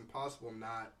 because it's impossible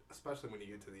not, especially when you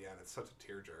get to the end, it's such a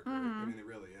tearjerker. I mean, it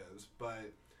really is.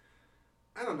 But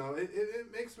I don't know. It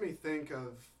makes me think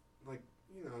of, like,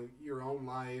 your own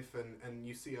life, and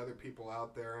you see other people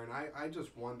out there, and I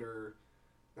just wonder.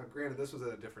 Now, granted, this was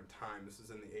at a different time. This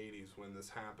is in the 80s when this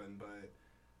happened,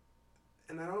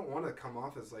 and I don't want to come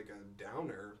off as like a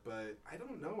downer, but I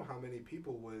don't know how many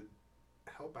people would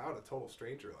help out a total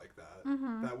stranger like that.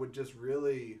 That would just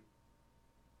really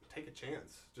take a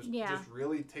chance. Just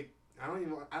really take. I don't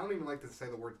even like to say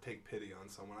the word take pity on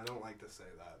someone. I don't like to say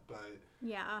that, but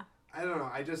I don't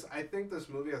know. I think this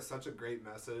movie has such a great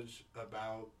message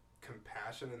about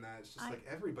compassion, and that it's just like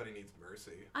everybody needs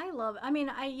mercy. I love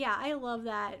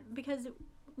that, because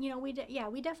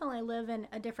we definitely live in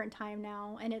a different time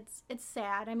now, and it's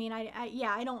sad. I mean,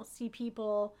 I don't see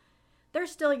people. There's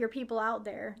still your people out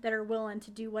there that are willing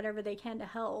to do whatever they can to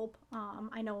help.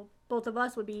 I know both of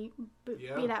us would be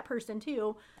that person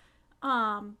too.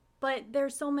 But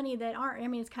there's so many that aren't. I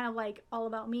mean, it's kind of like all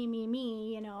about me,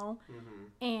 you know.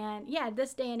 Mm-hmm. And yeah,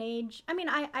 this day and age, I mean,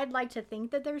 I'd like to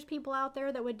think that there's people out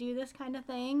there that would do this kind of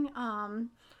thing.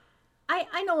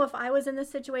 I know if I was in this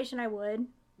situation, I would.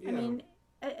 Yeah. I mean,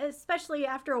 especially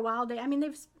after a while,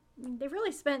 they've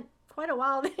really spent quite a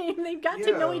while. They've got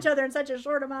to know each other in such a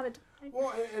short amount of time.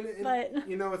 Well, but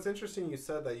you know, it's interesting you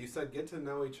said that. You said get to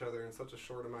know each other in such a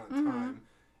short amount of time.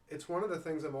 It's one of the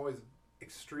things I'm always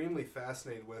extremely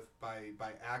fascinated with by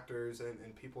actors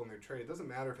and people in their trade. It doesn't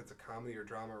matter if it's a comedy or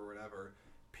drama or whatever.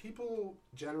 People,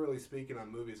 generally speaking,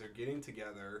 on movies are getting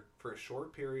together for a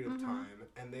short period of time,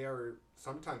 and they are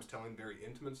sometimes telling very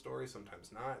intimate stories,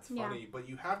 sometimes not. It's funny, but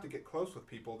you have to get close with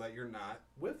people that you're not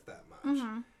with that much.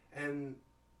 And,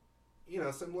 you know,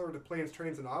 similar to planes,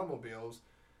 trains, and automobiles,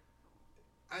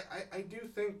 I do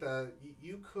think that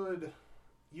you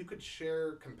could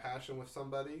share compassion with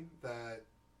somebody that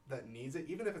needs it,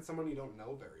 even if it's someone you don't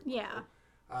know very well. Yeah.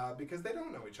 Because they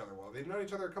don't know each other well. They've known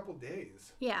each other a couple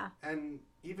days. Yeah. And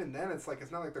even then, it's like,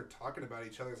 it's not like they're talking about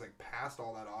each other's like past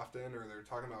all that often, or they're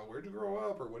talking about where'd you grow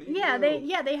up, or what do you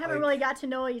do? They haven't really got to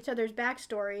know each other's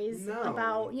backstories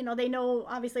about, you know, they know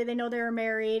they're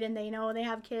married and they know they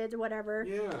have kids or whatever.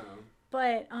 Yeah.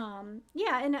 But,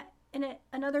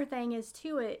 another thing is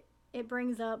too, it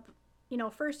brings up, you know,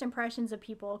 first impressions of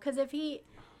people. Because if he,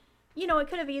 you know, it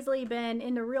could have easily been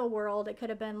in the real world. It could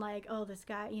have been like, oh, this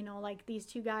guy, you know, like these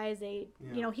two guys, you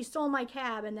know, he stole my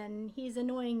cab and then he's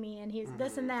annoying me and he's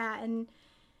this and that. And,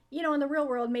 you know, in the real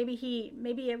world, maybe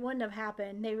it wouldn't have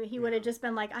happened. Maybe he would have just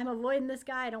been like, I'm avoiding this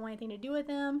guy. I don't want anything to do with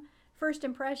him. First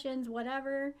impressions,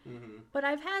 whatever. But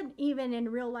I've had, even in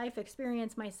real life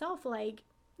experience myself, like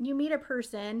you meet a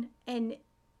person and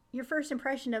your first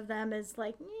impression of them is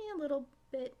like, a little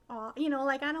bit off, you know,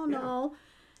 like, I don't know.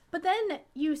 But then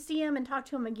you see him and talk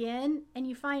to him again, and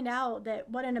you find out that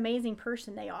what an amazing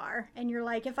person they are. And you're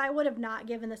like, if I would have not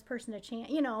given this person a chance,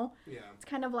 you know, it's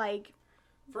kind of like...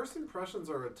 First impressions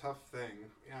are a tough thing.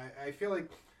 I feel like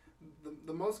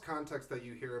the most context that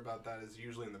you hear about that is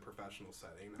usually in the professional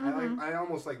setting. I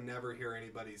almost like never hear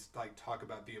anybody like talk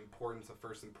about the importance of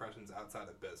first impressions outside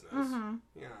of business.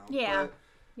 You know?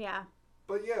 Yeah.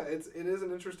 But yeah, it is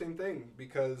an interesting thing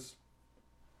because...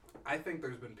 I think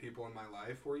there's been people in my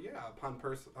life where, upon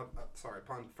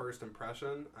first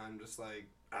impression, I'm just like,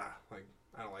 I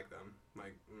don't like them,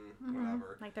 like,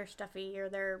 whatever. Like they're stuffy or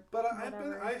they're. But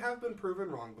I have been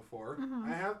proven wrong before.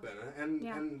 I have been,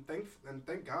 and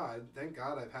thank God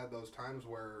I've had those times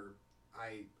where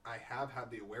I have had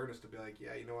the awareness to be like,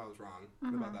 you know, I was wrong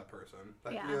about that person.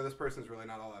 Like, you know, this person's really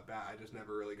not all that bad. I just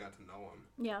never really got to know him.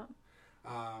 Yeah.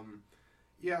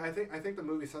 I think the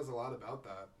movie says a lot about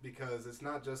that because it's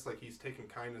not just like he's taking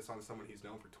kindness on someone he's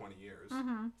known for 20 years.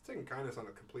 He's taking kindness on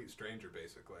a complete stranger,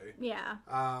 basically. Yeah.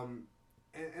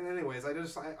 And anyways, I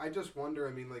just wonder.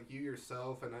 I mean, like you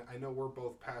yourself, and I know we're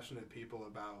both passionate people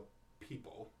about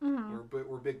people.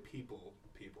 We're big people.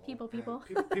 People.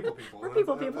 We're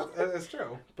people. That's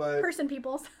true. But person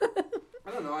peoples. I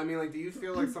don't know. I mean, like, do you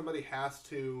feel like somebody has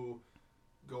to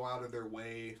go out of their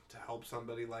way to help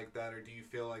somebody like that, or do you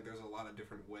feel like there's a lot of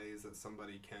different ways that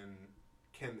somebody can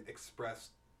express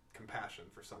compassion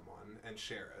for someone and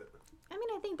share it? I mean,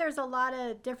 I think there's a lot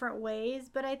of different ways,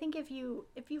 but I think if you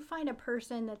find a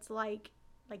person that's like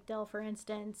Del, for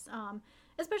instance,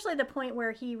 especially the point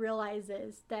where he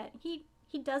realizes that he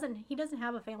doesn't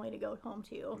have a family to go home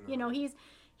to. No. You know, he's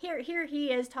here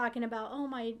he is talking about, oh,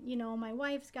 my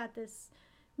wife's got this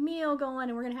meal going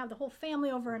and we're gonna have the whole family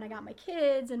over and I got my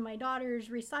kids and my daughter's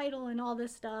recital and all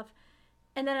this stuff,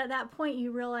 and then at that point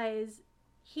you realize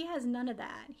he has none of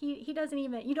that. He doesn't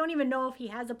even, you don't even know if he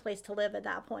has a place to live at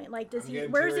that point. Like,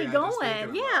 where's he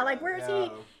going? Yeah, like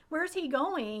where's he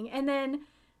going? And then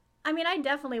I mean, I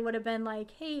definitely would have been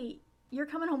like, hey, you're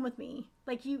coming home with me.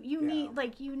 Like you need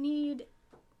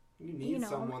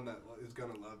someone that is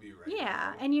gonna love you, right? Yeah,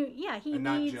 now. And he and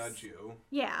needs not judge you.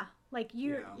 Yeah. Like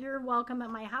you're welcome at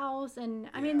my house, and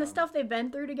I mean the stuff they've been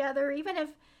through together. Even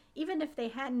if they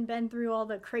hadn't been through all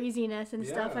the craziness and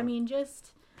stuff, I mean,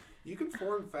 just you can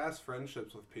form fast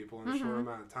friendships with people in a short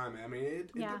amount of time. I mean,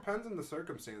 it depends on the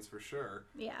circumstance for sure.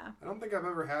 Yeah, I don't think I've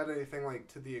ever had anything like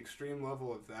to the extreme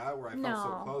level of that where I felt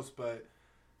so close, but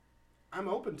I'm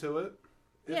open to it.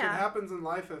 If it happens in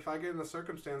life, if I get in a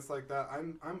circumstance like that,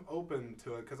 I'm open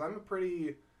to it because I'm a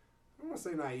pretty I don't want to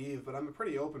say naive, but I'm a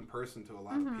pretty open person to a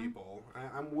lot of people.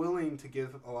 I'm willing to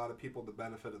give a lot of people the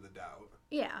benefit of the doubt.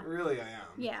 Yeah. Really, I am.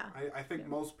 Yeah. I think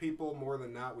most people, more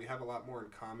than not, we have a lot more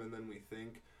in common than we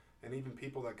think. And even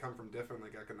people that come from different,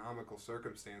 like, economical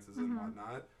circumstances and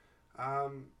whatnot.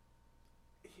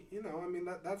 You know, I mean,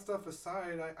 that stuff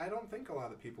aside, I don't think a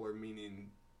lot of people are meaning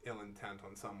ill intent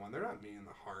on someone. They're not meaning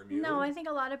to harm you. No, I think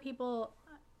a lot of people,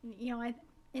 you know,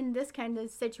 in this kind of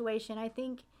situation, I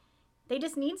think they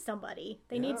just need somebody.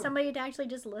 They need somebody to actually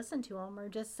just listen to them, or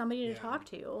just somebody to talk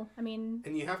to. I mean...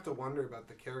 And you have to wonder about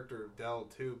the character of Del,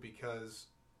 too, because,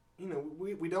 you know,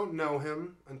 we don't know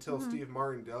him until Steve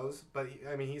Martin does. But,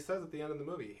 I mean, he says at the end of the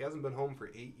movie, he hasn't been home for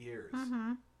 8 years.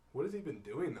 What has he been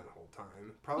doing that whole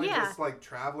time? Probably just, like,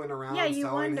 traveling around,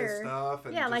 selling his stuff.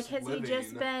 And like, has he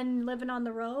just been living on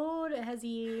the road? Has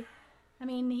he... I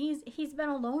mean, he's been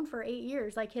alone for 8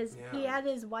 years. Like, he had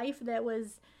his wife that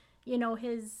was, you know,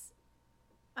 his...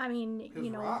 I mean, his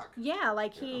you know, rock.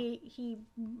 Like he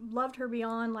loved her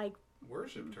beyond, like,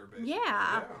 worshipped her, basically.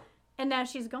 Yeah. And now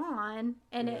she's gone,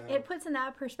 and it puts in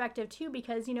that perspective too,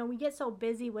 because, you know, we get so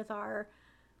busy with our,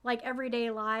 like,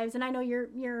 everyday lives, and I know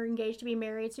you're engaged to be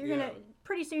married, so you're gonna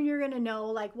pretty soon you're gonna know,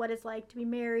 like, what it's like to be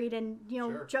married, and, you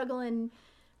know, juggling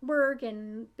work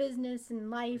and business and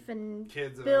life and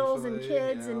kids, bills and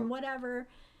kids and whatever,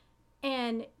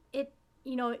 and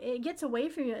you know, it gets away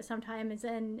from you at sometimes,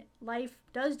 and life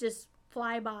does just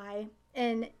fly by.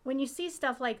 And when you see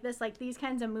stuff like this, like these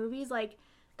kinds of movies, like,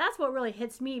 that's what really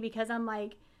hits me, because I'm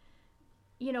like,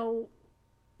 you know,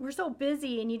 we're so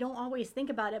busy and you don't always think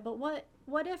about it, but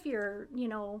what if your, you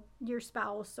know, your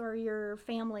spouse or your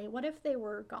family, what if they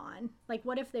were gone? Like,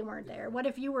 what if they weren't there? What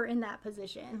if you were in that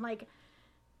position? Like,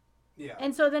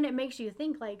 and so then it makes you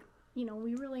think, like, you know,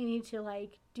 we really need to,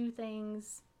 like, do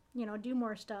things, you know, do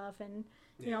more stuff. And,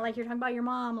 you know, like you're talking about your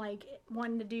mom, like,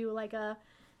 wanting to do, like, a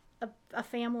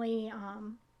family,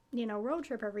 you know, road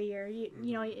trip every year.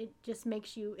 You know, it just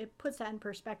makes you, it puts that in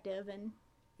perspective. And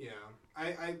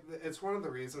it's one of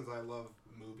the reasons I love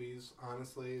movies,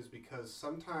 honestly, is because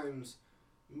sometimes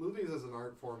movies as an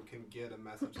art form can get a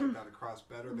message like that across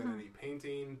better than any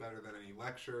painting, better than any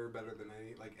lecture, better than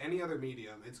any other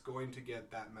medium. It's going to get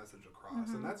that message across.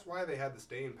 And that's why they have the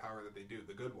staying power that they do,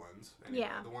 the good ones, anyway,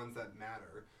 the ones that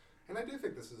matter. And I do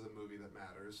think this is a movie that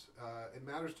matters. It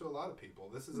matters to a lot of people.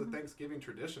 This is a Thanksgiving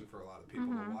tradition for a lot of people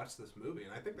to watch this movie,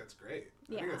 and I think that's great.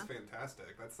 I think that's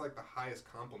fantastic. That's like the highest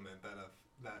compliment that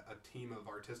a team of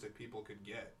artistic people could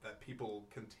get, that people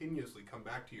continuously come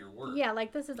back to your work. Yeah,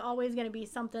 like, this is always going to be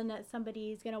something that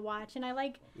somebody's going to watch. And I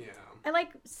like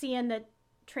seeing the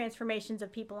transformations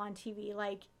of people on TV,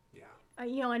 like,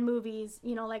 you know, in movies,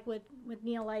 you know, like with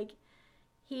Neal, like,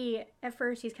 at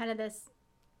first he's kind of this,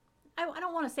 I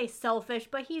don't want to say selfish,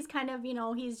 but he's kind of, you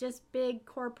know, he's just big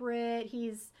corporate,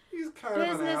 he's kind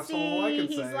businessy, of an asshole, I can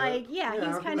he's say like, it.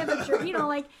 He's kind of a jerk, you know,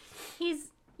 like,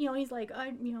 he's like,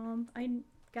 I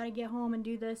got to get home and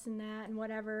do this and that and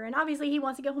whatever. And obviously he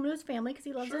wants to get home to his family because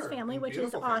he loves his family, which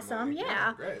is awesome.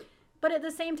 Yeah. Great. But at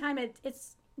the same time,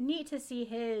 it's neat to see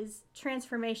his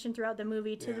transformation throughout the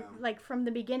movie to like, from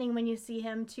the beginning when you see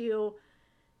him to,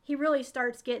 he really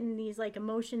starts getting these, like,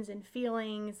 emotions and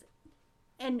feelings,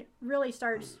 and really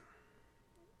starts,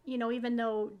 you know, even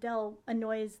though Del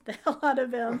annoys the hell out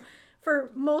of him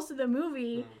for most of the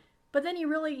movie, but then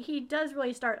he does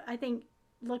really start, I think,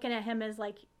 looking at him as,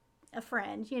 like, a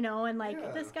friend, you know, and,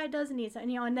 like, this guy does need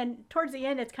something, you know, and then towards the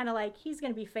end it's kind of like he's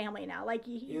gonna be family now, like,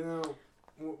 you know,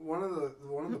 one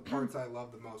of the parts I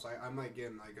love the most, I'm like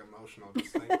getting, like, emotional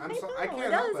just thinking. I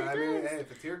can't help it. I mean, hey,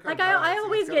 if a tear comes out, I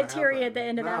always get teary at the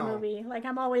end of that movie. Like,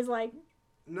 I'm always like,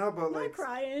 no, but, like,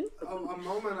 crying. a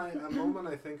moment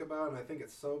I think about, and I think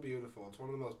it's so beautiful. It's one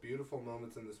of the most beautiful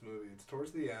moments in this movie. It's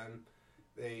towards the end.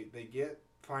 They get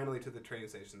finally to the train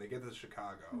station. They get to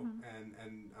Chicago,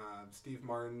 and Steve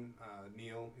Martin,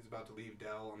 Neal, he's about to leave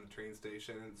Del on the train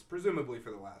station. And it's presumably for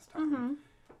the last time.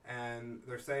 And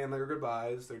they're saying their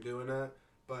goodbyes. They're doing it,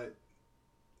 but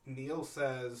Neal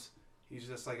says, he's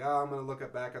just like, I'm going to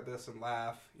look back at this and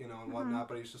laugh, you know, and whatnot.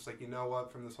 But he's just like, you know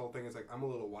what? From this whole thing, it's like, I'm a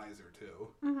little wiser, too.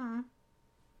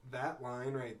 That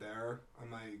line right there,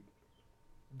 I'm like,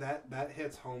 that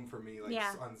hits home for me, like,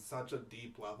 on such a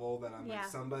deep level that I'm like,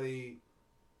 somebody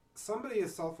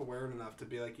is self-aware enough to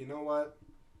be like, you know what?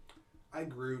 I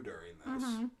grew during this.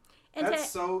 And that's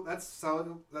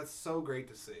so great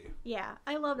to see. Yeah,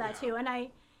 I love that too.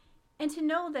 And to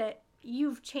know that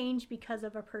you've changed because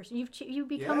of a person. You've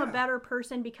become a better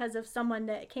person because of someone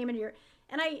that came into your...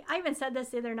 And I even said this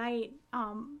the other night.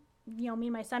 You know, me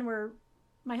and my son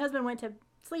my husband went to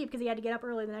sleep because he had to get up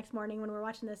early the next morning when we were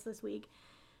watching this week.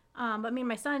 But me and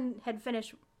my son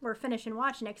were finishing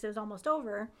watching it because it was almost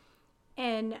over.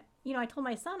 And, I told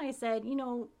my son, I said,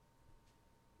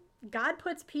 God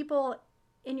puts people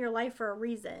in your life for a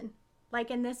reason. Like,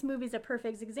 and this movie's a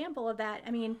perfect example of that.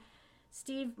 I mean,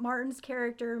 Steve Martin's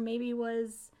character maybe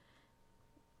was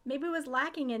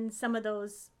lacking in some of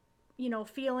those,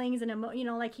 feelings and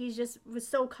like he just was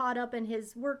so caught up in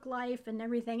his work life and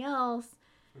everything else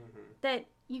that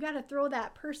you got to throw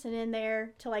that person in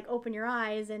there to like open your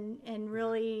eyes and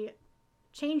really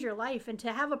change your life, and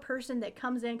to have a person that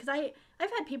comes in, because I've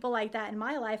had people like that in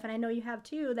my life, and I know you have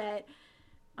too, that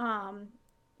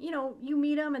you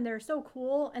meet them and they're so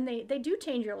cool and they do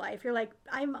change your life. You're like,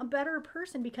 I'm a better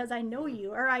person because I know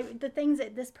you, or the things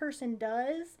that this person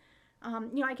does.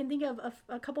 I can think of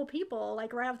a couple people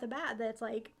like right off the bat that's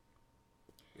like,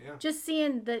 just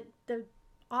seeing the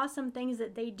awesome things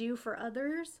that they do for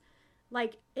others.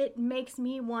 Like, it makes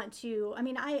me want to,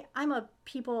 I'm a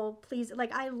people pleaser.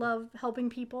 Like, I love helping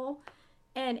people,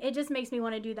 and it just makes me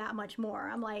want to do that much more.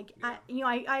 I'm like,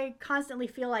 I constantly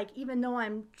feel like, even though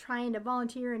I'm trying to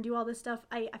volunteer and do all this stuff,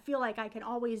 I feel like I can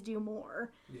always do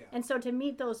more. Yeah. And so to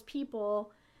meet those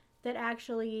people that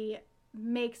actually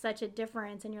make such a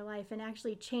difference in your life and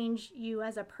actually change you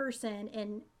as a person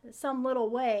in some little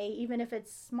way, even if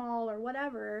it's small or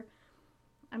whatever,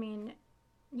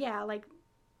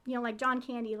 like John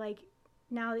Candy, like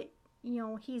now that,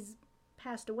 he's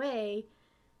passed away,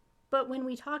 but when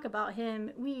we talk about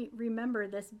him, we remember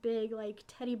this big, like,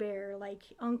 teddy bear, like,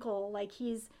 uncle, like,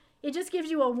 it just gives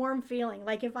you a warm feeling.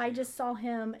 Like, if I just saw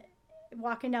him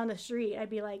walking down the street, I'd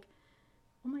be like,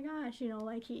 oh my gosh,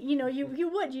 like,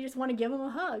 you just want to give him a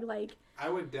hug. Like, I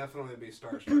would definitely be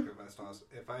starstruck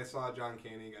if I saw John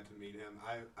Candy and got to meet him.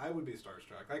 I would be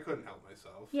starstruck. I couldn't help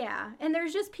myself. Yeah, and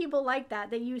there's just people like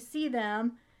that you see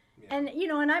them. Yeah. And,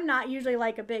 and I'm not usually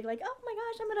like a big, like, oh my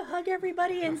gosh, I'm going to hug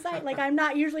everybody in sight. Like, I'm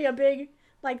not usually a big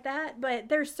like that. But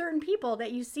there's certain people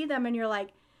that you see them and you're like,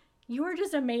 you are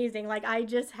just amazing. Like, I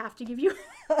just have to give you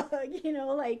a hug,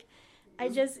 like,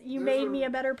 you made me a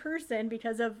better person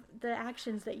because of the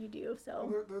actions that you do.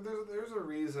 So there's a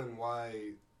reason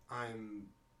why I'm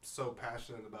so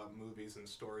passionate about movies and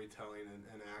storytelling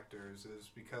and actors, is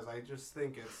because I just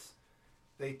think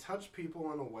they touch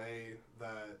people in a way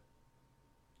that,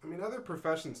 other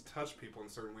professions touch people in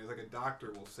certain ways. Like, a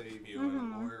doctor will save you, and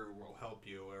a lawyer will help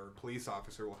you, or a police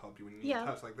officer will help you when you need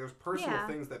touch. Like, there's personal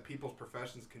things that people's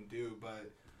professions can do,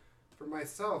 but for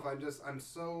myself, I'm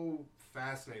so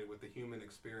fascinated with the human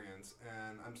experience,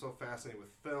 and I'm so fascinated with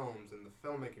films and the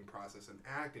filmmaking process and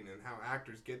acting and how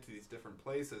actors get to these different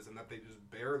places, and that they just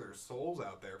bear their souls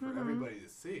out there for everybody to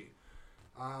see.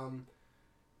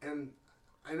 And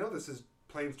I know this is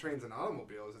Planes, Trains, and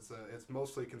Automobiles. It's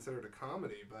mostly considered a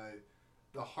comedy, but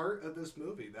the heart of this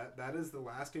movie, that is the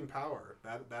lasting power.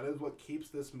 That is what keeps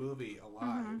this movie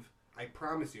alive. I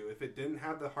promise you, if it didn't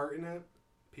have the heart in it,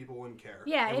 people wouldn't care.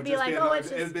 Yeah, it'd be like,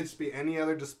 it'd just be any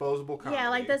other disposable comedy. Yeah,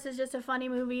 like, this is just a funny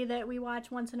movie that we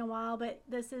watch once in a while, but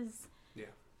this is,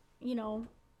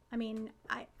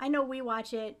 I know we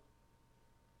watch it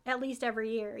at least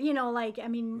every year,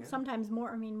 sometimes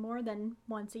more than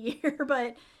once a year,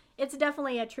 but it's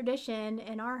definitely a tradition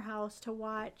in our house to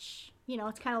watch,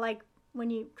 it's kind of like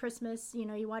when Christmas,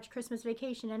 you watch Christmas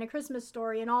Vacation and A Christmas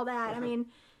Story and all that.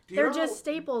 They're just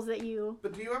staples that you...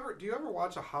 But do you ever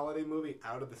watch a holiday movie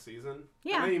out of the season?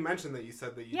 Yeah. I know you mentioned that you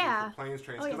said that you do for Planes,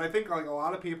 Trains. Because I think, like, a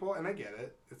lot of people, and I get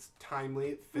it, it's timely,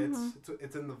 it fits,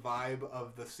 it's in the vibe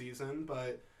of the season,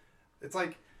 but it's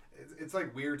like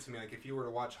weird to me, like, if you were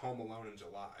to watch Home Alone in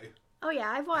July. Oh,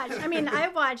 yeah, I've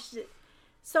watched...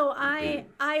 So I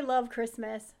love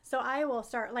Christmas. So I will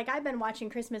start... Like, I've been watching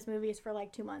Christmas movies for,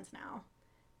 like, 2 months now.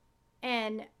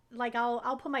 And... Like,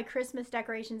 I'll put my Christmas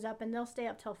decorations up, and they'll stay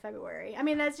up till February.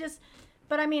 That's just...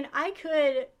 But, I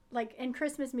could, like, in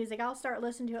Christmas music, I'll start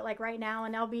listening to it, like, right now,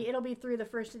 and it'll be through the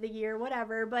first of the year,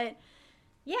 whatever. But,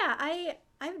 yeah,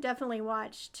 I've definitely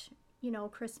watched,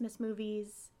 Christmas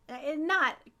movies.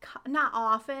 Not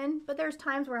often, but there's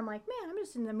times where I'm like, man, I'm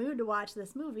just in the mood to watch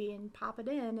this movie and pop it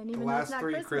in. And even though it's not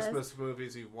Christmas. The last 3 Christmas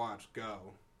movies you've watched,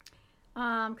 go.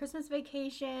 Christmas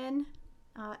Vacation,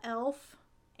 Elf,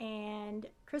 and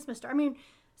Christmas Story.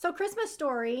 So Christmas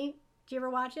Story, do you ever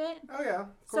watch it? Oh, yeah,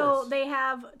 of course. So they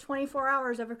have 24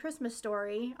 hours of A Christmas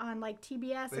Story on, like,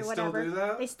 TBS or whatever. They still do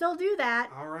that? They still do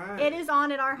that. All right. It is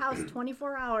on at our house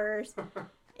 24 hours.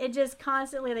 It just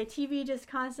constantly, the TV just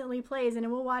constantly plays,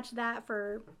 and we'll watch that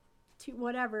for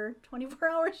 24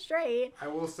 hours straight. I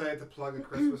will say, to plug A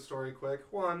Christmas Story quick,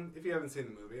 one, if you haven't seen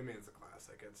the movie, it's a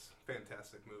classic. It's a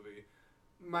fantastic movie.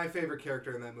 My favorite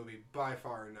character in that movie, by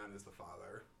far and none, is the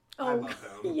father. I love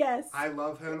him. Yes. I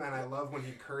love him, and I love when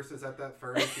he curses at that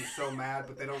furnace. He's so mad,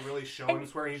 but they don't really show him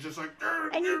swearing. He's just like...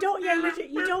 And you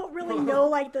don't really know,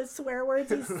 like, the swear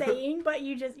words he's saying, but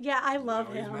you just... Yeah, I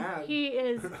love him. He's mad.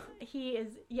 He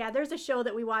is... Yeah, there's a show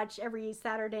that we watch every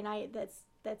Saturday night that's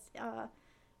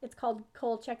it's called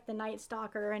Kolchak the Night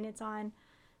Stalker, and it's on...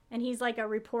 And he's like a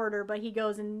reporter, but he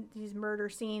goes in these murder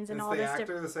scenes and all this stuff.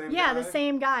 The same guy? Yeah, the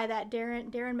same guy, that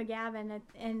Darren McGavin,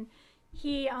 and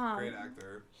he great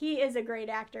actor. He is a great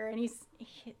actor, and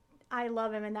I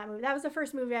love him in that movie. That was the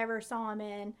first movie I ever saw him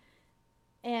in.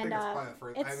 And I think it's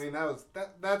probably the first.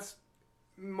 That's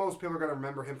most people are gonna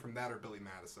remember him from that or Billy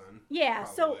Madison. Yeah.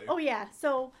 Probably.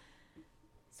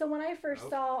 So when I first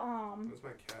saw what's my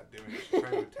cat doing? She's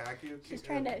trying to attack you. She's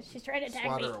trying to attack me.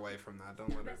 Swat her away from that. Don't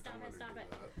let her. Stop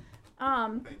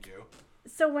it. Thank you.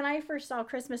 So when I first saw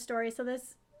Christmas Story, so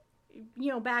this,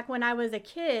 back when I was a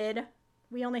kid,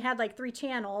 we only had like 3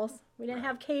 channels. We didn't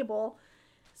have cable.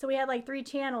 So we had like 3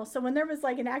 channels. So when there was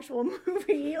like an actual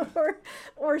movie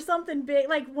or something big,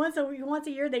 like once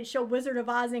a year they'd show Wizard of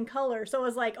Oz in color. So it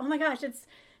was like, oh my gosh,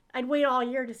 I'd wait all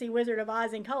year to see Wizard of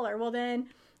Oz in color. Well, then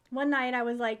one night I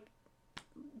was like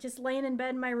just laying in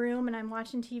bed in my room and I'm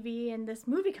watching TV and this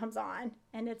movie comes on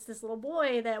and it's this little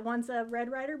boy that wants a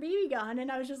Red Ryder BB gun, and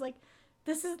I was just like,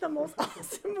 this is the most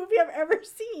awesome movie I've ever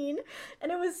seen.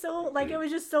 And it was it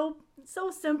was just so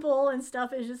simple and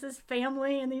stuff. It was just this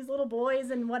family and these little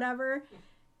boys and whatever.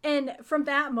 And from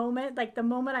that moment, like the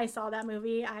moment I saw that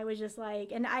movie, I was just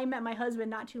like, and I met my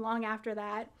husband not too long after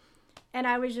that. And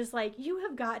I was just like, you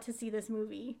have got to see this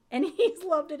movie. And he's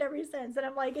loved it ever since. And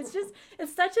I'm like, it's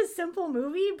such a simple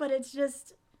movie, but it's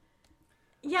just,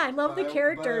 yeah, I love the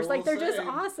characters. Like, they're just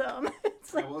awesome.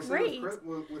 It's like great.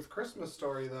 With Christmas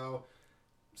Story, though,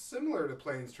 similar to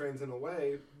Planes, Trains, and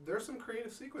Away, there's some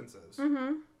creative sequences.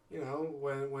 Mm-hmm.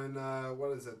 When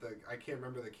what is it? I can't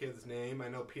remember the kid's name. I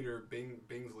know Peter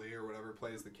Bingsley or whatever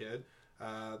plays the kid.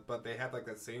 But they have like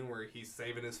that scene where he's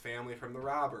saving his family from the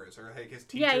robbers, or like his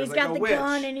teacher. Yeah, he's like got the witch.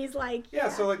 Gun, and he's like, yeah.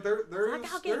 So like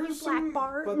there's some,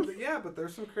 Black Bart. but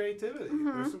there's some creativity. Mm-hmm.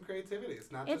 There's some creativity.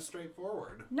 It's not just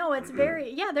straightforward. No, it's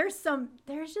very there's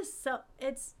just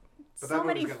so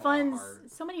many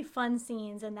fun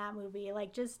scenes in that movie.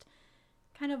 Like just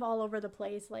kind of all over the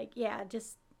place. Like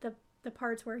just the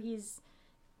parts where he's,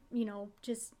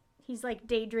 he's like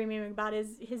daydreaming about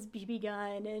his BB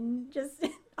gun and just.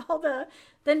 All the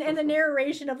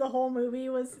narration of the whole movie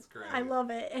was I love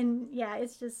it, and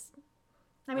it's just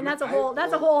that's a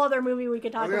whole other movie we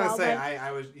could talk about.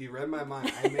 I was gonna say you read my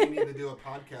mind. I may need to do a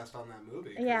podcast on that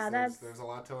movie. Yeah, there's a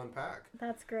lot to unpack.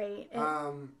 That's great.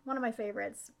 One of my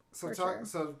favorites. So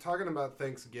talking about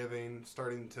Thanksgiving,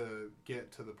 starting to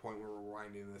get to the point where we're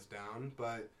winding this down,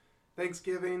 but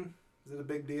Thanksgiving, is it a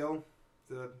big deal?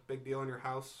 Is it a big deal in your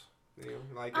house?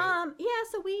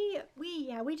 So we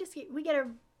get to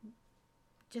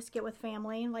just get with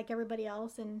family like everybody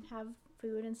else and have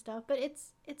food and stuff, but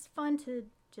it's fun to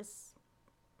just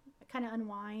kind of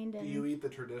unwind. And do you eat the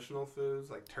traditional foods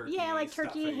like turkey? Yeah, like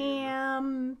turkey,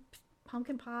 ham,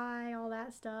 pumpkin pie, all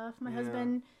that stuff. My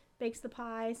husband bakes the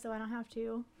pie, so I don't have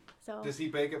to. So does he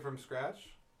bake it from scratch?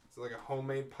 Is it like a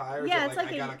homemade pie, or is it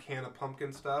like I got a can of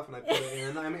pumpkin stuff and I put it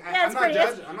in? I mean, I'm not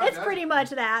judging. It's pretty much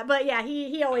that, but yeah,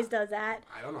 he always does that.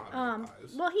 I don't know how to make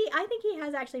pies. Well, I think he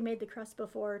has actually made the crust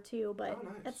before too, but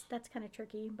nice. that's kind of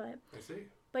tricky. But I see.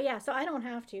 But yeah, so I don't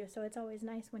have to, so it's always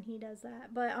nice when he does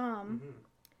that. But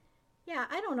yeah,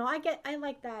 I don't know. I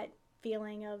like that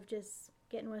feeling of just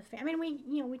getting with family. I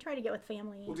mean, we try to get with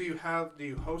family. Well, do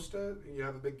you host it? You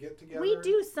have a big get together? We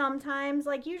do sometimes.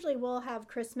 Like usually we'll have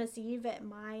Christmas Eve at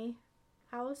my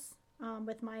house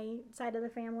with my side of the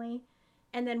family,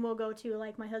 and then we'll go to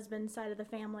like my husband's side of the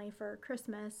family for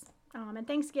Christmas. And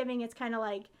Thanksgiving, it's kind of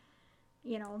like,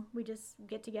 we just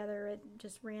get together at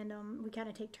just random. We kind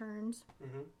of take turns.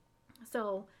 Mm-hmm.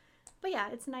 So, but yeah,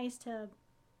 it's nice to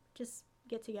just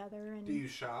get together. And do you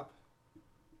shop?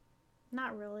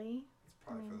 Not really.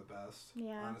 Probably for the best.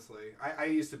 Yeah. Honestly, I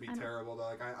used to be terrible though.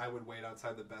 Like I would wait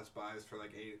outside the Best Buys for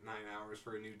like 8-9 hours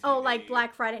for a new TV. Oh, like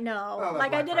Black Friday? No,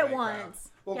 like I did it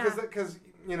once. Well, because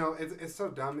it's so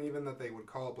dumb even that they would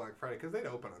call it Black Friday because they'd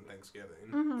open on Thanksgiving.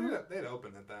 Mm-hmm. They'd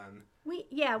open it then.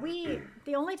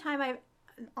 The only time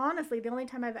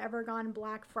I've ever gone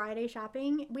Black Friday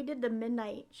shopping, we did the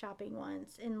midnight shopping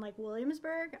once in like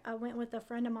Williamsburg. I went with a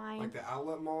friend of mine. Like the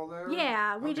outlet mall there?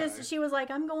 Yeah, she was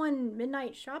like, I'm going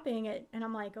midnight shopping and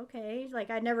I'm like, okay. Like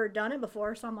I'd never done it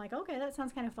before, so I'm like, okay, that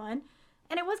sounds kind of fun.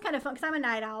 And it was kind of fun because I'm a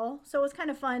night owl, so it was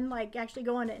kind of fun like actually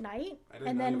going at night. I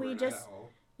didn't know you were a night owl.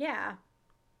 Yeah,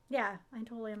 I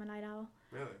totally am a night owl.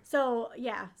 Really? So,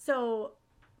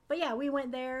 but yeah, we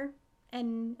went there.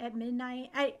 And at midnight,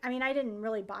 I mean, I didn't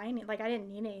really buy any, like, I didn't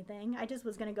need anything. I just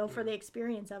was going to go for the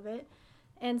experience of it.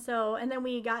 And then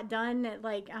we got done at,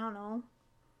 like, I don't know,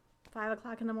 5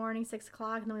 o'clock in the morning, 6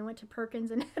 o'clock, and then we went to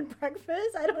Perkins and had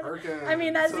breakfast. I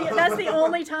mean, that's the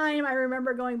only time I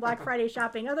remember going Black Friday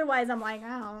shopping. Otherwise, I'm like,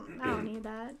 I don't need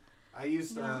that. I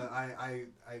used to,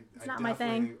 it's not my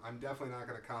thing. I'm definitely not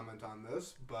going to comment on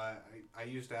this, but I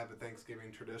used to have a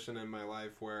Thanksgiving tradition in my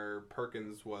life where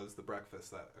Perkins was the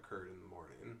breakfast that occurred in the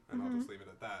morning, and I'll just leave it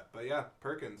at that. But yeah,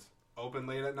 Perkins, open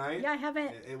late at night. Yeah, I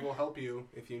haven't. It will help you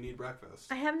if you need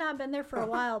breakfast. I have not been there for a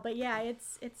while, but yeah,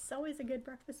 it's always a good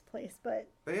breakfast place. But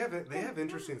they have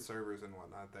interesting servers and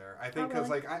whatnot there. I think because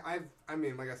like I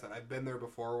mean, like I said, I've been there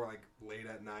before, like late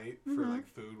at night for like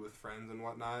food with friends and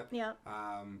whatnot. Yeah.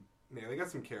 Yeah, they got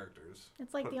some characters.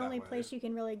 It's like the only place you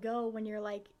can really go when you're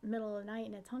like middle of the night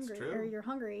and it's hungry, or you're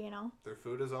hungry, you know. Their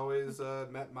food has always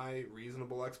met my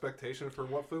reasonable expectation for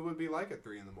what food would be like at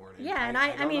 3 a.m. Yeah, and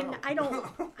I mean, I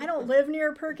don't live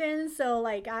near Perkins, so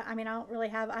like I mean, I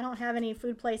don't have any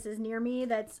food places near me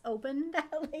that's open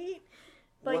that late.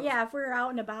 But yeah, if we're out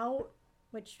and about,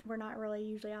 which we're not really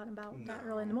usually out and about that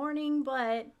early in the morning,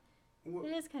 but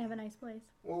it is kind of a nice place.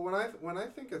 Well, when I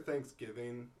think of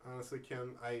Thanksgiving, honestly,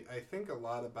 Kim, I think a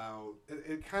lot about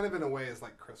it kind of in a way is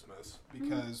like Christmas,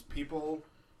 because people,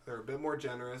 they're a bit more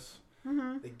generous.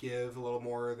 They give a little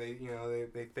more. They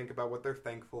think about what they're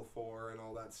thankful for and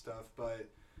all that stuff. But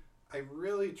I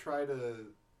really try to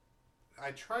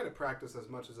practice as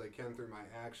much as I can through my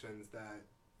actions that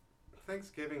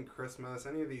Thanksgiving, Christmas,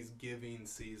 any of these giving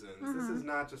seasons, this is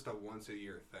not just a once a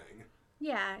year thing.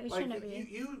 Yeah, it shouldn't be.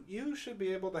 You should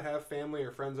be able to have family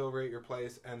or friends over at your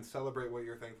place and celebrate what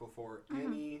you're thankful for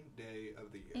any day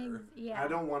of the year. Yeah. I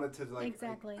don't want it to like...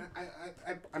 Exactly.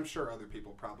 I'm sure other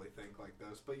people probably think like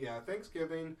this. But yeah,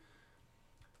 Thanksgiving,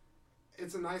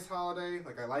 it's a nice holiday.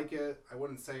 Like, I like it. I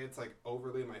wouldn't say it's like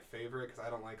overly my favorite because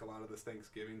I don't like a lot of this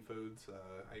Thanksgiving foods.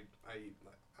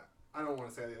 I don't want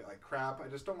to say like crap. I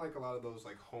just don't like a lot of those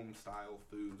like home style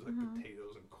foods like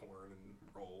potatoes and corn and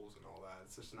rolls and all that.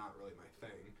 It's just not really my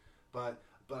thing. But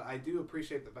I do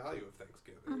appreciate the value of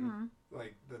Thanksgiving.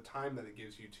 Like the time that it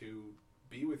gives you to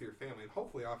be with your family and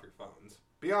hopefully off your phones.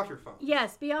 Be off your phones.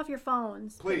 Yes, be off your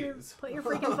phones. Please. Put your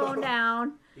freaking phone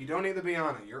down. You don't need to be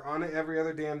on it. You're on it every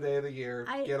other damn day of the year.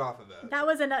 Get off of it. That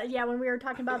was when we were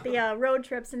talking about the road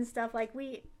trips and stuff, like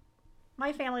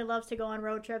my family loves to go on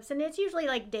road trips, and it's usually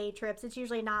like day trips. It's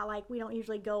usually not like, we don't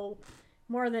usually go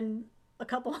more than a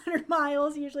couple 100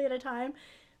 miles usually at a time.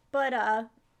 But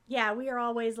yeah, we are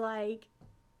always like,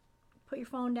 put your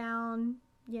phone down,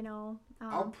 you know.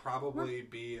 I'll probably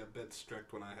be a bit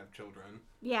strict when I have children.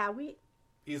 Yeah,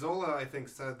 Isola, I think,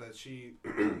 said that she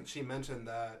mentioned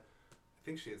that, I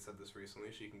think she had said this recently,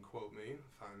 she can quote me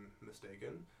if I'm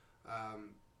mistaken.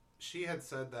 She had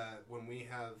said that when we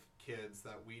have kids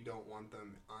that we don't want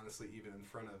them, honestly, even in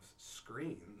front of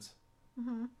screens,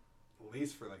 at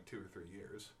least for like 2 or 3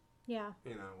 years. Yeah.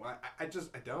 You know, I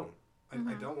don't.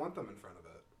 I don't want them in front of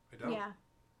it. I don't. Yeah.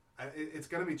 It's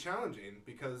going to be challenging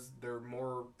because they're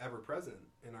more ever present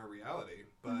in our reality,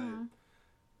 but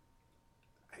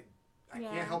I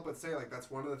can't help but say, like,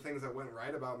 that's one of the things that went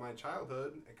right about my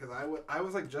childhood, because I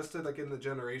was like just like in the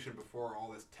generation before all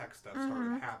this tech stuff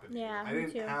started happening. Yeah, I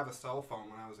didn't have a cell phone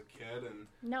when I was a kid, and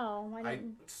no, I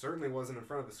didn't. I certainly wasn't in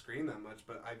front of a screen that much,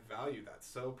 but I value that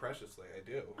so preciously. I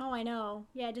do. Oh, I know.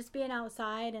 Yeah, just being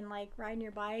outside and like riding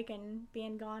your bike and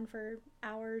being gone for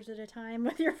hours at a time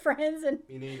with your friends, and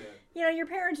you need it. You know, your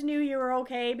parents knew you were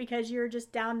okay because you're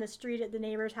just down the street at the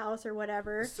neighbor's house or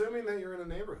whatever. Assuming that you're in a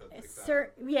neighborhood like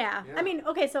that. Yeah. I mean,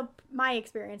 okay, so my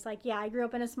experience, like, yeah, I grew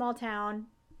up in a small town.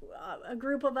 A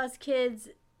group of us kids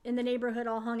in the neighborhood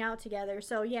all hung out together.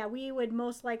 So, yeah, we would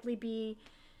most likely be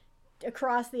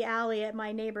across the alley at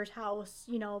my neighbor's house,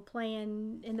 you know,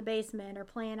 playing in the basement or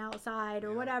playing outside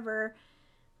or whatever.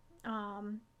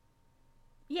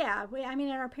 Yeah, I mean,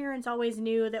 our parents always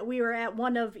knew that we were at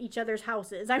one of each other's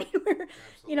houses. I mean,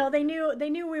 you know, they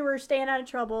knew we were staying out of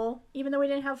trouble, even though we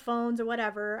didn't have phones or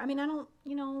whatever. I mean, I don't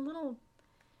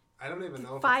even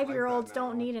know. 5-year-olds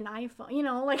don't need an iPhone. You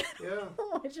know, like,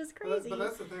 it's just crazy. But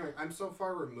that's the thing. Like, I'm so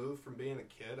far removed from being a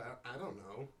kid. I don't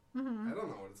know. I don't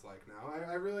know what it's like now.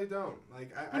 I really don't.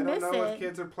 Like, I don't know if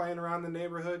kids are playing around the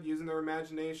neighborhood using their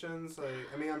imaginations. Like,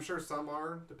 I mean, I'm sure some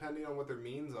are, depending on what their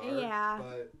means are. Yeah.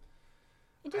 But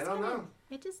I don't know.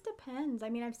 It just depends. I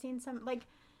mean, I've seen some, like,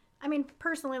 I mean,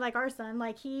 personally, like our son,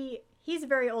 like he's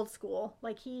very old school.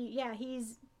 Like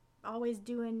he's always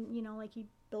doing, you know, like he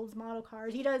builds model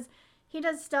cars. He does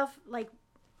stuff like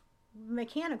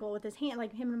mechanical with his hand,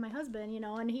 like him and my husband, you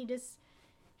know, and he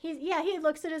he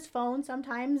looks at his phone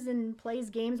sometimes and plays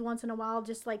games once in a while,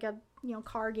 just like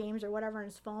car games or whatever on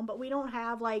his phone. But we don't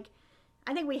have I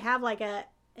think we have like a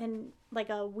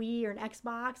Wii or an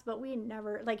Xbox, but we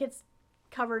never, it's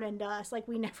covered in dust. Like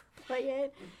we never play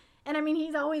it. And I mean,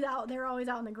 he's always out. They're always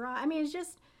out in the garage. I mean, it's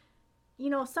just,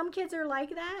 some kids are like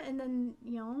that, and then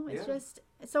it's just,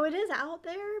 so it is out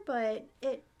there, but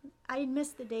I miss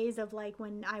the days of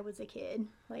when I was a kid.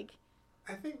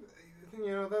 I think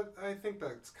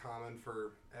that's common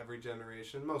for every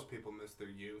generation. Most people miss their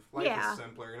youth. Life is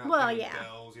simpler. You're not paying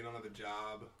bills. You don't have a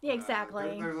job. Yeah,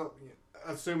 exactly.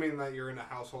 Assuming that you're in a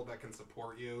household that can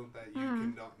support you, that you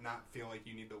can not feel like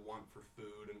you need to want for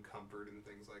food and comfort and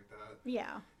things like that.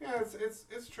 Yeah. Yeah,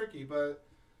 it's tricky, but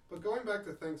going back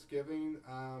to Thanksgiving,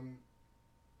 I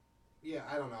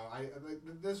don't know.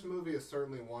 This movie is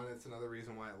certainly one. It's another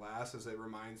reason why it lasts, is it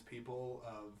reminds people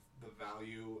of the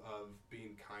value of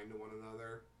being kind to one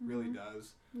another. Really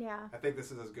does. Yeah. I think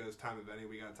this is as good as time of any.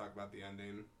 We got to talk about the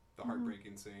ending, the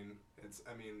heartbreaking scene.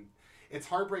 It's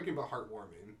heartbreaking but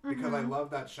heartwarming, because I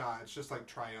love that shot. It's just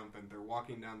triumphant. They're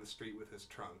walking down the street with his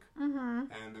trunk,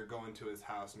 and they're going to his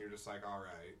house, and you're just like, all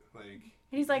right, And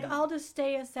he's like, I'll just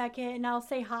stay a second and I'll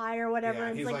say hi or whatever. Yeah,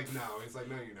 and he's like, no,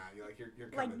 you're not. You're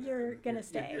coming. You're gonna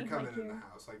stay. You're coming in the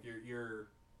house.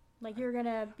 You're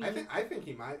gonna be. I think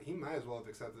he might as well have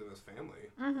accepted him as family.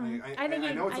 I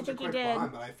know it's such a quick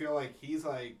bond, but I feel like he's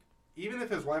even if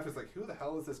his wife is who the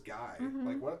hell is this guy?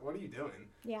 What are you doing?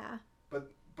 Yeah.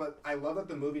 But I love that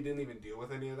the movie didn't even deal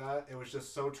with any of that. It was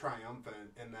just so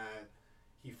triumphant in that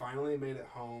he finally made it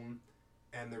home,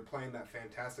 and they're playing that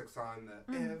fantastic song that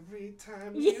every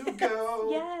time you go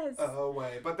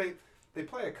away. But they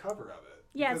play a cover of it.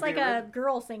 Yeah, it's like a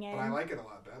girl singing. But I like it a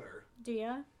lot better. Do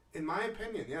you? In my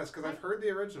opinion, yes, because I've heard the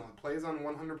original. It plays on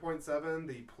 100.7,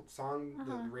 the song,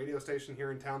 the radio station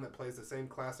here in town that plays the same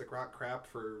classic rock crap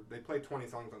they play 20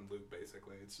 songs on loop,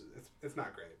 basically. It's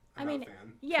not great. I'm not a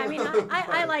fan. Yeah,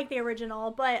 I like the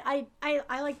original, but I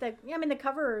like the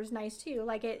cover is nice too.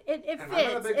 It fits. I'm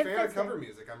not a big fan of cover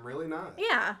music. I'm really not.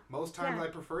 Yeah. Most times I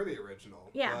prefer the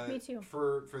original. Yeah, but me too.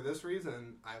 For this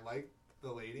reason, I like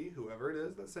the lady, whoever it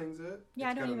is that sings it.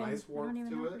 Yeah, it's got a nice warmth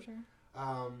to it. For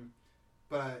sure.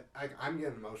 But I'm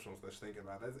getting emotional just thinking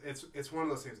about it. It's one of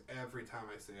those things. Every time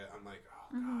I see it, I'm like,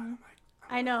 oh god,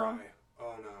 I know. Cry.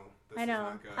 Oh no, this is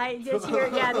not good. I did hear.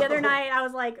 Yeah, the other night I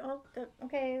was like, oh,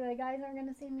 okay, the guys aren't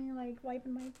gonna see me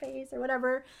wiping my face or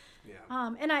whatever.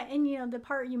 Yeah. And the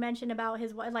part you mentioned about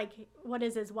his wife, what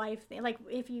is his wife thing?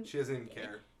 She doesn't even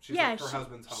care. She's her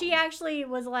husband's home. She actually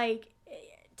was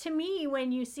to me,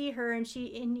 when you see her and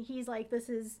he's like, this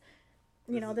is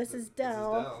Dell. This is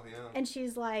Dell, yeah. And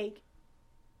she's like,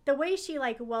 the way she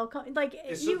welcome,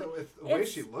 it's the way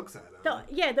she looks at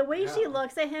him. The way she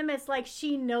looks at him, it's like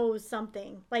she knows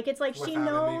something. It's like she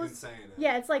knows. Him even saying it.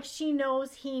 Yeah, it's like she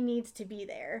knows he needs to be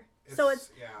there.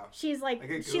 She's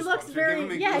she looks very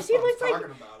she looks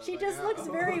she just looks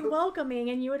very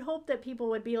welcoming, and you would hope that people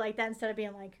would be like that instead of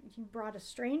being like, you brought a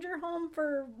stranger home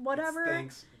for whatever.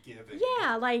 It's Thanksgiving.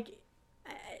 Yeah,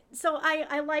 so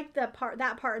I like that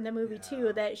part in the movie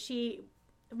too, that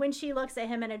when she looks at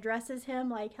him and addresses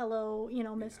him hello,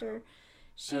 mister,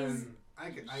 she's. I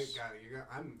got it.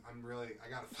 I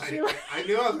gotta fight. I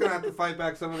knew I was gonna have to fight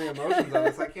back some of the emotions of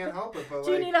this. I can't help it, but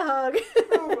do you need a hug?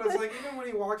 No, but it's even when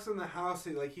he walks in the house,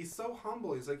 he's so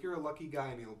humble. He's like, you're a lucky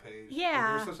guy, Neal Page.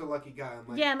 Yeah. You're such a lucky guy.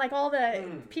 I'm and all the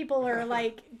people are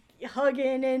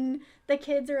hugging, and the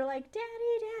kids are like,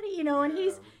 daddy, and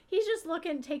he's just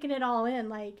taking it all in.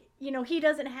 He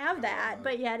doesn't have that,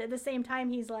 but yet at the same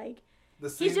time, he's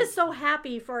he's just so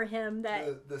happy for him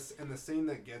that the scene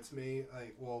that gets me,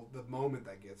 the moment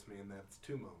that gets me, and that's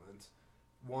two moments.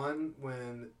 One,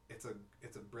 when it's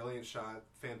a brilliant shot,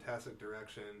 fantastic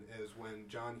direction, is when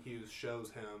John Hughes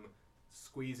shows him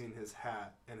squeezing his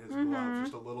hat and his glove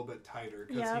just a little bit tighter,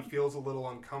 because he feels a little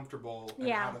uncomfortable and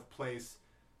out of place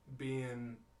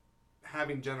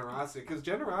having generosity, because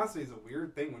generosity is a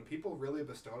weird thing. When people really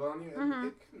bestow it on you,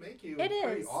 it can make you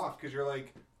pretty off, because you're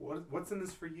like, what's in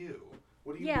this for you?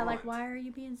 What do you want? Why are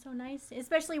you being so nice?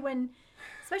 Especially when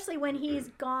he's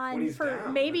gone for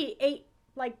down. Maybe 8,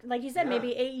 like you said,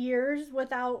 maybe 8 years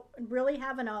without really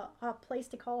having a place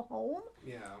to call home.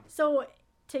 Yeah. So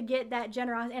to get that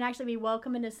generosity and actually be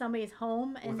welcome into somebody's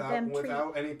home and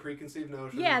without any preconceived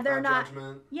notions. Yeah, they're not.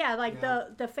 Judgment. Yeah,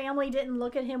 the family didn't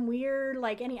look at him weird.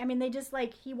 They just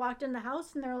he walked in the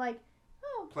house and they're like,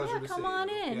 pleasure to come see on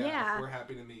you. in. Yeah, we're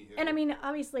happy to meet you. And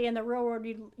obviously in the real world,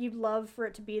 you'd love for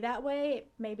it to be that way.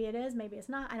 Maybe it is, maybe it's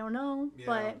not. I don't know. Yeah.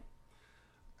 But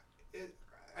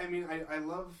I mean, I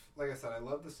love, like I said, I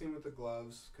love the scene with the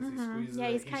gloves because he squeezes Yeah,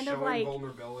 it. he's kind showing of like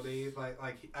vulnerability.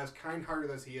 As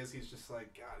kind-hearted as he is, he's just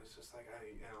like, God, it's just like,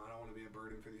 I don't want to be a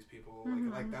burden for these people.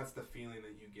 Like that's the feeling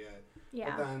that you get.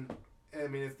 Yeah. But then, I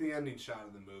mean, it's the ending shot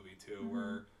of the movie too,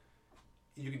 where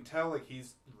you can tell like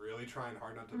he's really trying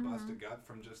hard not to bust a gut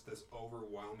from just this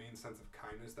overwhelming sense of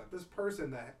kindness that this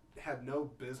person that had no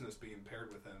business being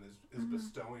paired with him is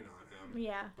bestowing on him.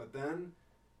 Yeah. But then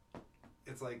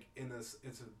it's like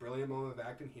it's a brilliant moment of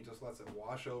acting. He just lets it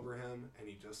wash over him and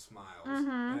he just smiles.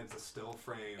 And it's a still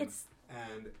frame.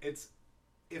 And it's,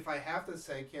 if I have to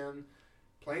say, Kim,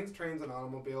 Planes, Trains, and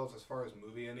Automobiles, as far as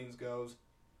movie endings goes,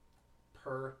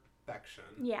 perfection.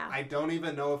 Yeah. I don't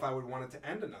even know if I would want it to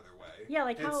end another way. Yeah,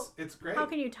 like it's great. How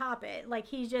can you top it? Like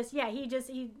he's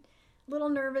little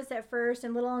nervous at first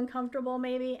and a little uncomfortable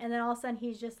maybe, and then all of a sudden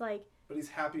he's just like, but he's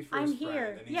happy for his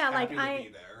friend, and he's happy to be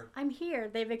there. I'm here.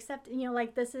 They've accepted,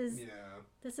 like this is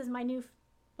my new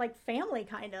like family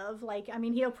kind of. Like, I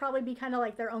mean, he'll probably be kind of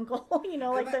like their uncle, You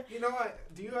know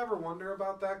what? Do you ever wonder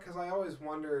about that? Because I always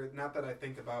wonder, not that I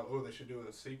think about, they should do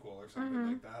a sequel or something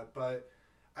like that, but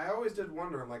I always did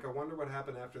wonder. I'm like, I wonder what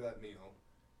happened after that meal.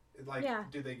 Like,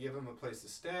 do they give him a place to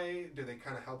stay? Do they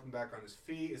kind of help him back on his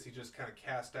feet? Is he just kind of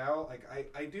cast out? Like,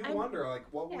 I do wonder, like,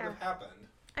 what would have happened?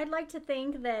 I'd like to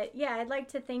think that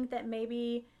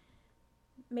maybe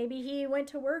he went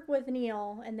to work with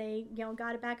Neal and they,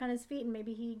 got it back on his feet, and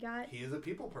maybe he is a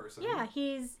people person. Yeah,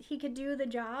 he could do the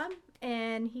job,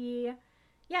 and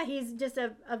he's just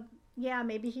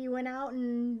maybe he went out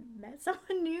and met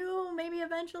someone new, maybe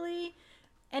eventually,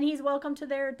 and he's welcome to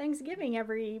their Thanksgiving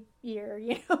every year,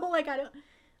 like I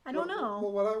don't know.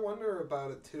 Well, what I wonder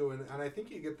about it too, and I think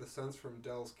you get the sense from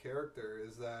Del's character,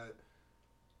 is that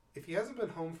if he hasn't been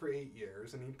home for 8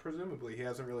 years, and presumably he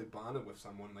hasn't really bonded with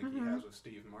someone like he has with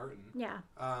Steve Martin. Yeah.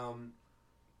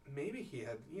 Maybe he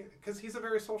had, because he's a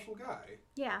very social guy.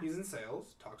 Yeah. He's in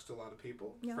sales, talks to a lot of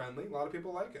people, yeah. friendly, a lot of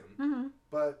people like him.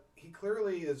 But he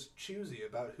clearly is choosy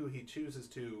about who he chooses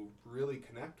to really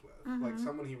connect with, like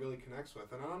someone he really connects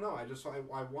with. And I don't know,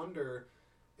 I wonder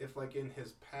if, like, in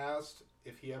his past,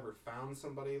 if he ever found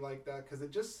somebody like that, because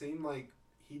it just seemed like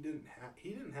he didn't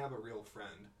have a real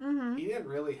friend. He didn't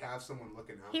really have someone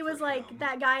looking out for him. He was like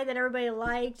that guy that everybody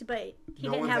liked, but he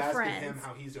didn't have friends. No one's asking him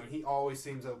how he's doing. He always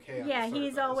seems okay. Yeah,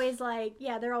 he's always like,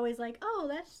 they're always like, oh,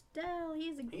 that's Del.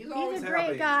 He's a great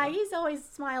happy, guy. He's always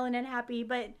smiling and happy,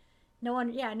 but no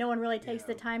one really takes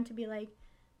the time to be like,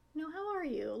 how are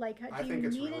you? Like, do you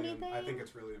need anything? I think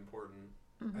it's really important.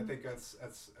 I think that's.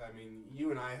 I mean,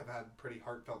 you and I have had pretty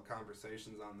heartfelt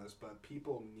conversations on this, but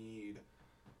people need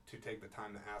to take the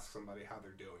time to ask somebody how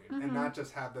they're doing, and not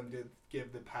just have them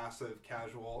give the passive,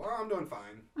 casual, "Oh, I'm doing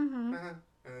fine," and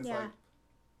it's like,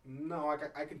 no,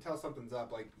 I can tell something's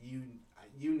up. Like you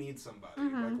need somebody.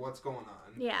 Like, what's going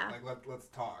on? Yeah. Like let's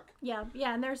talk. Yeah,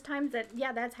 and there's times that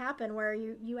that's happened where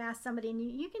you ask somebody and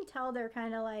you can tell they're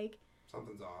kind of like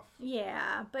something's off.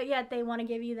 Yeah, but yet they want to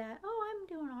give you that. Oh, I'm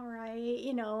doing all right,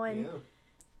 and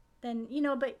then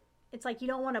but it's like you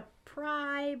don't want to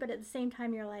pry, but at the same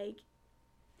time you're like,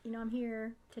 I'm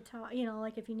here to talk,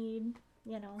 like if you need,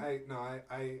 I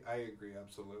agree,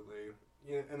 absolutely.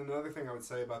 Yeah, and another thing I would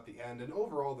say about the end, and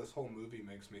overall this whole movie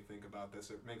makes me think about this,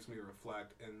 it makes me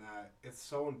reflect in that it's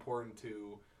so important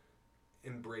to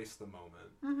embrace the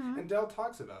moment. And Del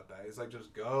talks about that. He's like,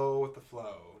 just go with the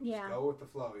flow. Just go with the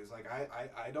flow. He's like,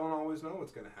 I don't always know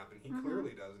what's going to happen. He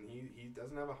clearly does, and he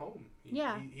doesn't have a home. He's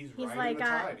like, the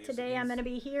tide. Today I'm going to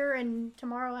be here, and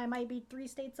tomorrow I might be 3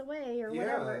 states away, or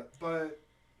whatever.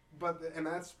 But and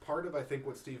that's part of, I think,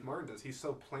 what Steve Martin does. He's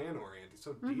so plan-oriented,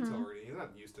 so detail-oriented. He's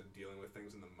not used to dealing with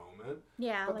things in the moment.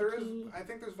 Yeah, but I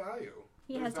think there's value.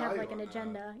 He has to have, like, an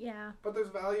agenda, yeah. But there's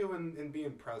value in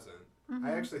being present.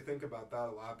 I actually think about that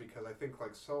a lot because I think,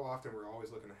 like, so often we're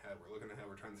always looking ahead.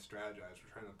 We're trying to strategize.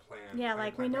 We're trying to plan. Yeah,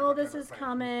 like, we know this is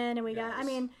coming, and we got, I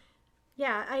mean,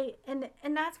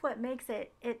 and that's what makes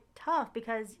it tough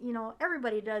because,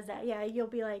 everybody does that. Yeah, you'll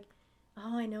be like,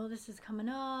 oh, I know this is coming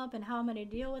up, and how am I going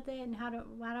to deal with it, and how do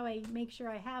I make sure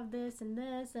I have this, and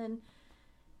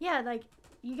like,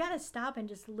 you got to stop and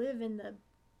just live in the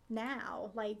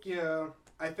now, like. Yeah,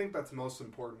 I think that's most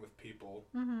important with people,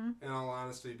 in all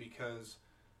honesty, because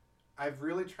I've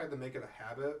really tried to make it a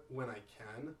habit when I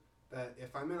can, that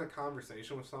if I'm in a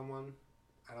conversation with someone,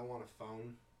 I don't want a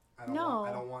phone. I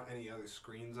don't want any other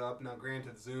screens up. Now,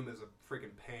 granted, Zoom is a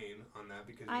freaking pain on that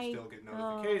because you still get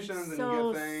notifications and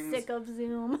you get things. Sick of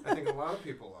Zoom. I think a lot of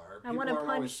people are. People aren't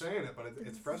always saying it, but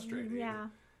it's frustrating. Yeah.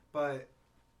 But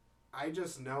I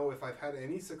just know if I've had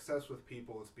any success with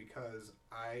people, it's because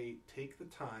I take the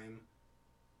time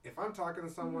if I'm talking to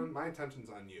someone, my attention's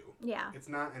on you. Yeah. It's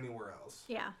not anywhere else.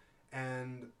 Yeah.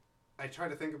 And I try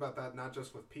to think about that not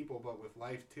just with people, but with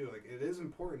life too. Like, it is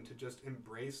important to just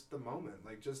embrace the moment.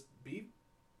 Like, just be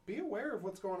aware of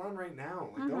what's going on right now.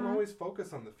 Like, don't always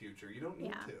focus on the future. You don't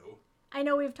need to. I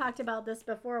know we've talked about this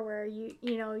before where you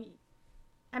know,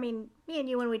 I mean, me and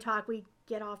you, when we talk, we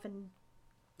get off and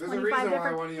there's a reason why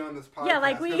I want you on this podcast. Yeah,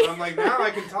 like I'm like, now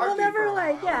I can talk to you never for a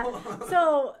like, while. yeah.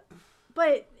 So,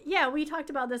 but yeah, we talked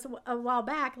about this a while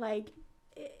back. Like,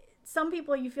 some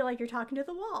people you feel like you're talking to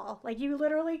the wall. Like, you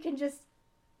literally can just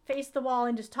face the wall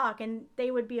and just talk, and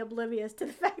they would be oblivious to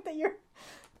the fact that you're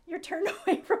turned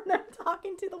away from them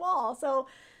talking to the wall. So,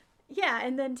 yeah,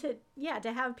 and then to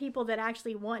have people that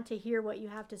actually want to hear what you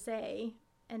have to say,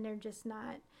 and they're just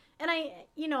not. And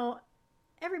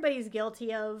everybody's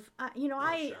guilty of,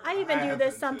 I even do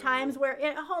this sometimes where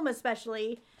at home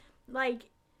especially, like,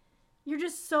 you're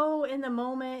just so in the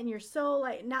moment and you're so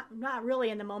like, not really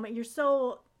in the moment. You're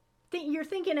so, you're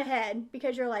thinking ahead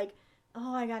because you're like,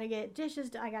 oh, I got to get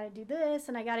dishes, I got to do this,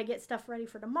 and I got to get stuff ready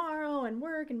for tomorrow and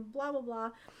work and blah, blah, blah.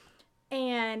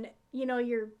 And,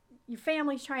 your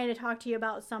family's trying to talk to you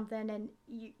about something and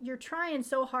you're trying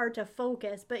so hard to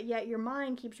focus, but yet your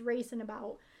mind keeps racing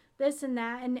about this and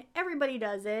that, and everybody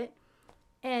does it.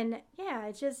 And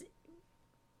it's just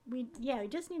we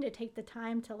just need to take the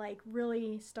time to like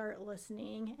really start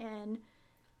listening, and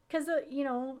because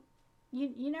you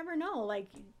never know, like,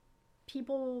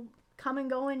 people come and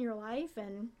go in your life,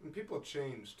 and people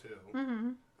change too.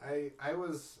 I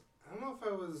don't know if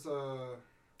I was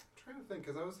I'm trying to think,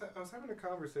 because I was having a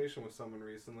conversation with someone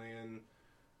recently, and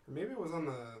maybe it was on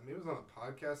a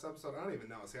podcast episode. I don't even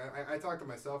know. See, I talk to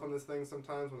myself on this thing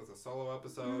sometimes when it's a solo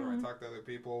episode, or I talk to other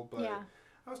people. But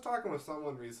I was talking with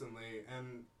someone recently,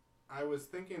 and I was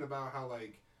thinking about how,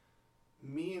 like,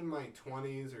 me in my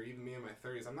 20s or even me in my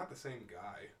 30s, I'm not the same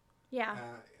guy. Yeah.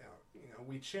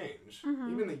 We change.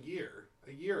 Even a year,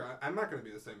 I'm not going to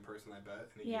be the same person, I bet,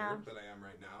 in a year that I am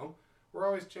right now. We're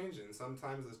always changing.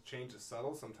 Sometimes this change is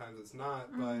subtle, sometimes it's not.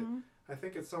 But I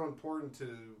think it's so important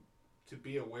to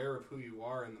be aware of who you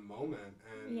are in the moment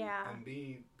and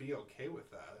be okay with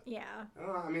that. Yeah. I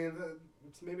don't know. I mean,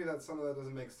 maybe some of that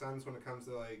doesn't make sense when it comes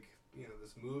to, like,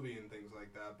 this movie and things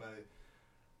like that. But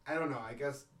I don't know. I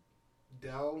guess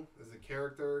Del, as a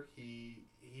character, he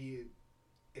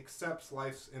accepts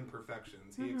life's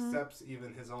imperfections. He accepts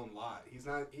even his own lot. He's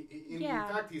not. In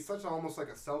fact, he's such almost like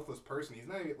a selfless person. He's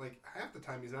not even, like, half the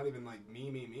time he's not even like me.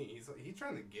 He's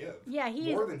trying to give. Yeah,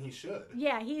 more than he should.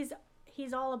 Yeah, he's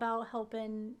all about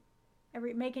helping,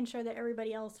 making sure that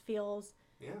everybody else feels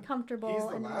comfortable. He's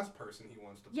the last person he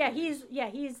wants to.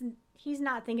 He's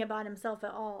not thinking about himself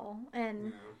at all.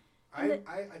 And I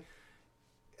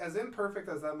as imperfect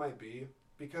as that might be,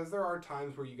 because there are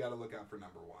times where you got to look out for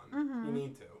number one. You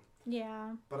need to.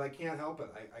 Yeah. But I can't help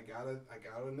it. I gotta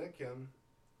nick him.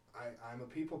 I'm a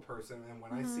people person, and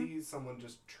when I see someone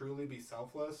just truly be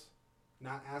selfless,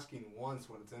 not asking once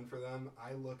what it's in for them,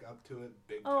 I look up to it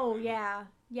big time. Oh, yeah.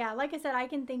 Yeah, like I said, I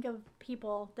can think of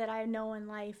people that I know in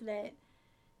life that,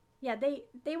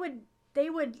 they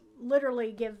would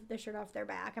literally give the shirt off their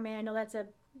back. I mean, I know that's a,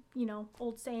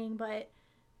 old saying, but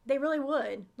they really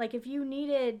would. Like, if you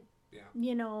needed,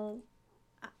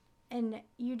 and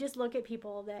you just look at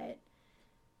people that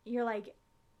you're like,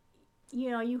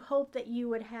 you hope that you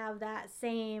would have that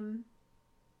same,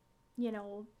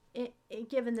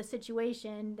 given the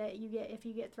situation that you get, if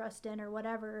you get thrust in or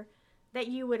whatever, that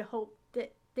you would hope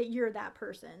that you're that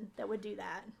person that would do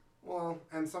that. Well,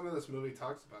 and some of this movie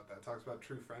talks about that. Talks about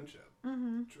true friendship.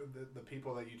 The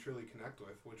people that you truly connect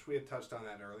with, which we had touched on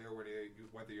that earlier,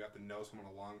 whether you have to know someone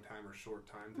a long time or short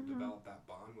time to develop that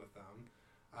bond with them.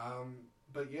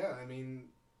 But yeah, I mean,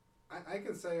 I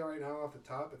can say right now off the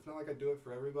top, it's not like I do it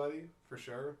for everybody, for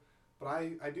sure. But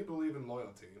I do believe in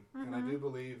loyalty. And I do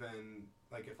believe in,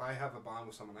 like, if I have a bond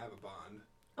with someone, I have a bond.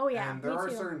 Oh, yeah, and there are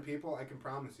certain people, I can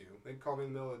promise you, they'd call me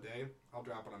in the middle of the day, I'll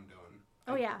drop what I'm doing.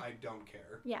 I don't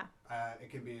care. Yeah. It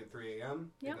can be at 3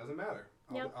 a.m. It doesn't matter.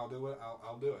 I'll do it.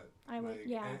 I'll do it.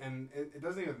 And it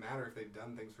doesn't even matter if they've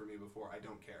done things for me before. I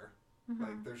don't care.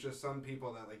 Like, there's just some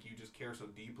people that, like, you just care so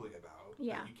deeply about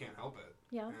that you can't help it.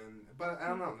 Yeah. But I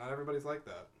don't know. Not everybody's like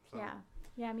that. So. Yeah.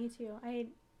 Yeah, me too.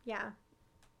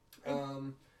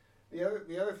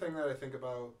 The other thing that I think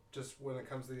about, just when it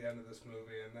comes to the end of this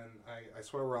movie, and then I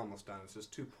swear we're almost done, it's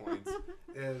just 2 points,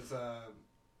 is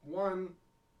one,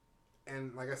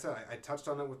 and like I said, I touched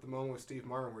on it with the moment with Steve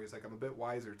Martin where he's like, I'm a bit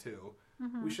wiser too.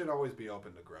 We should always be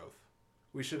open to growth.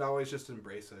 we should always just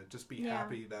embrace it. Just be Yeah.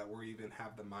 happy that we even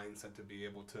have the mindset to be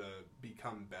able to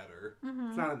become better. Mm-hmm.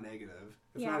 It's not a negative.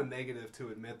 It's Yeah. not a negative to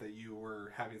admit that you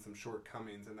were having some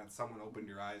shortcomings and that someone opened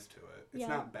your eyes to it. It's Yeah.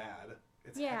 not bad.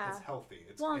 It's Yeah. it's healthy.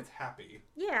 It's happy.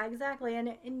 Yeah, exactly.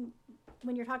 And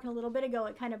when you're talking a little bit ago,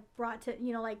 it kind of brought to,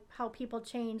 you know, like how people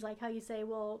change, like how you say,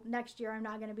 well, next year I'm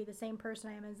not going to be the same person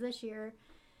I am as this year.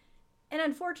 And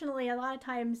unfortunately, a lot of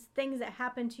times things that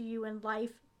happen to you in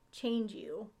life change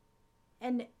you.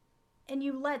 And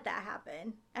you let that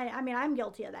happen. I mean, I'm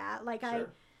guilty of that. Like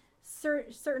Sure.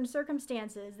 certain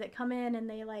circumstances that come in and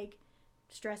they like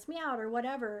stress me out or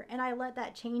whatever, and I let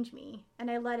that change me, and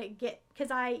I let it get,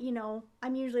 because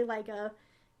I'm usually like a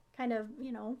kind of,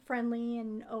 friendly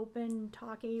and open,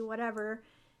 talky, whatever,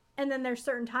 and then there's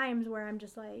certain times where I'm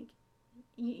just like,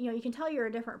 you can tell you're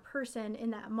a different person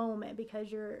in that moment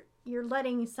because you're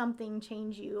letting something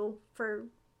change you,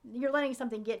 you're letting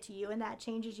something get to you, and that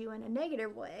changes you in a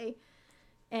negative way.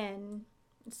 And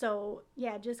so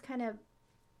yeah, just kind of,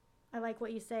 I like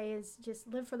what you say is just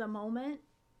live for the moment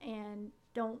and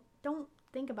don't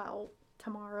think about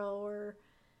tomorrow or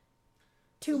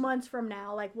 2 months from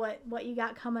now, like what you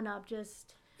got coming up.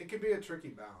 Just, it can be a tricky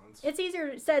balance. it's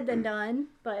easier said than done,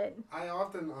 but I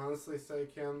often honestly say,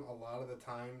 Kim, a lot of the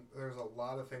time there's a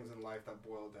lot of things in life that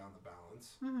boil down to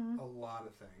balance. mm-hmm. A lot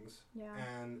of things. Yeah.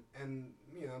 And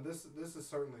this is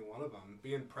certainly one of them.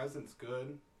 Being present's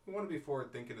good. You want to be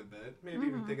forward thinking a bit, maybe mm-hmm.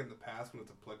 even think in the past when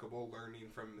it's applicable, learning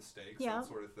from mistakes, that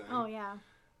sort of thing. Oh yeah.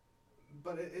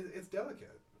 But it's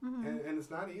delicate, mm-hmm. and it's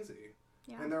not easy.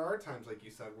 Yeah. And there are times, like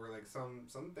you said, where like some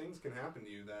things can happen to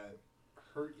you that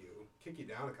hurt you, kick you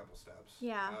down a couple steps.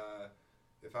 Yeah.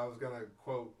 If I was gonna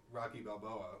quote Rocky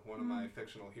Balboa, one of my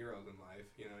fictional heroes in life,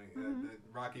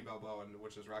 Rocky Balboa,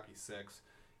 which is Rocky 6.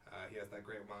 He has that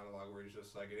great monologue where he's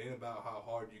just like, it ain't about how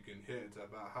hard you can hit, it's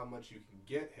about how much you can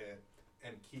get hit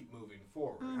and keep moving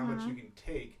forward. How much you can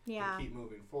take and keep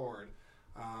moving forward.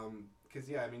 Because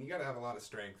you got to have a lot of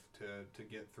strength to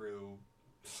get through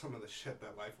some of the shit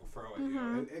that life will throw at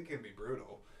you. It can be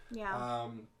brutal. Yeah.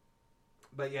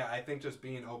 But yeah, I think just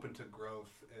being open to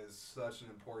growth is such an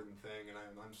important thing, and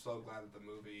I'm so glad that the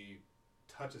movie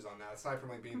touches on that. Aside from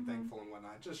like being thankful and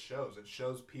whatnot, it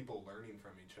shows people learning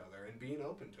from each other and being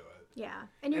open to it. Yeah.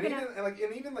 And even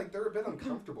they're a bit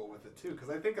uncomfortable with it too, because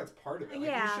I think that's part of it. Like,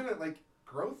 you shouldn't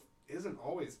growth isn't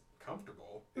always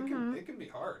comfortable. It can be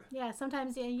hard. Yeah,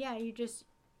 sometimes you just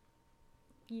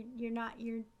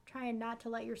you're trying not to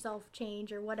let yourself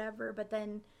change or whatever, but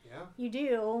then you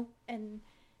do. And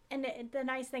the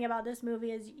nice thing about this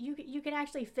movie is you can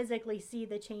actually physically see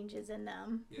the changes in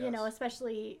them. Yes.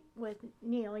 Especially with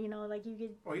Neal, like you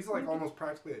could. Well, he's like almost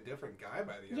practically a different guy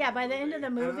by the end. Yeah, by the end of the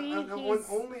movie, he's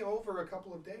only over a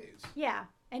couple of days. Yeah.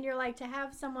 And you're like, to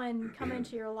have someone come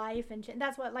into your life, and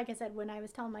that's what, like I said, when I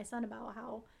was telling my son about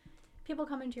how people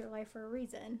come into your life for a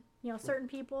reason. Certain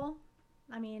people,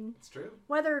 I mean, it's true.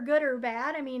 Whether good or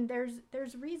bad, I mean,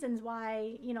 there's reasons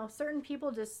why, certain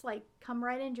people just like come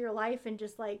right into your life and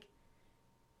just like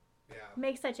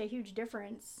make such a huge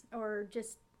difference, or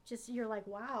just you're like,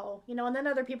 wow, and then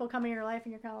other people come in your life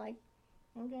and you're kind of like,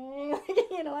 okay,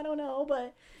 I don't know,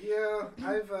 but yeah,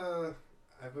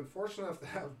 I've been fortunate enough to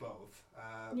have both.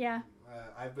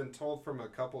 I've been told from a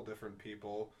couple different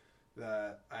people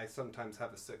that I sometimes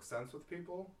have a sixth sense with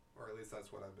people, or at least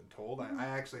that's what I've been told. I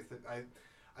actually think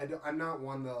I'm not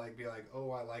one to be like,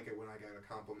 oh, I like it when I get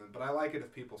a compliment, but I like it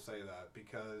if people say that,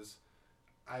 because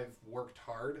I've worked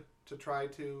hard to try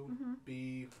to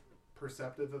be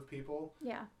perceptive of people.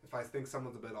 Yeah. If I think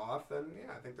someone's a bit off, then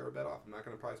I think they're a bit off. I'm not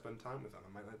going to probably spend time with them.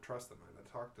 I might not trust them. I might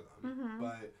not talk to them.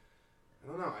 But I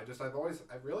don't know.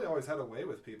 I've really always had a way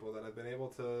with people that I've been able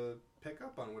to pick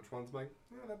up on which one's like,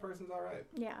 that person's all right.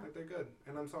 Yeah. Like, they're good.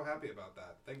 And I'm so happy about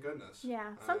that. Thank goodness.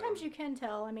 Yeah. Sometimes you can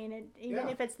tell. I mean, even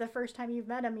if it's the first time you've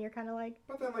met them, you're kind of like...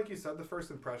 But then, like you said, the first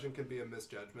impression can be a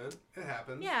misjudgment. It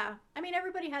happens. Yeah. I mean,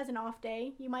 everybody has an off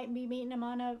day. You might be meeting them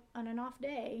on an off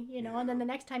day, and then the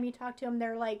next time you talk to them,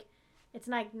 they're like, it's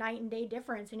like night and day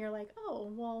difference. And you're like,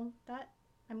 oh, well,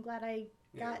 I'm glad I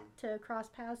got to cross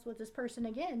paths with this person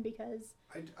again, because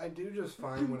I do just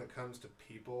find when it comes to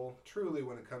people, truly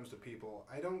when it comes to people,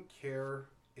 I don't care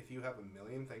if you have a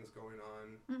million things going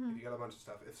on, if you got a bunch of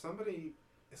stuff. If somebody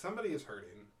is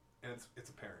hurting and it's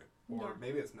apparent, or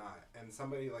maybe it's not, and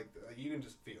somebody you can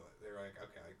just feel it. They're like,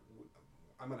 okay,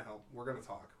 I'm gonna help. We're gonna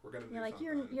talk. We're gonna do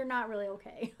something. You're not really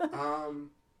okay.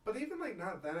 But even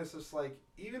not then, it's just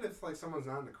even if someone's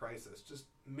not in a crisis, just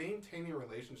maintaining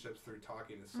relationships through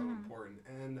talking is so important.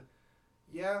 And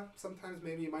sometimes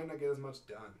maybe you might not get as much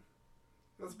done.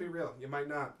 Let's be real. You might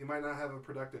not have a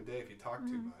productive day if you talk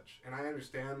too much. And I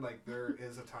understand, like, there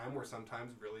is a time where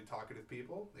sometimes really talkative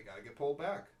people, they got to get pulled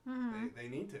back. They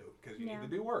need to, because you need to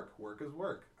do work. Work is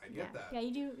work. I get that. Yeah,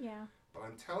 you do, yeah. But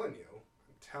I'm telling you,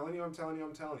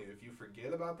 if you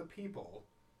forget about the people,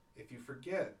 if you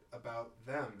forget about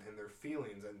them and their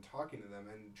feelings and talking to them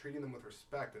and treating them with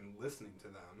respect and listening to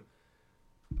them,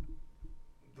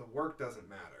 the work doesn't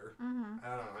matter.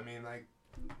 I don't know. I mean, like,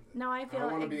 no, I feel. I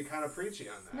don't want to be kind of preachy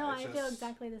on that. No, I feel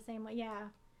exactly the same way. Yeah.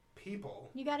 People.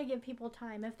 You got to give people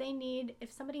time. If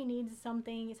somebody needs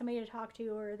somebody to talk to,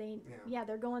 or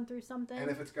they're going through something. And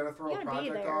if it's going to throw a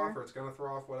project off, or it's going to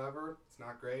throw off whatever, it's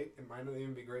not great. It might not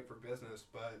even be great for business,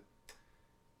 but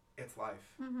it's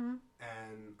life. And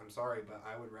I'm sorry, but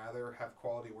I would rather have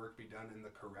quality work be done in the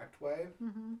correct way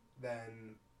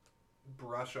than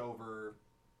brush over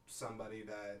somebody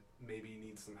that maybe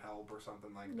needs some help or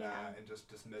something like that and just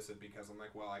dismiss it because I'm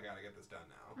like, well, I got to get this done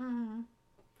now.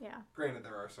 Yeah. Granted,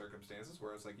 there are circumstances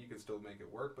where it's like you can still make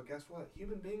it work, but guess what?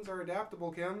 Human beings are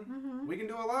adaptable, Kim. We can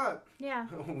do a lot. Yeah.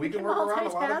 we can work around a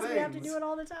lot of things. We have to do it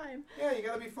all the time. Yeah, you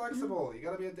got to be flexible. You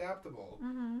got to be adaptable.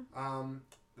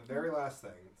 The very last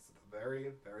thing, the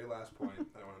very, very last point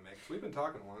that I want to make, because we've been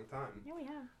talking a long time. Yeah, we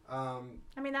have.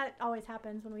 I mean, that always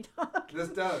happens when we talk. This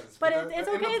does. But it's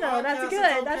okay, though. That's good.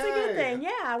 Okay. That's a good thing.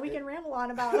 Yeah, we can ramble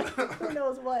on about who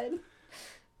knows what.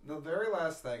 The very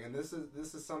last thing, and this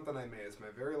is something I made. It's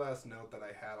my very last note that I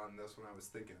had on this when I was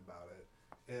thinking about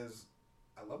it, is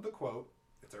I love the quote.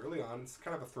 It's early on. It's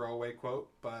kind of a throwaway quote,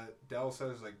 but Del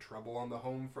says, like, trouble on the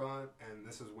home front, and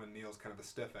this is when Neal's kind of a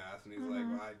stiff ass, and he's like,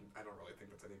 well, I don't really think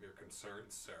that's any of your concern,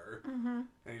 sir.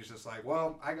 And he's just like,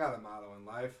 well, I got a motto in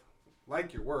life.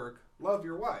 Like your work, love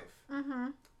your wife.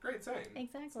 Great saying.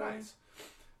 Exactly. It's nice.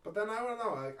 But then, I don't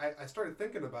know, I started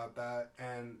thinking about that,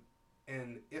 and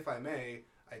if I may,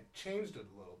 I changed it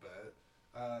a little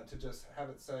bit to just have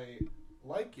it say,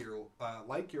 like your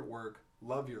work,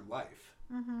 love your life.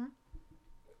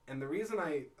 And the reason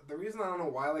I don't know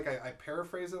why, like, I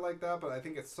paraphrase it like that, but I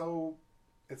think it's so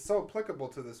applicable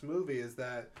to this movie is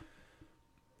that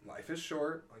life is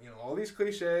short. You know, all these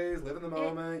cliches, live in the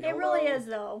moment. It really is,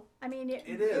 though. I mean,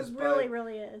 it is. It really,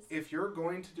 really is. If you're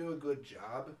going to do a good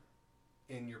job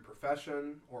in your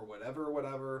profession or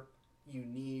whatever, you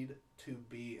need to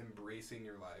be embracing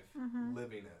your life,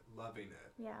 living it, loving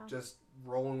it, just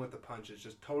rolling with the punches,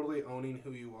 just totally owning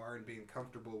who you are and being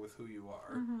comfortable with who you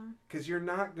are. Because you're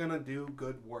not going to do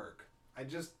good work.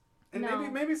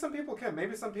 Maybe some people can.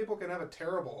 Maybe some people can have a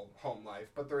terrible home life,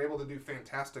 but they're able to do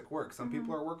fantastic work. Some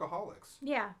people are workaholics.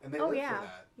 Yeah. And they live for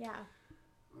that. Yeah.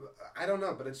 I don't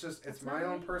know, but it's my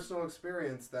own personal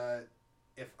experience that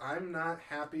if I'm not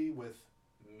happy with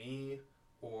me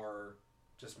or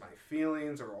just my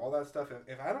feelings or all that stuff,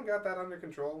 if I don't got that under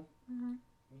control,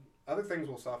 other things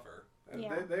will suffer. And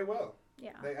they will.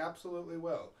 Yeah. They absolutely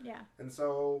will. Yeah. And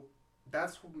so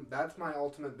that's my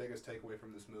ultimate biggest takeaway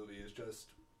from this movie is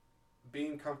just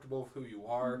being comfortable with who you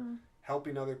are,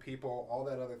 helping other people, all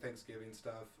that other Thanksgiving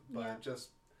stuff, but just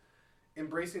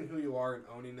embracing who you are and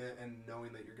owning it and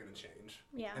knowing that you're going to change.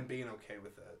 Yeah. And being okay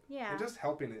with it. Yeah. And just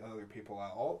helping other people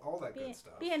out, all that good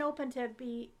stuff. Being open to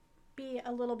be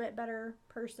a little bit better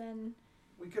person.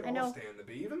 We could all stand to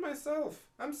be. Even myself.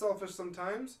 I'm selfish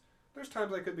sometimes. There's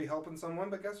times I could be helping someone,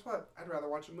 but guess what? I'd rather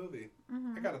watch a movie.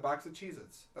 I got a box of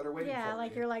Cheez-Its that are waiting for me. Yeah,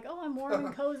 like you're like, oh, I'm warm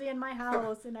and cozy in my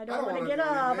house, and I don't want to get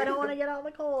up. I don't want to get out in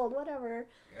the cold, whatever.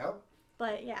 Yep.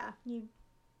 But yeah,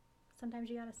 sometimes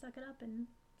you got to suck it up, and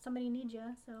somebody needs you,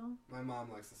 so. My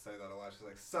mom likes to say that a lot. She's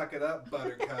like, suck it up,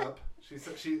 buttercup. she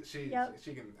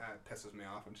can pisses me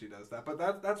off when she does that.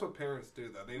 But that's what parents do,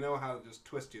 though. They know how to just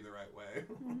twist you the right way.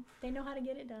 They know how to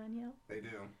get it done, yeah. They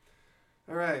do.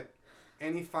 All right.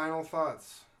 Any final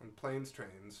thoughts on planes,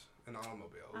 trains, and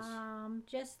automobiles?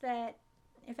 Just that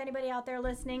if anybody out there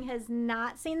listening has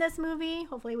not seen this movie,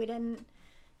 hopefully we didn't,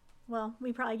 well,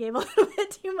 we probably gave a little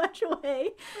bit too much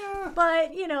away.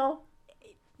 But,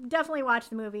 definitely watch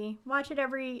the movie. Watch it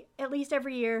at least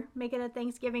every year. Make it a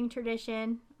Thanksgiving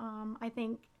tradition. I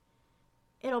think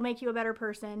it'll make you a better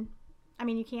person. I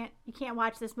mean, you can't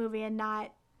watch this movie and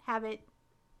not have it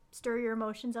stir your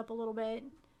emotions up a little bit.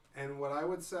 And what I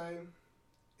would say,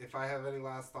 if I have any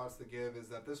last thoughts to give, is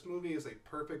that this movie is a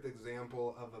perfect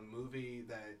example of a movie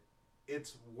that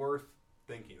it's worth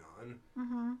thinking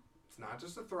on. It's not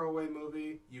just a throwaway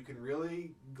movie. You can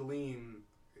really glean.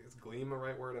 Is gleam a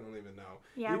right word? I don't even know.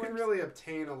 Yeah, you can really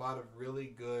obtain a lot of really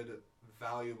good,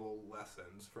 valuable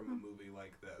lessons from a movie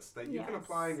like this that you can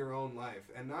apply in your own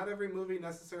life. And not every movie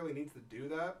necessarily needs to do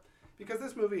that. Because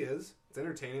this movie it's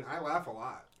entertaining. I laugh a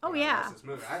lot. Oh, yeah. This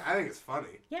movie. I think it's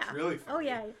funny. Yeah. It's really funny. Oh,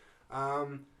 yeah.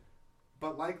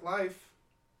 But like life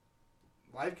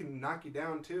can knock you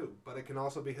down too, but it can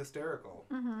also be hysterical.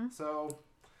 Mm-hmm. So,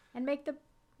 and I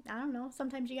don't know,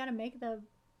 sometimes you gotta make the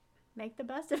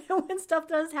best of it when stuff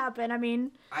does happen. I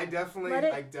mean, I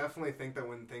definitely think that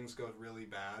when things go really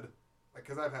bad, like,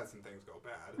 because I've had some things go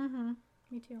bad. Mm-hmm.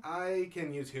 Me too. I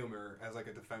can use humor as like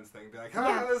a defense thing. Be like,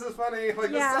 this is funny.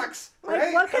 Like, this sucks. Like,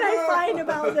 right? what can I find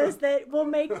about this that will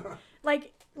make,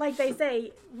 like they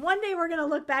say, one day we're going to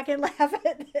look back and laugh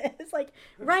at this. Like,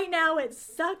 right now it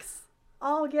sucks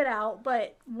all get out,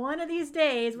 but one of these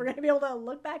days we're going to be able to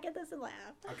look back at this and laugh.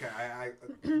 Okay, I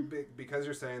because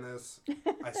you're saying this,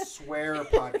 I swear,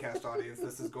 podcast audience,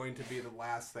 this is going to be the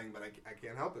last thing, but I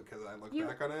can't help it because I look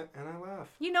back on it and I laugh.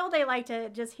 You know they like to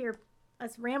just hear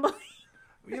us rambling.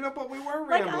 But we were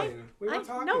rambling. We were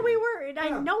talking. No, we were. Yeah. I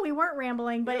know we weren't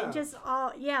rambling, but it just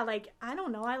all, like, I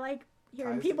don't know. I like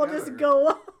hearing people just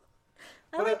go.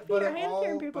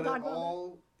 Hearing people talk about it. But it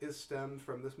all is stemmed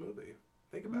from this movie.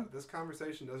 Think about it. This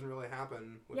conversation doesn't really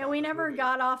happen without we this never movie.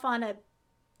 got off on a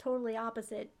totally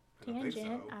opposite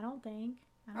tangent. So. I don't think.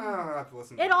 I'll have to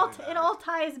listen to it all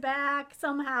ties back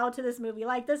somehow to this movie.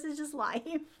 Like, this is just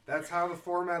life. That's how the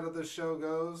format of this show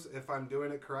goes, if I'm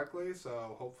doing it correctly,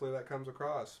 so hopefully that comes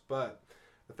across. But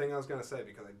the thing I was going to say,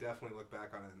 because I definitely look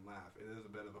back on it and laugh, it is a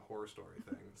bit of a horror story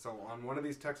thing. So on one of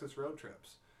these Texas road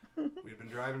trips, we've been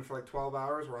driving for like 12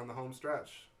 hours, we're on the home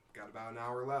stretch, got about an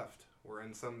hour left. We're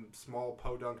in some small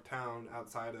podunk town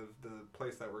outside of the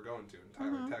place that we're going to in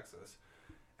Tyler, Texas.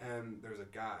 And there's a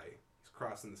guy, he's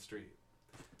crossing the street.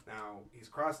 Now, he's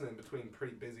crossing in between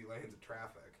pretty busy lanes of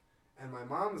traffic. And my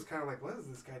mom is kind of like, what is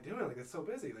this guy doing? Like, it's so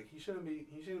busy. Like, he shouldn't be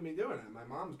doing it. My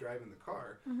mom's driving the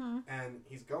car. And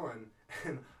he's going.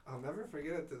 And I'll never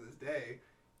forget it to this day.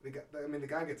 The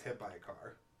guy gets hit by a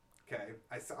car. Okay?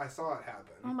 I saw it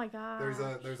happen. Oh, my God.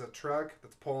 There's a truck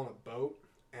that's pulling a boat,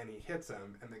 and he hits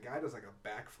him, and the guy does, like, a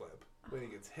backflip when he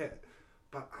gets hit.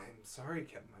 But I'm sorry,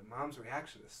 Kim. My mom's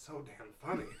reaction is so damn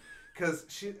funny. Because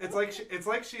it's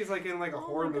like she's like in like a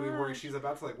horror movie where she's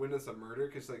about to like witness a murder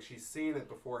because like she's seen it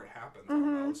before it happens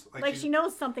almost. Like she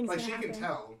knows something's like gonna happen. She can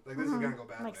tell like this is gonna go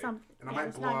badly. Like and I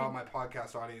might blow out my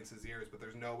podcast audience's ears, but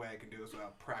there's no way I can do this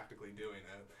without practically doing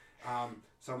it.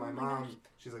 So my mom,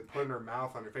 she's like putting her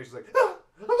mouth on her face. She's like,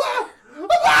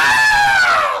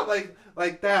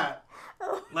 like that.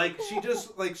 Like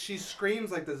she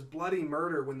screams like this bloody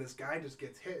murder when this guy just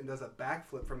gets hit and does a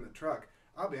backflip from the truck.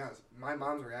 I'll be honest, my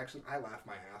mom's reaction, I laughed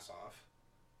my ass off.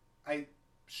 I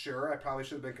probably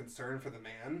should have been concerned for the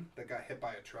man that got hit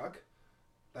by a truck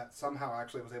that somehow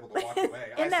actually was able to walk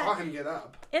away. Saw him get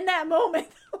up. In that moment.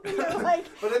 Like,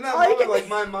 but in that moment, like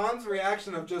my mom's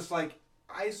reaction of just like,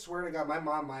 I swear to God, my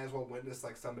mom might as well witness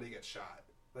like somebody get shot.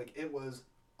 Like, it was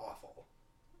awful.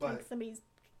 But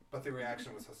the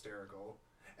reaction was hysterical.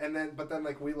 But then,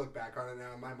 like, we look back on it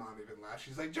now, and my mom even laughs.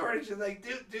 She's like, Jordan, she's like,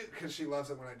 dude, because she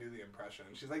loves it when I do the impression.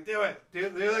 She's like, do it.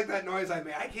 Do like that noise I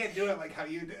made. I can't do it like how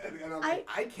you did. And I'm like,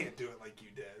 I can't do it like you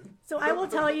did. So I will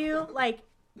tell you, like,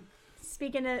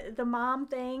 speaking of the mom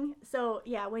thing, so,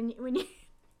 yeah, when you...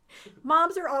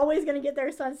 Moms are always going to get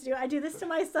their sons to do it. I do this to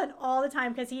my son all the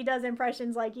time because he does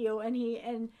impressions like you,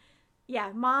 and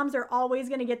moms are always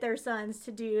going to get their sons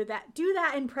to do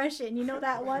that impression. You know,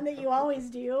 that one that you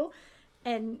always do.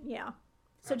 And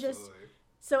so Absolutely.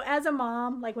 So as a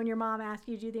mom, like when your mom asks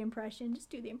you to do the impression,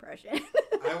 just do the impression.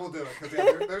 I will do it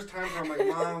because there's times where I'm like,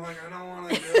 Mom, like I don't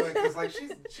want to do it because like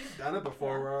she's done it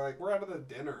before where like we're out of the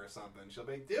dinner or something. She'll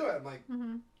be like, do it. I'm like,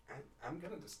 I'm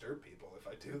gonna disturb people if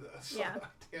I do this. Yeah,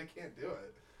 I can't do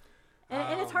it.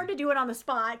 And it's hard to do it on the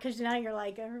spot because now you're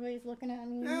like everybody's looking at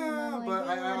me. Yeah, like, but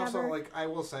I also like I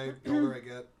will say the older I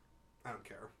get, I don't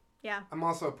care. Yeah. I'm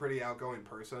also a pretty outgoing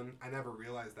person. I never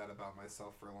realized that about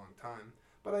myself for a long time.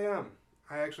 But I am.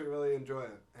 I actually really enjoy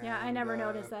it. And, yeah, I never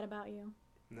noticed that about you.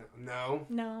 No.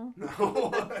 No.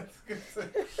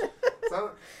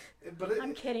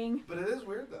 I'm kidding. But it is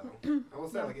weird, though. I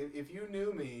will say, like, if you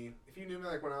knew me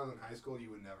like when I was in high school, you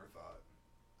would never thought.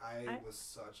 I was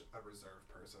such a reserved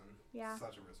person. Yeah.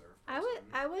 Such a reserved person.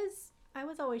 I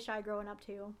was always shy growing up,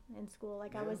 too, in school.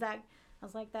 Like, I was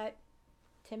like that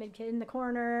timid kid in the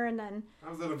corner, and then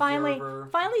finally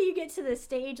you get to the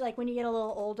stage like when you get a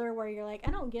little older where you're like,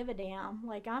 I don't give a damn,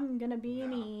 like I'm gonna be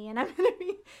me, and I'm gonna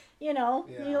be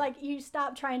you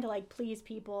stop trying to like please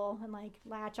people and like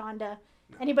latch on to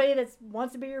anybody that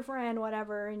wants to be your friend,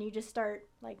 whatever, and you just start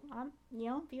like,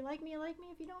 if you like me, you like me,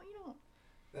 if you don't, you don't.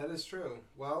 That is true.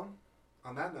 Well,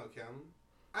 on that note, Kim,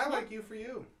 I like you for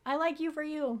you. I like you for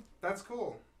you. That's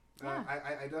cool. Yeah.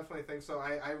 I definitely think so.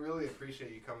 I really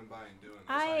appreciate you coming by and doing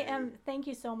this. Thank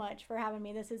you so much for having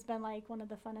me. This has been like one of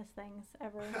the funnest things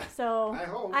ever. So I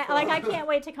hope. I can't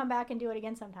wait to come back and do it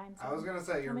again sometime. So. I was gonna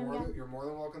say you're more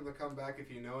than welcome to come back.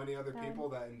 If you know any other people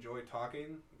that enjoy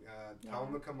talking, tell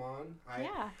them to come on.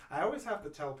 I always have to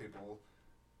tell people.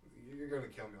 You're going to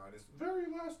kill me on this. Very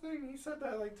last thing, he said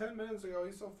that like 10 minutes ago.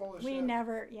 He's so full of shit. We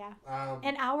never,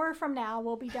 an hour from now,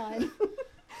 we'll be done.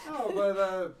 No,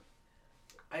 but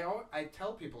I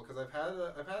tell people, because I've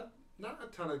had not a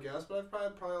ton of guests, but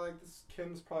I've probably like this,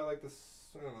 Kim's probably like this,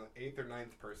 I don't know, 8th or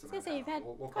 9th person. I was going to say, you've had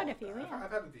quite a few,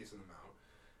 I've had a decent amount.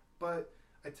 But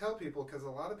I tell people, because a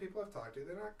lot of people I've talked to,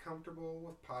 they're not comfortable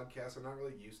with podcasts. They're not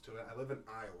really used to it. I live in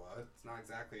Iowa. It's not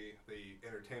exactly the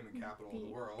entertainment capital of the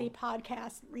world. The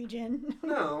podcast region.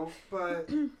 No, but,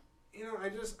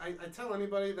 I tell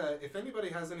anybody that if anybody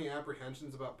has any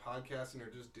apprehensions about podcasting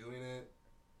or just doing it,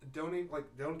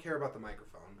 don't care about the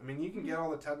microphone. I mean, you can get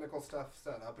all the technical stuff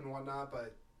set up and whatnot,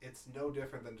 but it's no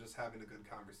different than just having a good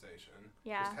conversation.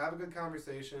 Yeah. Just have a good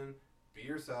conversation. Be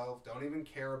yourself. Don't even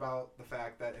care about the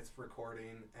fact that it's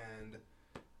recording. And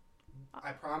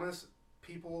I promise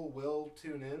people will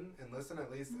tune in and listen at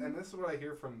least. And this is what I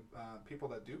hear from people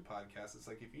that do podcasts. It's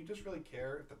like if you just really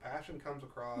care, if the passion comes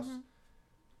across,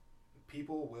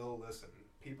 people will listen.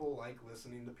 People like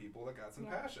listening to people that got some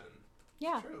passion.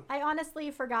 Yeah. It's true. I honestly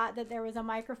forgot that there was a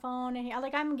microphone. And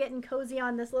I'm getting cozy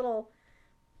on this little...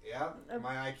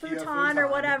 my IKEA futon or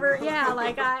whatever. Yeah,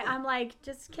 like I'm like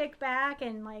just kick back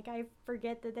and like I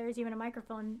forget that there's even a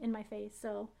microphone in my face.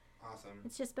 So awesome.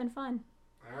 It's just been fun.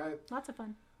 All right. Lots of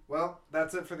fun. Well,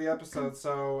 that's it for the episode.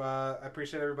 So I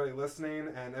appreciate everybody listening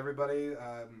and everybody.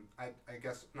 I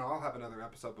guess I'll have another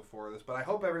episode before this, but I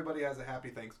hope everybody has a happy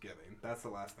Thanksgiving. That's the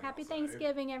last thing. Happy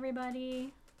Thanksgiving,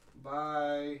 everybody.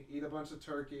 Bye. Eat a bunch of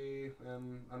turkey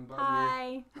and unbutton.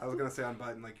 Bye. I was gonna say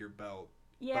unbutton like your belt.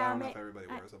 Yeah, but I don't know if everybody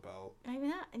wears a belt.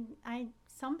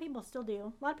 Some people still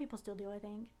do. A lot of people still do, I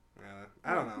think. Yeah,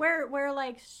 I don't know. Wear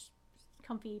like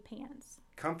comfy pants.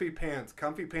 Comfy pants,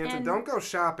 and don't go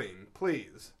shopping,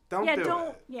 please. Don't do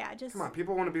it. Yeah, just come on.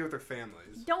 People want to be with their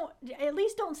families. At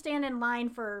least don't stand in line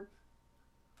for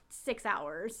 6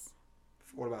 hours.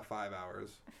 What about 5 hours?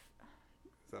 Is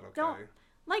that okay?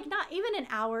 Like not even an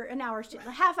hour. An hour's too,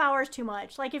 a half hour is too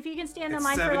much. Like if you can stand in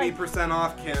line for like 70%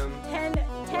 off, Kim.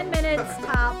 10 minutes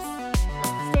tops.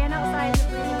 Stand outside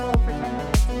in the freezing cold for 10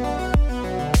 minutes.